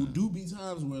there do be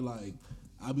times where like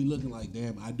I be looking like,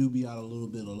 damn, I do be out a little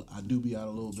bit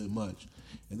much,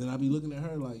 and then I be looking at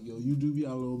her like, yo, you do be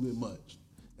out a little bit much,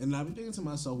 and I be thinking to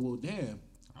myself, well, damn,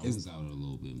 I was out a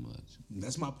little bit much.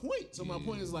 that's my point. So my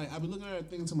point is like I be looking at her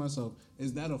thinking to myself,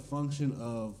 is that a function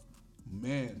of,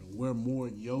 man, we're more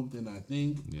yoked than I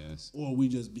think? Yes. Or we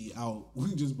just be out,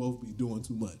 we just both be doing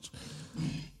too much.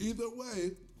 Either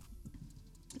way,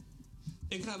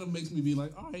 it kind of makes me be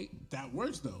like, all right, that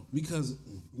works though. Because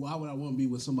why would I want to be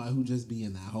with somebody who just be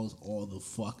in the house all the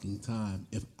fucking time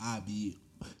if I be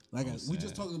like we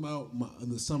just talked about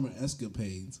the summer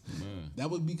escapades. Bruh. That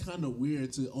would be kind of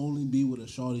weird to only be with a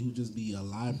shawty who just be a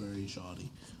library shawty.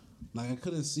 Like I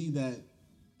couldn't see that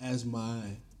as my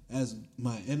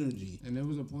energy. And there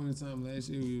was a point in time last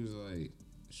year we was like,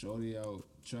 shorty out,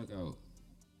 truck out.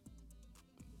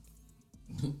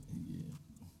 Yeah.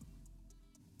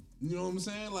 You know what I'm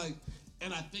saying? Like,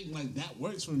 and I think like that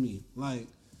works for me. Like,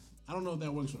 I don't know if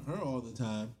that works for her all the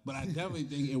time, but I definitely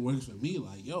think it works for me.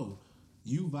 Like, yo,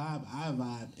 you vibe, I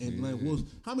vibe, and like,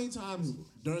 how many times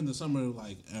during the summer,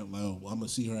 like, oh, well, I'm gonna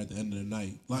see her at the end of the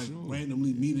night, like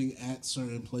randomly meeting at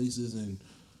certain places and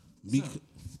be.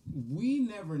 We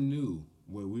never knew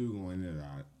where we were going to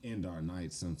end our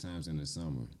nights sometimes in the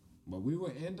summer. But we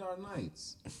would end our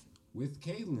nights with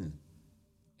Caitlin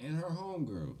and her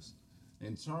homegirls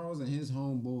and Charles and his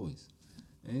homeboys.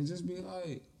 And just be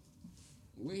like,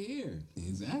 we're here.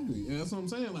 Exactly. And that's what I'm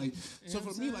saying. Like, so know for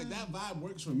what me, I'm like saying? that vibe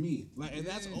works for me. Like, and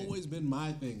that's Yeah. always been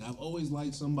my thing. I've always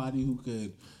liked somebody who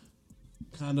could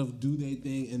kind of do their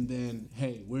thing and then,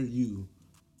 hey, where you?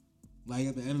 Like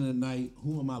at the end of the night,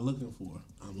 who am I looking for?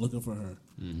 I'm looking for her.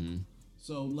 Mm-hmm.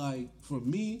 So like for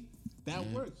me, that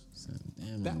works.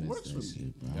 Damn, That I missed works for me.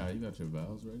 shit, bro. Yeah, you got your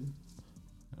vows ready?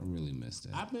 I really missed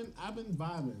that. I've been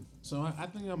vibing. So I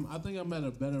think I'm at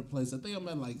a better place. I think I'm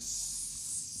at like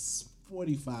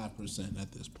 45%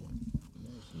 at this point. No,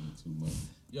 shit too much.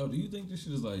 Yo, do you think this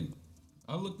shit is like?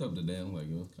 I looked up today. I'm like,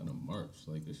 yo, it's kind of March.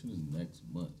 Like this shit is next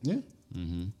month. Yeah.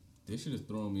 Mm-hmm. This shit is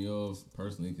throwing me off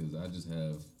personally because I just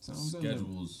have So I'm saying that-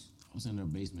 schedules. I was in her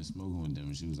basement smoking with them,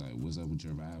 and she was like, "What's up with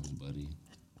your vows, buddy?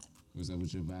 What's up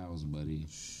with your vows, buddy?"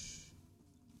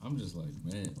 I'm just like,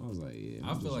 man. I was like, "Yeah."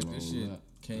 I feel like this shit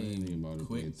came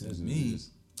quick to me.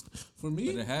 For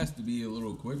me, But it has to be a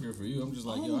little quicker for you. I'm just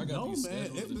like, yo, I got these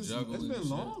schedules to juggle. It's been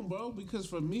long, bro. Because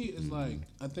for me, it's like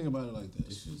I think about it like This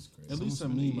this. shit's crazy. At least for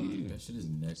me, man. That shit is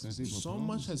next. So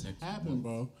much has happened,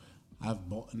 bro. I've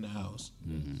bought in the house.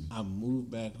 I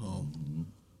moved back home.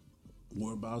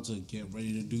 We're about to get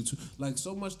ready to do like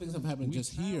so much things have happened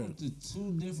just here. To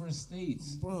 2 different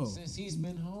states, Bro. since he's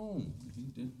been home. He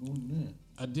did more than that.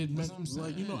 I did That's make, what I'm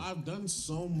like you know saying. I've done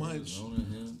so much, Arizona,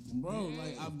 him. bro.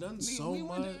 Like I've done so we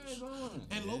went to much. Arizona.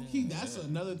 And low key, that's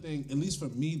another thing, at least for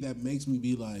me, that makes me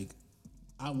be like,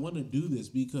 I want to do this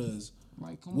because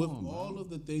Like, come with on, bro. all of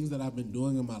the things that I've been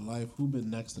doing in my life, who been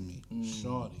next to me?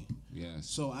 Shorty. Yes.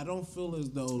 So I don't feel as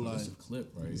though like That's a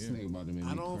clip right This here. nigga about to make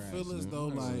I me don't crash, feel as man. though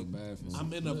I feel like bad for him.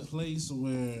 I'm in a place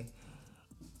where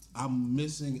I'm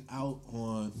missing out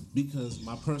on because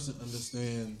my person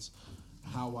understands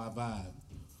how I vibe.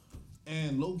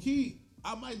 And low key,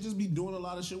 I might just be doing a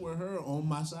lot of shit with her on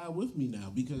my side with me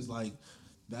now because like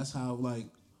that's how like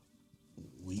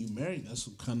when you married, that's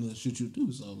kind of the shit you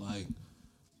do. So like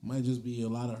might just be a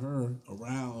lot of her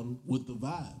around with the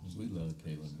vibes. We love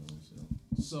Caitlyn though.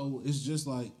 So it's just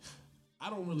like I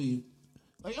don't really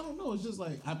like I don't know. It's just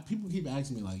like people keep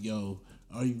asking me like, "Yo,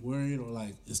 are you worried or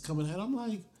like it's coming ahead?" I'm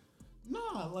like,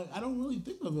 nah. Like I don't really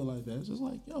think of it like that. It's just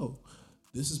like, yo,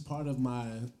 this is part of my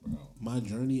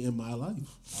journey in my life.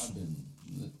 I've been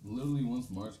literally once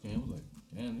March came, I was like,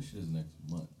 damn, this shit is next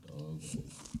month, dog. Like,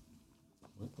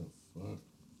 what the fuck?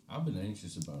 I've been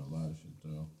anxious about a lot of shit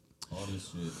though. All this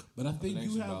shit. But I think been you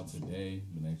anxious have. about today.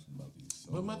 Been anxious about these.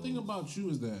 But my thing solos. about you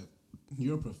is that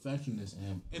you're a perfectionist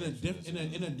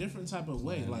in a different type of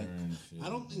way. Like and shit, I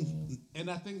don't think,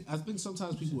 and I think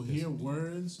sometimes people hear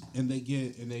words and they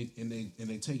get and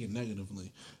they take it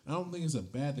negatively. I don't think it's a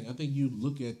bad thing. I think you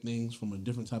look at things from a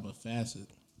different type of facet.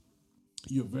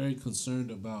 You're very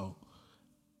concerned about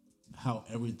how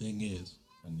everything is,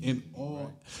 and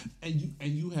all, and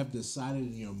you have decided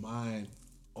in your mind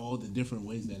all the different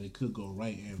ways that it could go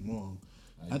right and wrong.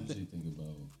 I usually think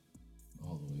about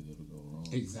all the ways it'll go wrong.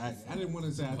 Exactly. I didn't want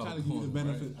to say. I try to give you the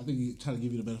benefit. Right. I think you try to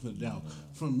give you the benefit of the doubt.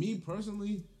 For me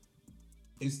personally,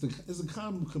 it's a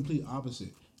complete opposite.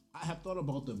 I have thought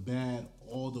about the bad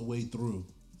all the way through,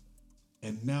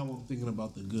 and now I'm thinking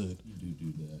about the good. You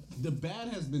do that. The bad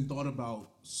has been thought about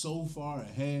so far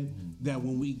ahead that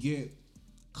when we get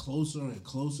closer and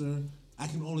closer, I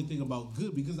can only think about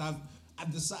good because I've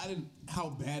decided how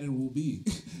bad it will be.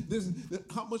 There's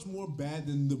how much more bad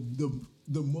than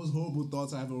the most horrible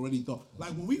thoughts I've already thought. Like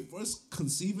when we first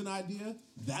conceive an idea,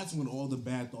 that's when all the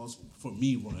bad thoughts for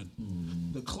me run.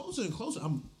 The closer and closer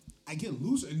I get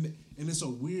looser, and it's a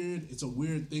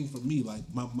weird thing for me. Like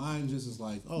my mind just is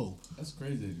like, oh, That's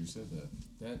crazy that you said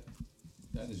that.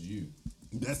 That is you.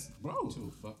 that's bro.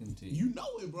 To a fucking T. You know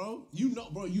it, bro. You know,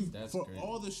 bro. You That's for crazy.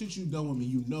 all the shit you done with me.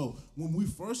 You know, when we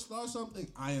first start something,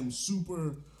 I am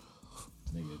super.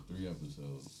 Nigga, 3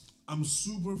 episodes. I'm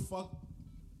super fucked.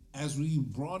 As we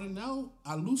broaden out,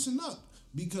 I loosen up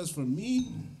because for me,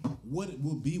 what it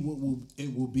will be,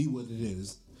 it will be what it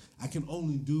is. I can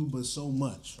only do but so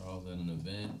much. Charles at an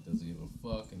event, doesn't give a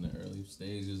fuck in the early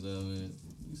stages of it.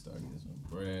 We start getting some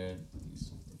bread. He's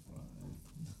super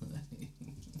fine.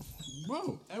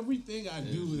 Bro, everything I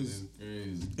do is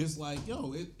crazy. it's like,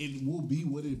 yo, it will be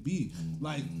what it be.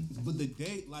 Like, but the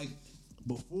day, like,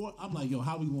 before, I'm like, yo,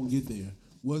 how we gonna get there?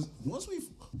 Once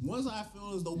I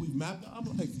feel as though we've mapped out,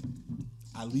 I'm like,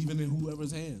 I leave it in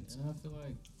whoever's hands. And I feel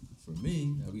like, for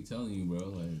me, I be telling you, bro,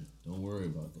 like, don't worry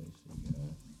about that shit, guy.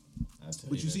 I tell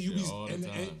But you that see, you shit be all the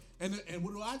time. and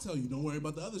what do I tell you? Don't worry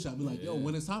about the other shit. I be like, yo, Yeah.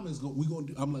 when it's time, we gonna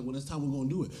do. I'm like, when it's time, we're gonna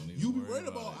do it. even You be worry worried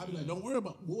about about. it, I be yeah. like, don't worry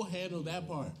about. We'll handle that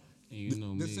part. And you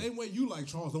know The me. same way you like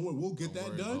Charles. Don't worry, we'll get Don't that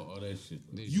worry done. about all that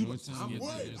shit. This You, your time, I'm your time,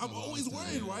 worried. it's I'm a long always time.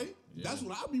 worried, right? Yeah. That's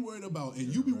what I be worried about, and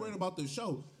you be worried about the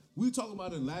show. We were talking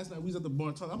about it last night. We was at the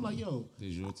bar talking. I'm like, yo.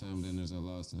 There's your time, then there's a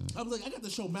lost time. I was like, I got the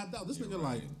show mapped out. This You're nigga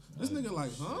right.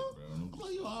 like, huh? Shit, bro. I'm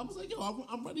like, yo. I was like, yo,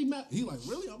 I'm ready mapped. He like,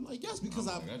 really? I'm like, yes, because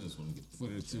Like, I just want to get For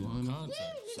the shit in 200?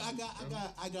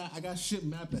 contact. I got shit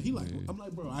mapped out. He like, Yeah. I'm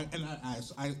like, bro.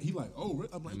 He like, oh, really?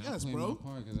 I'm like, And I yes, played bro. my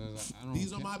part 'cause I was like, I don't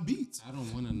These are ca- my beats. I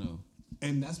don't want to know.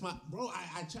 And that's my bro.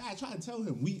 I try to tell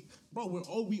him we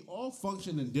all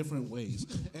function in different ways,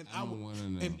 and I don't wanna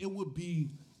know. And it would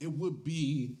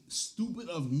be stupid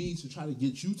of me to try to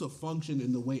get you to function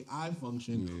in the way I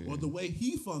function Yeah. or the way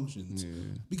he functions, Yeah.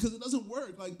 because it doesn't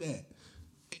work like that.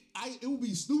 It would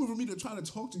be stupid for me to try to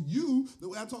talk to you the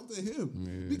way I talk to him,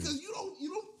 Yeah. because you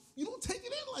don't take it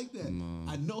in like that. No.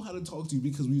 I know how to talk to you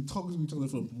because we talk to each other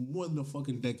for more than a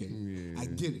fucking decade. Yeah. I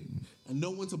get it. I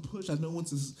know when to push. I know when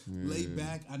to lay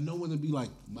back. I know when to be like,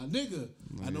 my nigga.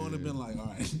 I know when to be like, all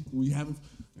right, we haven't.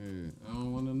 Yeah, I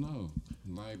don't want to know.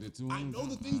 Like the 200. I know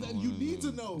the things that you need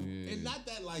to know, Yeah. and not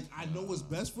that like I know what's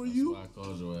best for you. I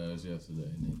called your ass yesterday,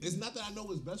 nigga. It's not that I know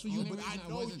what's best for you, Only but I reason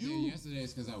know wasn't there you. yesterday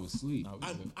is because I was asleep.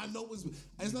 I know what's.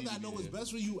 It's not that I know what's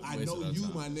best for you. I Wasted know our you,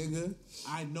 time. my nigga.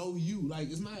 I know you.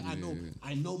 Like it's not. Yeah.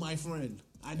 I know my friend.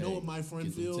 I know what my friend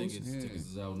Get them feels. Tickets. Yeah.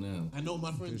 Tickets is out now. I know what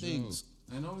my friend For thinks. sure.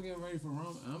 And I'm getting ready for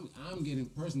Ramadan. I'm getting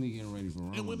ready for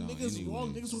Ramadan. And when niggas anyway.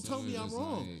 wrong, niggas will tell me it's I'm just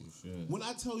wrong. Shit. When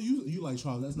I tell you, you like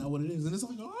Charles, that's not what it is, and it's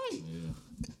like all right, Yeah.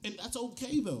 and that's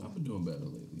okay though. I've been doing better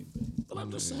lately, man. But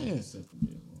I'm just saying. Except for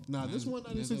being wrong. Nah, this That's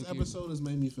 196 okay. episode has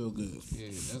made me feel good. Yeah,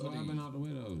 that's why I've been out the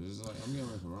way though. It's like I'm getting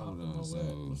ready for Ramadan, so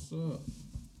What's up?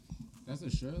 that's a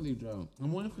Shirley drop.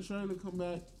 I'm waiting for Shirley to come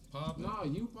back. Pop it. No,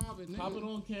 you pop it, nigga. Pop it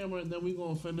on camera, and then we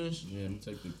gonna finish. Yeah, I'm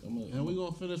gonna take the. And we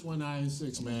gonna finish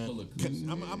 196, man. pull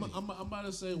a I'm about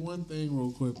to say one thing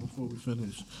real quick before we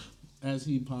finish. As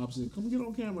he pops it, come get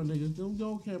on camera, nigga. Come get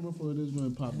on camera for this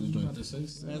joint. Pop this joint.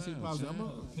 As he pops it, I'm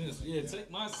gonna Yeah, take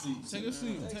my seat. take a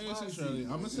seat. Take a seat, Shirley.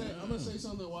 I'm gonna say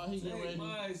something while he get Take ready.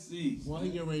 my seat. While he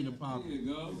get ready to pop There it. you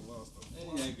go.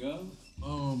 There you go.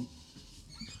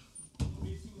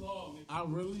 Be too long, nigga. I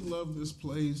really love this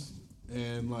place,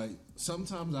 and like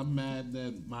sometimes I'm mad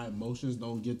that my emotions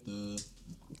don't get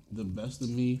the best of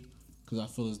me, because I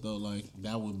feel as though like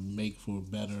that would make for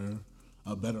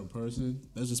a better person.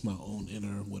 That's just my own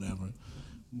inner whatever.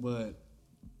 But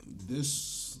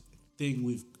this thing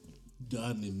we've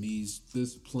done in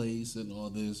this place and all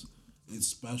this, it's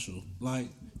special. Like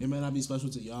it may not be special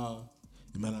to y'all,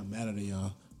 it might not matter to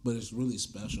y'all, but it's really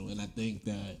special. And I think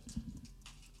that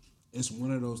it's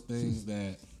one of those things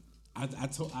that I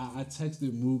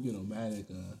texted Mook and Omatic,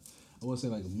 I want to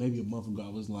say like maybe a month ago. I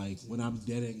was like, when I'm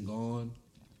dead and gone,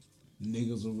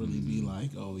 niggas will really be like,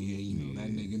 oh yeah, you know, that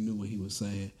nigga knew what he was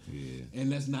saying. Yeah. And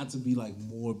that's not to be like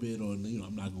morbid or, you know,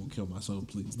 I'm not gonna kill myself.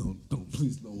 Please don't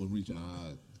please no one reach out.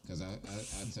 Cause I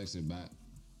texted back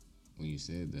when you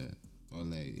said that, or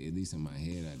like at least in my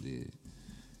head I did,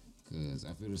 cause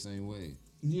I feel the same way.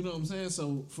 You know what I'm saying?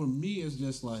 So for me, it's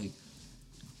just like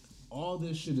all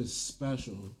this shit is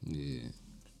special, Yeah.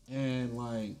 and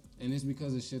like And it's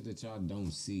because of shit that y'all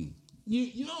don't see.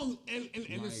 you know, and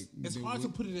Like, it's the hard to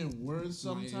way- put it in words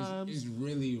Like, sometimes. it's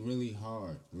really, really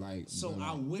hard. Like So but,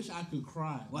 I wish I could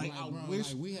cry. Like I bro,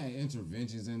 wish like, we had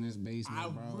interventions in this basement, I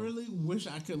bro. really wish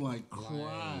I could like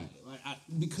cry,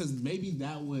 because maybe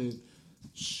that would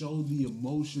show the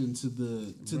emotion to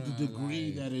the Bruh, degree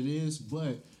like- that it is.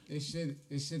 But It shit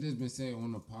has been said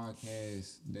on the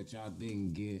podcast that y'all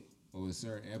didn't get, or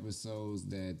certain episodes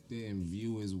that didn't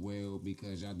view as well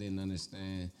because y'all didn't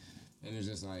understand. And it's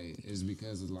just like, it's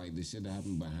because of like the shit that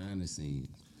happened behind the scenes.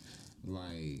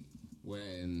 Like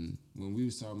when we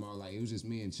was talking about, like, it was just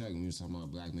me and Chuck and we was talking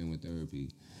about black men with therapy.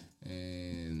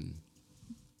 And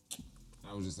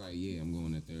I was just like, yeah, I'm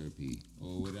going to therapy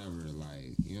or whatever.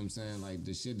 Like, you know what I'm saying? Like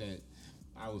the shit that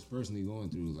I was personally going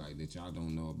through, like, that y'all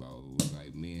don't know about, was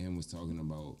like me and him was talking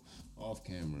about off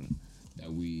camera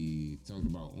that we talked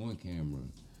about on camera.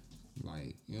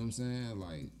 Like, you know what I'm saying?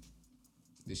 Like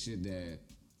the shit that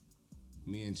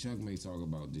me and Chuck may talk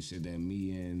about, the shit that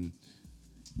me and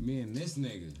this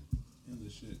nigga, And the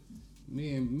shit.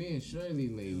 me and Shirley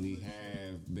lately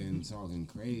have been talking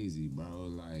crazy, bro.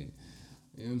 Like,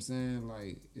 you know what I'm saying?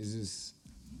 Like, it's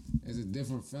a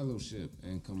different fellowship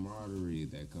and camaraderie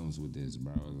that comes with this,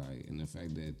 bro. Like, and the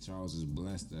fact that Charles has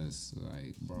blessed us,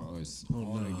 like, brought us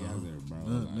all together, bro.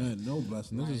 no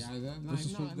blessing. This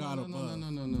is from God above.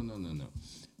 No.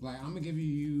 Like, I'm gonna give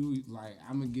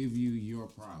you your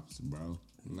props, bro.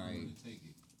 Like,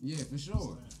 yeah, for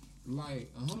sure.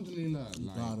 Like, alhamdulillah,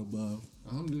 like, God above.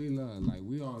 alhamdulillah, like,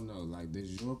 we all know, like,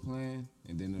 there's your plan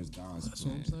and then there's God's That's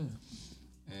what plan.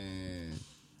 I'm saying.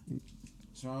 And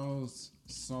Charles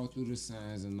saw through the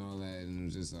signs and all that, and it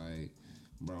was just like,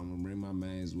 bro, I'm gonna bring my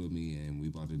mans with me, and we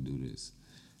about to do this.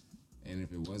 And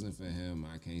if it wasn't for him,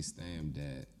 I can't stand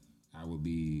that I would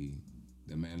be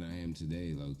the man I am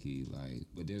today, low key. Like,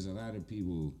 but there's a lot of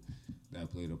people that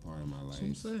played a part in my life.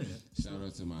 That's what I'm saying. Shout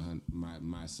out to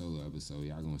my solo episode.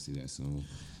 Y'all gonna see that soon.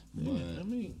 Yeah, I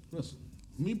mean, listen,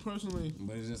 me personally,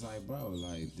 But it's just like, bro,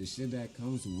 like the shit that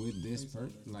comes with this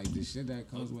like the shit that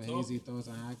comes with Hazy Thoughts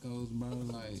and High Codes, bro,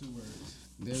 like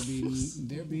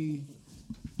there be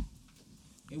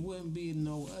it wouldn't be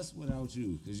no us without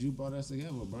you, cause you brought us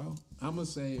together, bro. I'm gonna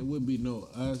say it would be no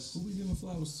us Who we giving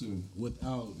flowers to?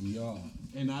 without y'all.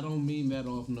 And I don't mean that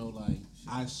off no, like,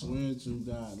 I swear to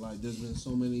God, like, there's been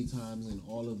so many times in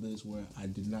all of this where I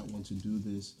did not want to do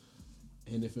this.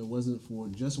 And if it wasn't for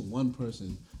just one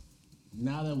person,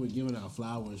 now that we're giving out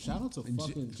flowers, shout out to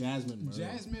fucking Jasmine Murray.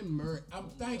 Jasmine Murray.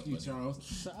 Thank you, Charles.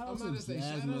 Shout I'm out about to to say, shout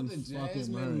out Jasmine to fucking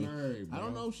Jasmine Murray. Murray, bro. I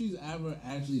don't know if she's ever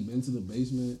actually been to the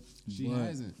basement. She but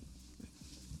hasn't.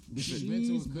 But She's she's been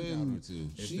to a been- cookout or two.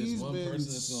 If She's there's one been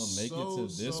person that's gonna make it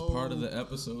to this so part of the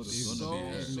episode, it's so, gonna be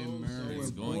her. so, Murray. so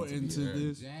It's going to important be to her.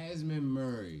 this. Jasmine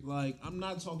Murray. Like, I'm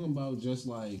not talking about just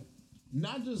like,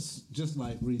 not just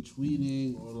like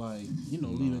retweeting or like, you know,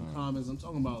 leaving comments. I'm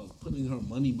talking about putting her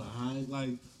money behind, like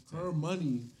her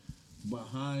money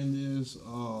behind this.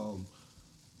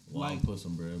 Like put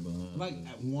some bread behind. Like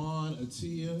it. Juan,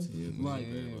 Atia, like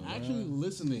yeah, actually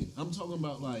listening. I'm talking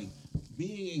about like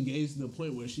being engaged to the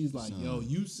point where she's like, Son. "Yo,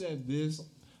 you said this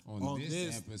On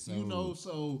this episode. you know."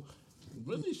 So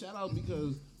really, shout out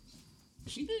because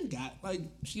she didn't got like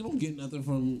she don't get nothing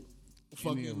from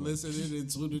fucking of listening and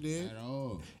tuning in, At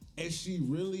all. and she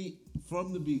really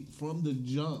from the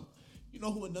jump. You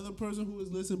know who another person who is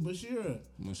listening, Bashira.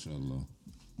 Mashallah.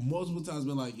 Multiple times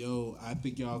been like, yo, I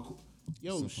think y'all cool.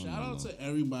 Yo, So shout out fun, to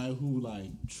everybody who like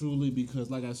truly, because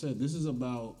like I said, this is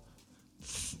about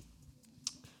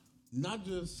not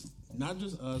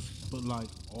just us, but like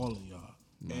all of y'all.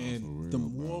 Nah, and for real, the bro.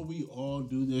 more we all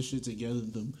do this shit together,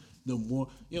 the more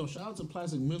shout out to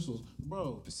Plastic Missiles,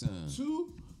 bro. Son.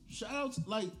 Two, shout out to,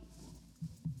 like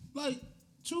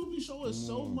Two be showing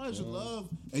so much love,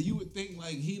 and you would think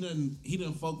like he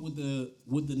done fuck with the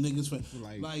niggas for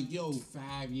like yo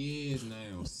 5 years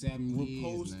now, 7 we're years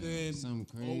now, posting, something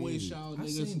crazy. always shout I've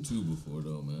niggas. seen two before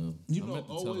though, man. You I know, meant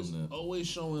to tell him that. always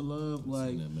showing love, I've like,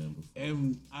 seen that man before.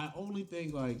 and I only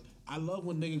think like I love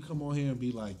when nigga come on here and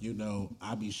be like, you know,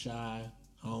 I be shy,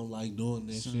 I don't like doing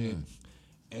this Son. shit,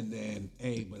 and then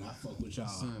hey, but I fuck with y'all,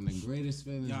 Son, the greatest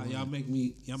feeling. y'all make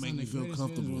me feel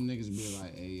comfortable. When niggas be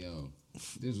like, "Hey yo,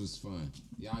 this was fun.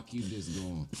 Y'all keep this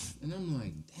going," and I'm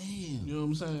like, "Damn, You know what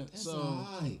I'm saying? that's So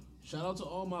alright." shout out to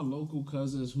all my local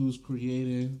cousins who's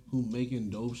creating, who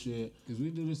making dope shit. Cause we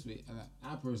do this for,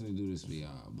 I personally do this for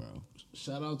y'all, bro.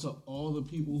 Shout out to all the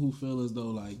people who feel as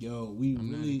though like, yo, we I'm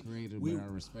really, not a creator, we, but I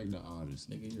respect the artist.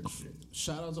 Nigga, you're shit.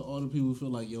 shout out to all the people who feel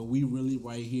like, yo, we really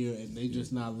right here, and they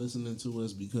just not listening to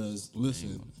us because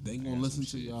listen, they I gonna got listen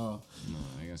some to shit. y'all. No,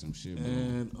 I got some shit, bro.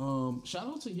 And shout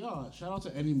out to y'all. Shout out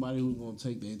to anybody who's gonna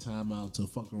take their time out to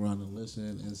fuck around and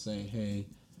listen and say, hey,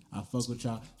 I fuck with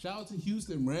y'all. Shout out to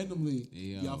Houston randomly.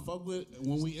 Yo. Y'all fuck with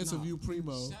when we interview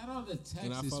Primo. Shout out to Texas,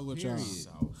 And I fuck with y'all. period.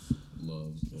 South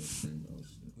loves that primo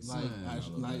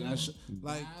shit.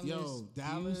 Like, yo,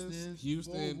 Dallas,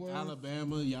 Houston, Fort Worth.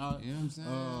 Alabama, y'all, You know what I'm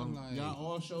saying? Like- y'all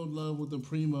all showed love with the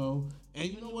Primo. And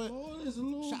you know what? Lord, it's a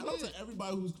little Shout out bit. to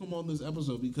everybody who's come on this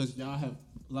episode because y'all have,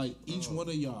 like, each one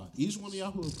of y'all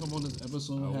who have come on this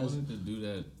episode I has. wanted to do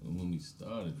that when we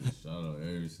started. Just shout out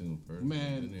every single person.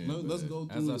 Man, in there, let's but go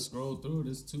As through I it. scroll through,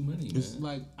 there's too many. It's man.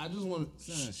 like, I just want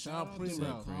to Son, shout out to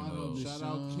Primo. Primo. Shout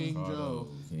out Deshaun, King Ricardo, Joe.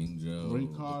 King Joe,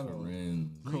 Ricardo.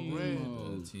 Corinne,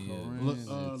 Corinne. Tia,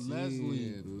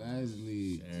 Leslie.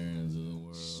 Leslie, Aaron's of the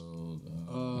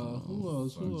world. Who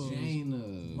else? Jana,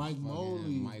 Mike fucking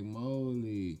Moley. Mike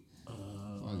Moley,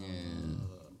 fucking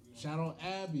Shout out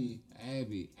Abby.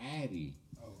 Addie,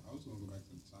 Oh, I was gonna go back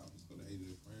to the top. Let's go to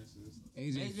AJ Francis.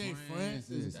 AJ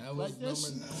Francis. That was Like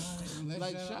this- number 9.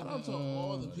 Like, shout out to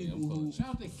all the people who. Shout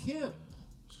out to Kip.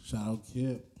 Shout out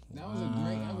Kip. That was a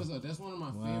great episode. That's one of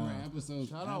my favorite episodes.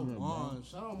 Shout out ever, bro. Juan.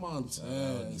 Shout out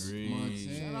Montez. Dre.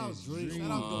 Montez. Shout out Dre. Dre.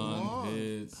 Shout out Juan Juan.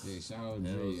 Hits. Yeah, shout out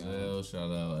Dre, y'all. LZL,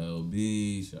 shout out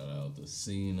LB, shout out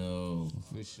Casino.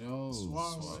 For sure.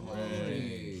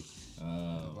 Suarez.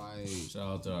 Like, Shout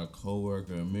out to our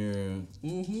coworker Amira.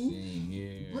 Mm-hmm. She ain't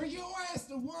here. bring your ass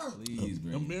to work. Please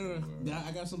bring Amira, her.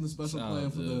 I got something special Shout planned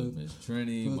out for to the Miss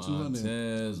Trini, for the 200.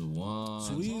 Montez, Juan,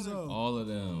 Sweezo. all of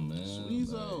them, man.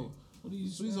 Sweezo. Like, what are you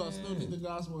Sweezo. I saying? still need the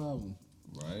gospel album.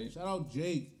 Right? Shout out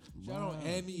Jake. Shout out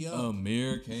Andy Up.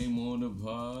 Amir came on the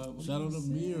pod. What Shout are out you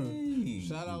Amira. saying?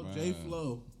 Shout out J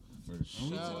Flow. For We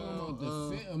sure. talking about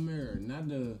the fit Amir, not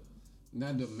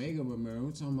the makeup Amir.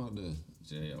 We talking about the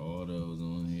J Auto's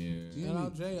on here. Shout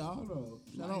out Jay Otto.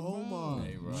 Shout out Omar.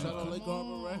 Hey, right. Shout out Lake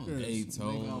Harbor Records.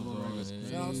 A-Tone was on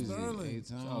here. Shout out Sterling.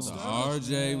 Shout out to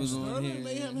RJ was on Sterling here.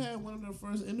 may have had one of their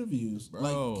first interviews. Bro,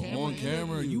 like on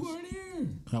camera, interviews. you weren't here.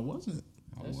 I wasn't.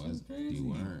 I That was. shit's crazy. You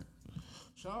weren't.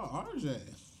 Shout out RJ.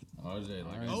 RJ,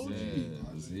 like OG. I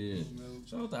said, was here.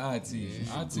 Shout out to IT.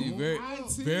 Yeah. IT,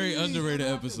 very underrated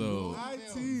episode.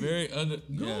 IT. Very under.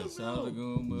 Yeah, Goon shout out to Milk.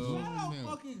 Goon Milk. Shout out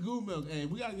fucking Goo Milk. Hey,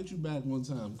 we gotta get you back one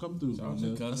time. Come through. Shout out Goo to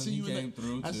Milk. I Cousin, see he you in came the,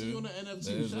 through I see too. you on the NFT.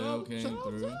 Denzel Shout out, came shout out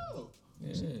through. Joe.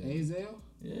 Yeah, Azel?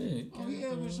 yeah, he Oh came yeah,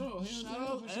 through. for sure. Shout Hell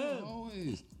out yeah, for sure. Eb.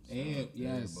 Always. Eb,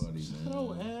 yes. Everybody, Shout man.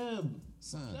 out Eb.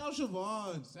 Son. Shout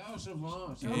Siobhan. Sal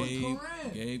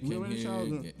Siobhan. Gabe We came already here. shouted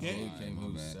him. Gabe Gabe. came My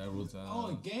here bad. several times.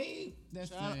 Oh, Gabe. That's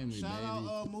family, Shout baby.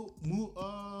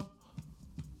 out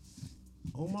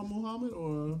Omar Muhammad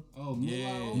or Oh, Mullah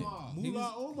Yeah. Omar. He Mullah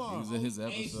was- Omar. He was in his Hey,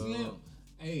 episode. Slim.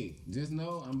 Hey, just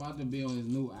know I'm about to be on his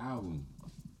new album.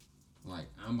 Like,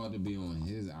 I'm about to be on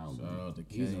his album. Shout out to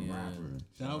He's a Kenya. rapper.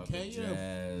 Shout out to Kenya.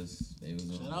 Jazz. They was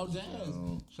on Shout out the Jazz.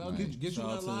 show. Shout out Right. get you Shout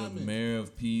that out to the alignment. mayor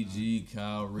of PG,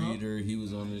 Kyle Reeder. He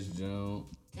was on this jump.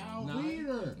 Cal Nah.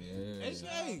 Reeder. Yeah. Hey, Nice.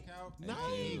 Yeah.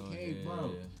 Hey,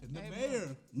 bro. the Hey,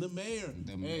 mayor. The mayor.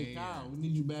 The Hey, mayor. Kyle, we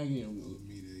need you back here.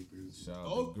 Meat acres. Shout out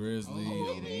Oh. to Grizzly. Oh, the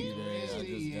yeah, Meat Aid. I Grizzly,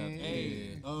 just got yeah.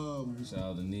 there. Shout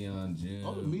out to Neon Jim.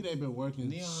 Oh, the meat ain't been working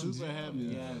Neon super Jim, heavy.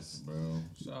 yes. bro.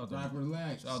 Shout out to Rapper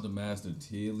Lex. Shout out to Master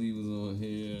Tilly was on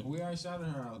here. We already shouted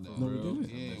her out though. No, we Bro. didn't.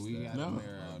 Yeah, we got No. the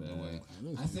mirror out the way.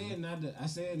 didn't I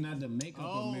said not to make up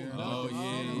Oh, a mirror. Oh, Oh,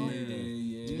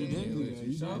 yeah. You did do that.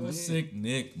 You Shout out did to that. Sick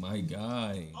Nick, my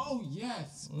guy. Oh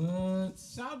yes. What?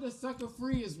 Shout out to Sucker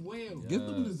Free as well. Get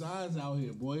them designs out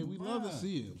here, boy. We love to Bruh.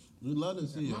 see it. We love to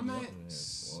see My it. man,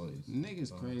 boys.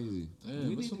 niggas crazy. Yeah, we but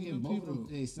need to some get good both people. of them.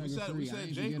 Hey, Sucker we Free. said I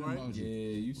ain't Jake, forgetting right? about Yeah, you.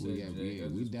 you said We got, Jake. yeah, I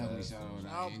we just definitely passed shout him. out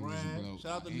Shout our out English Brad. bloke.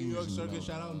 Shout out to Our New York English Circuit. bloke.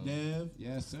 Shout out Dev.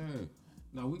 Yes, sir.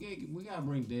 No, we gotta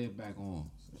bring Dev back on.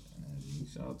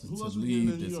 Shout out to Who else we getting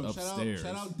Talib in New that's York? upstairs.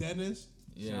 Shout out Dennis.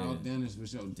 Yeah. Shout out Dennis for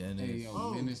sure. Dennis. Hey, yo,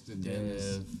 Oh, Minister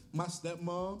Dennis. Dev. My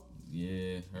stepmom. Yeah,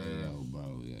 Hey, her. yo,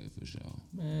 bro, yeah, for sure.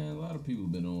 Man, a lot of people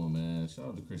been on, man. Shout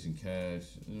out to Christian Cash.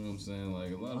 You know what I'm saying?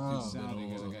 Like, a lot of Shout out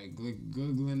people to been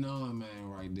on. Googling on, man,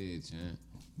 right there, chan.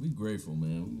 We grateful,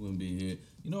 man. We wouldn't be here.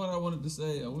 You know what I wanted to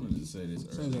say? I wanted to say this Say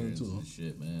earlier that into too. the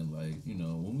shit, man. Like, you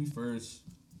know, when we first,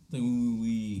 I think when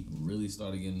we really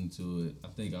started getting into it, I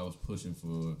think I was pushing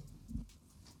for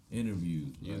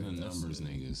interviews. You're right? the That's numbers it.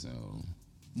 nigga, so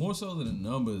More so than the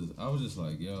numbers, I was just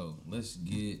like, yo, let's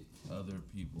get other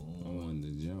people I on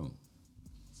wanted to jump.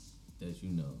 that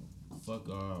you know. Fuck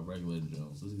our regular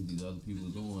Jones. Let's get these other people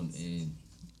on, and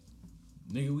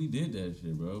nigga, we did that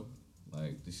shit, bro.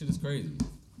 Like, this shit is crazy.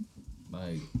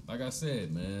 Like I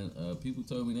said, man, people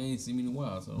told me they ain't seen me in a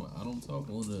while, so I don't talk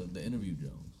on the interview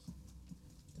Jones.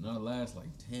 And our last like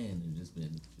 10 have just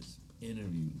been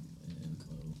interviews, man.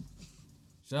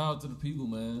 So shout out to the people,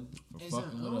 man, for Hey,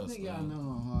 fucking son, I with don't us. think y'all man.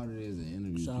 know how hard it is to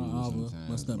interview Shout out people Alva. sometimes,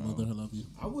 My stepmother. bro. I love you.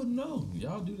 I wouldn't know.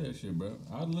 Y'all do that shit, bro.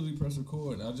 I'd literally press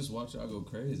record and I just watch y'all go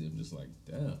crazy. I'm just like,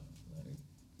 damn.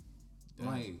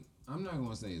 Like, I'm not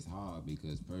gonna say it's hard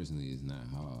because personally it's not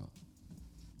hard.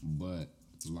 But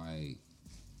like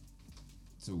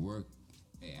to work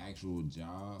an actual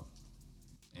job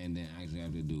and then actually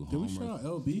have to do Did we homework. shout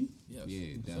out LB? Yes,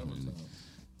 Yeah, several definitely. times.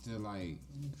 To like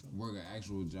work an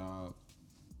actual job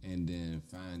and then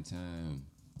find time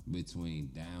between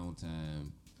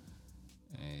downtime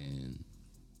and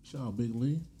Shout out Big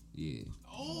Lee. yeah. Shout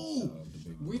Oh, out to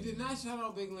Big we Man. did not shout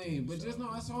out Big Lane, but just know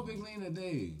I saw Big Lane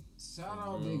today. Shout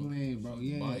out bro. Big Lane, bro.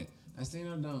 Yeah, Mike. I seen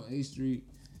her down A Street.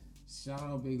 Shout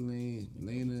out Big Lane,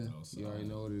 Lena. Outside. You already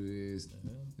know what it is.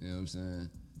 You know what I'm saying?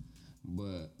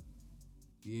 But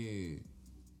yeah,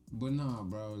 but nah,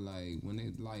 bro. Like when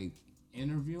it like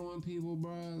interviewing people,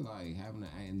 bro. Like having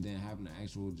and then having an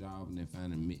actual job and then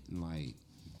finding like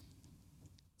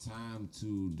time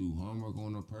to do homework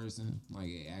on a person, like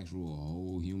an actual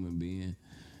whole human being,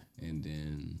 and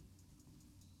then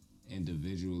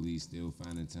individually still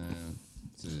finding time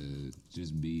to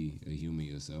just be a human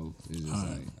yourself. It's just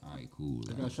like, all right, cool.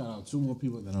 I Like, gotta shout out 2 more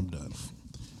people, then I'm done.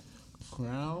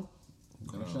 Crown.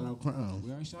 Gotta shout out Crown.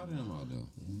 we already shouted him out though.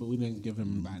 But we didn't give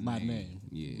him By by name. name.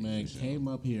 Yeah, Man for sure. came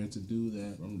up here to do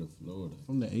that From the Florida.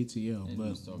 from the ATL, And he but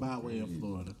was talking by way of crazy.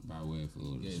 Florida. By way of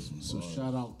Florida. Yeah, some So bars.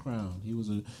 shout out Crown. He was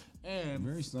a and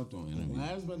Very slept on interview.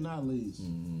 last but not least,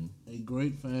 Mm-hmm. a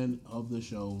great fan of the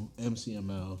show,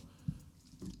 MCML.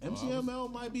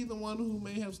 MCML might be the one who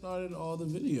may have started all the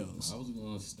videos. I was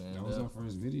gonna stand That was our up.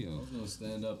 first I video. was gonna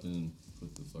stand up and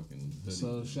put the fucking hoodie.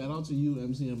 So shout out to you,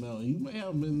 MCML. You may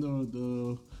have been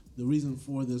the reason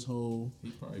for this whole He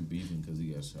probably beefing because he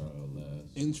got shot out last.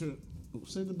 intro.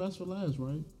 Say the best for last,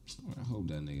 right? I hope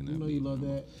that nigga not You know you beat love me.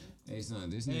 that. Hey son,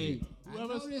 this Hey, nigga. I know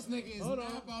whoever's- this nigga is hold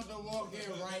not on. about to walk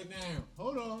in right now.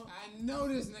 Hold on. I know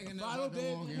this nigga not Bottle about to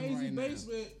Dead walk in Hazy right now.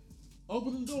 Basement.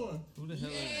 Open the door. Who the hell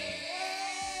is that?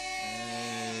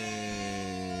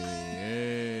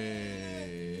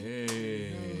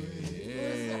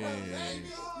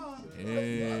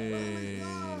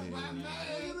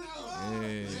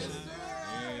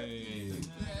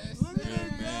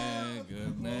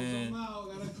 Good man. Y'all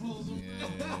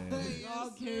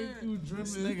came through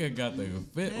This dripping. nigga got the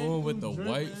fit Came on with the through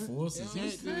white dripping. forces. Came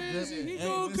He's through crazy. dripping. He Hey,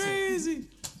 going listen. crazy.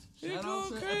 Shout out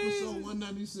to episode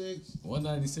 196.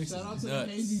 196 Shout out is to the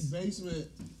nuts. Hazy Basement.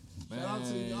 Man, Shout out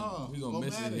to y'all. We gonna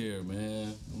miss it here,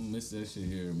 man. I'm gonna miss that shit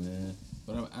here, man.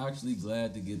 But I'm actually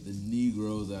glad to get the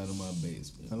Negroes out of my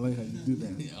basement. I like how you do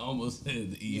that. I almost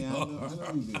said the ER. Yeah, I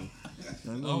know you did.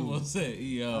 I know Almost said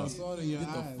ER. I saw it in your Get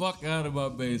eyes. the fuck out of my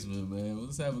basement, man.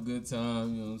 Let's have a good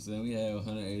time. You know what I'm saying? We had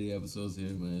 180 episodes here,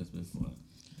 man. It's been fun.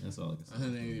 That's all I can say.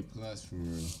 180 plus for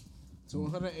real. So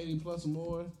 180 plus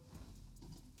more.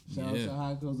 Shout Yeah. out to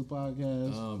High Coast the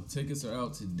podcast. Tickets are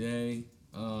out today.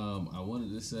 I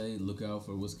wanted to say, look out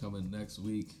for what's coming next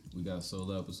week. We got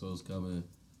solo episodes coming.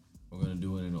 We're gonna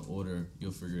do it in an order.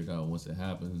 You'll figure it out once it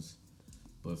happens.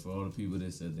 But for all the people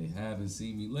that said they haven't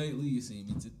seen me lately, you see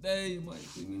me today, you might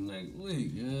see me next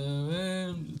week. Yeah, man.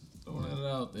 I'm just throwing it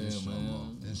out there,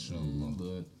 man.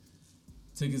 But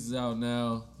tickets is out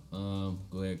now. Go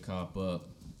ahead, cop up.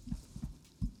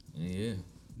 And yeah,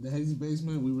 The Hazy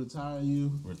Basement, we retire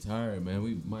you. we're tired, man.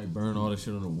 We might burn all the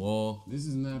shit on the wall. This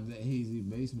is not the Hazy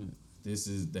Basement. This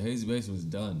is the Hazy Basement's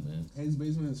done, man. Hazy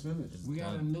Basement is finished. We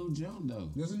got a new jump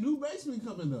though. There's a new basement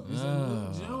coming though.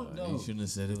 jump, though. You shouldn't have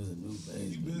said it was a new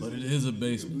basement, but it is a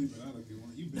basement.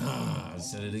 Nah, I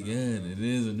said it again. It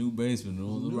is a new basement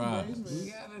on the New rise. basement.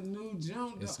 We got a new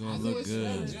jump though. It's gonna I said look it's a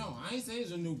good. new jump. I ain't say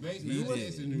it's a new basement. He I said did.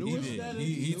 it's a new He jump. did. aesthetic.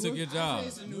 He took your job.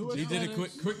 it's a new He did it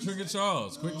quick. Quick Trigger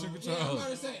Charles. Quick Trigger Yeah, I'm about to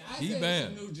Charles. say, I He said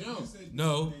bad. it's a new jump.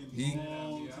 No, he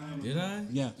did I?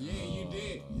 Yeah. Yeah, you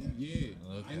did. Yeah.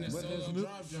 Okay. And the But there's solo new-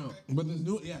 drop jump. But there's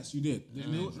new, yes, you did. There's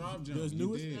new, drop jump. there's You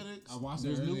new did. aesthetics. I watched it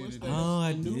There's new earlier today. aesthetics. Oh, I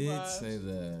and new did vibes, say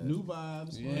that. New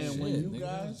vibes. Yeah. And when Shit, you nigga,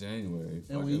 guys it's January. Fuck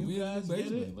and when it, you we in the guys get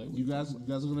basement. it, Like, you guys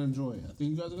are gonna enjoy it. I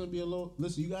think you guys are gonna be a little.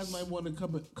 Listen, you guys might want to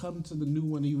come to the new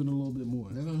one even a little bit more.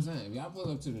 That's what I'm saying. If y'all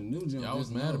pull up to the new jump, Y'all was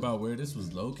just mad know. about where this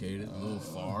was located, a little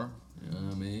far. You know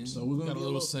what I mean? So we're gonna got a be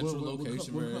little central we're-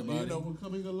 location we're, for everybody. You know, we're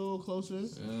coming a little closer. You know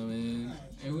what I mean?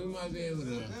 And we might be able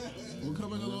to. We're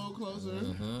coming a little closer. Uh-huh. You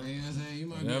know what I'm saying? You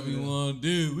might Whatever be you able to. want to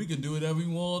do, we can do whatever we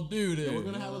want to do there. Yeah, we're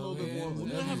gonna have a little bit more. We're gonna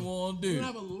Whatever have, you want we're to do. gonna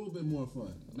have a little bit more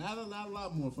fun. Not a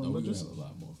lot more fun, No, but we're gonna just have a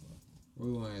lot more fun.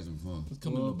 We gonna have some fun. Let's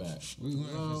come in the back. We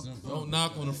gonna have some fun. Don't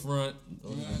knock on the front. Go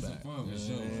in We're gonna have the some back. fun for Yeah,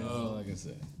 sure. that's all I can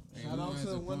say. Hey, Shout we out gonna to have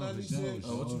some fun for 196.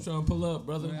 sure. Oh, what you trying to pull up,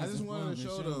 brother? We're gonna I have just some wanted fun to for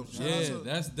show sure. them. Shout Yeah, out to,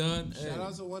 that's done. shout out Hey, to We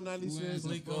gonna have 196.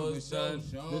 some Clico fun for is sure, done.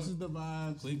 sure. This is the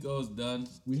vibes. Clico's done.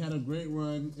 We had a great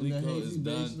run in the Clico is Hazy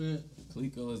done. Basement.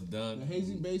 Clico is The done.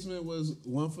 Hazy Basement was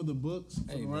one for the books,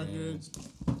 for Hey, the man. records,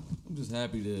 I'm just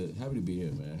happy to be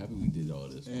here, man. Happy we did all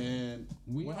this. and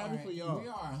we're happy for y'all. We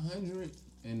are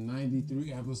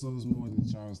 193 episodes more than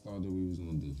Charles thought that we was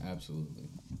gonna do. Absolutely.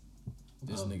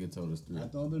 This nigga told us 3. I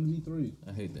thought there'd be 3.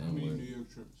 I hate the How N many New word. York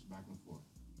trips back and forth?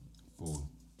 4.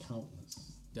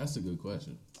 Countless. That's a good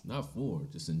question. Not 4,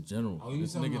 just in general. Oh, you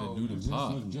This talking nigga about to do the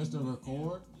pod. just to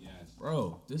record? Yes.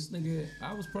 Bro, this nigga,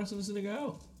 I was pressing this nigga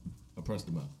out. I pressed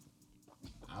him out.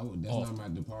 That's Off. not my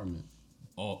department.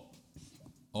 Off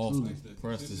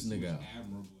press this nigga out.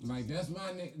 Admirable. Like that's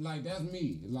my like that's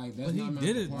me. Like that's But he not my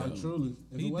did it, department. though. Truly.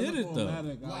 If He wasn't did it, for though.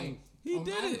 Matic, Like He did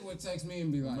Matic it. would text me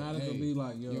and be like, Matic "Hey, would be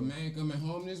like, yo." your man coming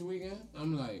home this weekend?"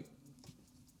 I'm like,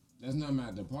 "That's not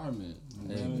my department."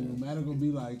 Hey, man. Matic will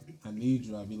be like, I need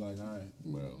you. I'll be like, all right.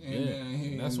 Bro, And yeah. then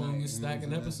he- That's when we like, was stacking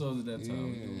and, episodes at that time.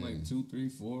 We yeah. doing like 2, 3,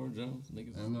 4 jumps.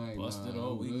 Niggas I'm like, busted nah,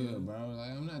 all I'm weekend. good, bro. Like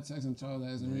I'm not texting Charles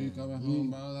asking me to come home,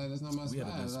 bro. Like that's not my We had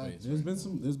a spot. good Like, space.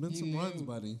 There's been He some runs, lived-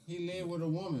 buddy. He lived with a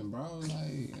woman, bro.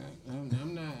 Like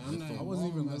I'm not. I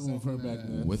wasn't even living with her back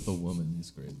then. With a woman,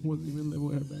 it's crazy. Wasn't even living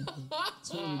with her back then.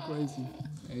 It's really crazy.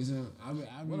 Hey, son, I be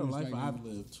What a life respecting- I've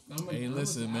lived. Hey,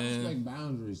 listen, I man. respect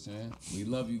boundaries, man. We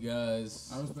love you guys.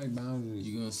 I respect boundaries.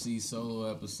 You're gonna see solo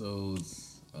episodes.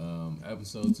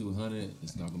 Episode 200.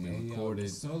 It's not gonna be Hey, yo, recorded.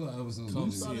 solo episodes. Come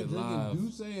we see do. it Drinking live.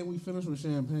 Douce and we finished with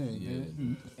champagne.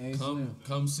 Yeah. Hey, Come Slim,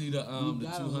 come see the You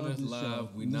gotta love 200th this live. show.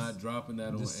 We not dropping that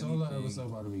on the solo anything. episode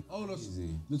about to be Oh, crazy.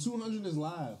 the 200 is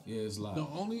live. Yeah, it's live. The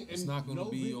only It's not gonna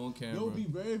be on camera. There'll be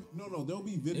there'll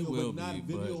be video, It will but not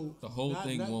be, video. but the whole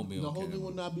thing won't be on The whole camera. thing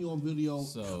will not be on video.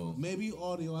 So- maybe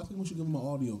audio. I think we should give them an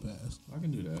audio pass. I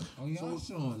can do that. Oh, y'all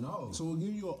showing off. So we'll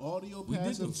give you an audio We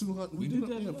pass did of the- 200. we did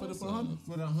that yeah, for the last 100.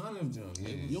 For the 100th jump,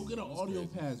 yeah. You'll get an audio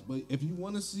pass, but if you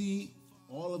want to see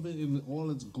all of it in all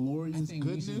its I glorious think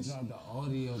we should goodness, drop the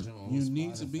audio jump on you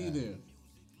need to be Spotify. there.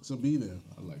 So be there.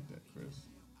 I like that, Chris.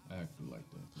 I actually like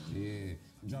that. Yeah.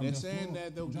 Drop They're the saying full-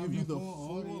 that they'll drop give you the full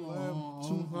full audio length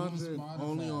 200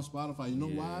 only on Spotify. You know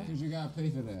Yeah. why? Because you gotta pay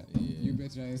for that. Yeah. You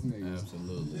bet your ass niggas.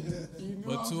 Absolutely. You knew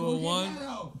But I was 201, gonna get that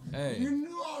out. hey. You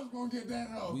knew I was gonna get that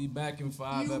out. We back in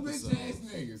 5 you bitch ass episodes.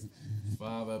 niggas.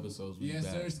 5 episodes. We Yes,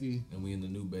 back. Sirski. And we in the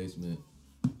new basement.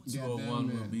 Goddamn 201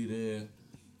 will man. be there.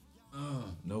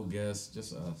 No guests,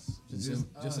 just us. Just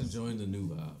us. enjoying the new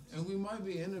vibes. And we might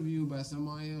be interviewed by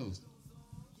somebody else.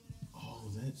 Oh,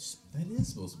 that is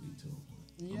supposed to be two.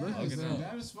 Yeah, bugging out.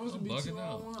 that is supposed to I'm be bugging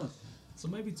 201. So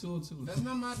maybe 202. That's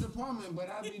not my department, but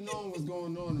I be knowing what's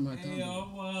going on in my company. Hey, yo,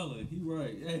 I'm wildin'. He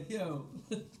right. Hey, yo.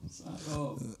 Sign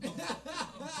off. I'm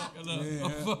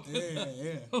fucking up.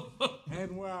 Yeah.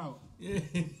 And we're out. Yeah.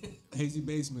 Hazy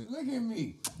Basement. Look at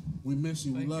me. We miss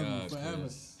you. We Thank love God, you forever.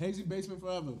 Chris. Hazy Basement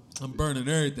forever. I'm burning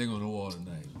everything on the wall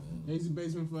tonight, man. Hazy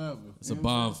Basement forever. It's a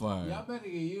bonfire. Y'all better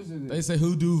get used to this. They say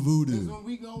who do Because voodoo? when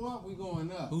we go up, we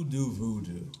going up. Who do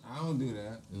voodoo? I don't do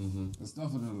that. Mm-hmm. The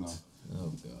stuff of the law. Oh,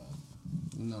 God.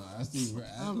 No, I see.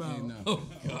 I'm out. No. Oh,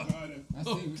 God. I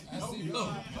see. Oh,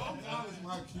 God.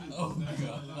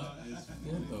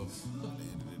 Get the f- At the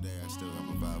end of the day, I still have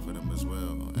a vibe for them as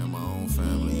well, and my own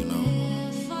family, you know.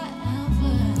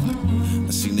 I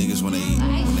see niggas when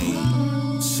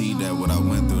they see that what I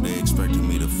went through, they expecting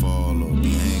me to fall or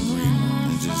be angry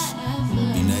and just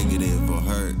be negative or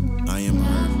hurt. I am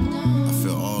hurt. I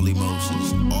feel all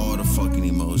emotions, all the fucking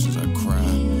emotions. I cry.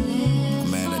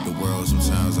 I'm mad at the world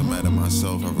sometimes. I'm mad at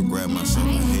myself. I regret myself.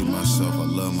 I hate myself. I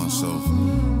love myself.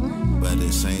 But at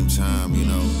the same time, you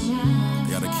know, I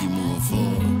gotta keep moving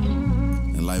forward.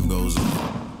 And life goes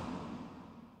on.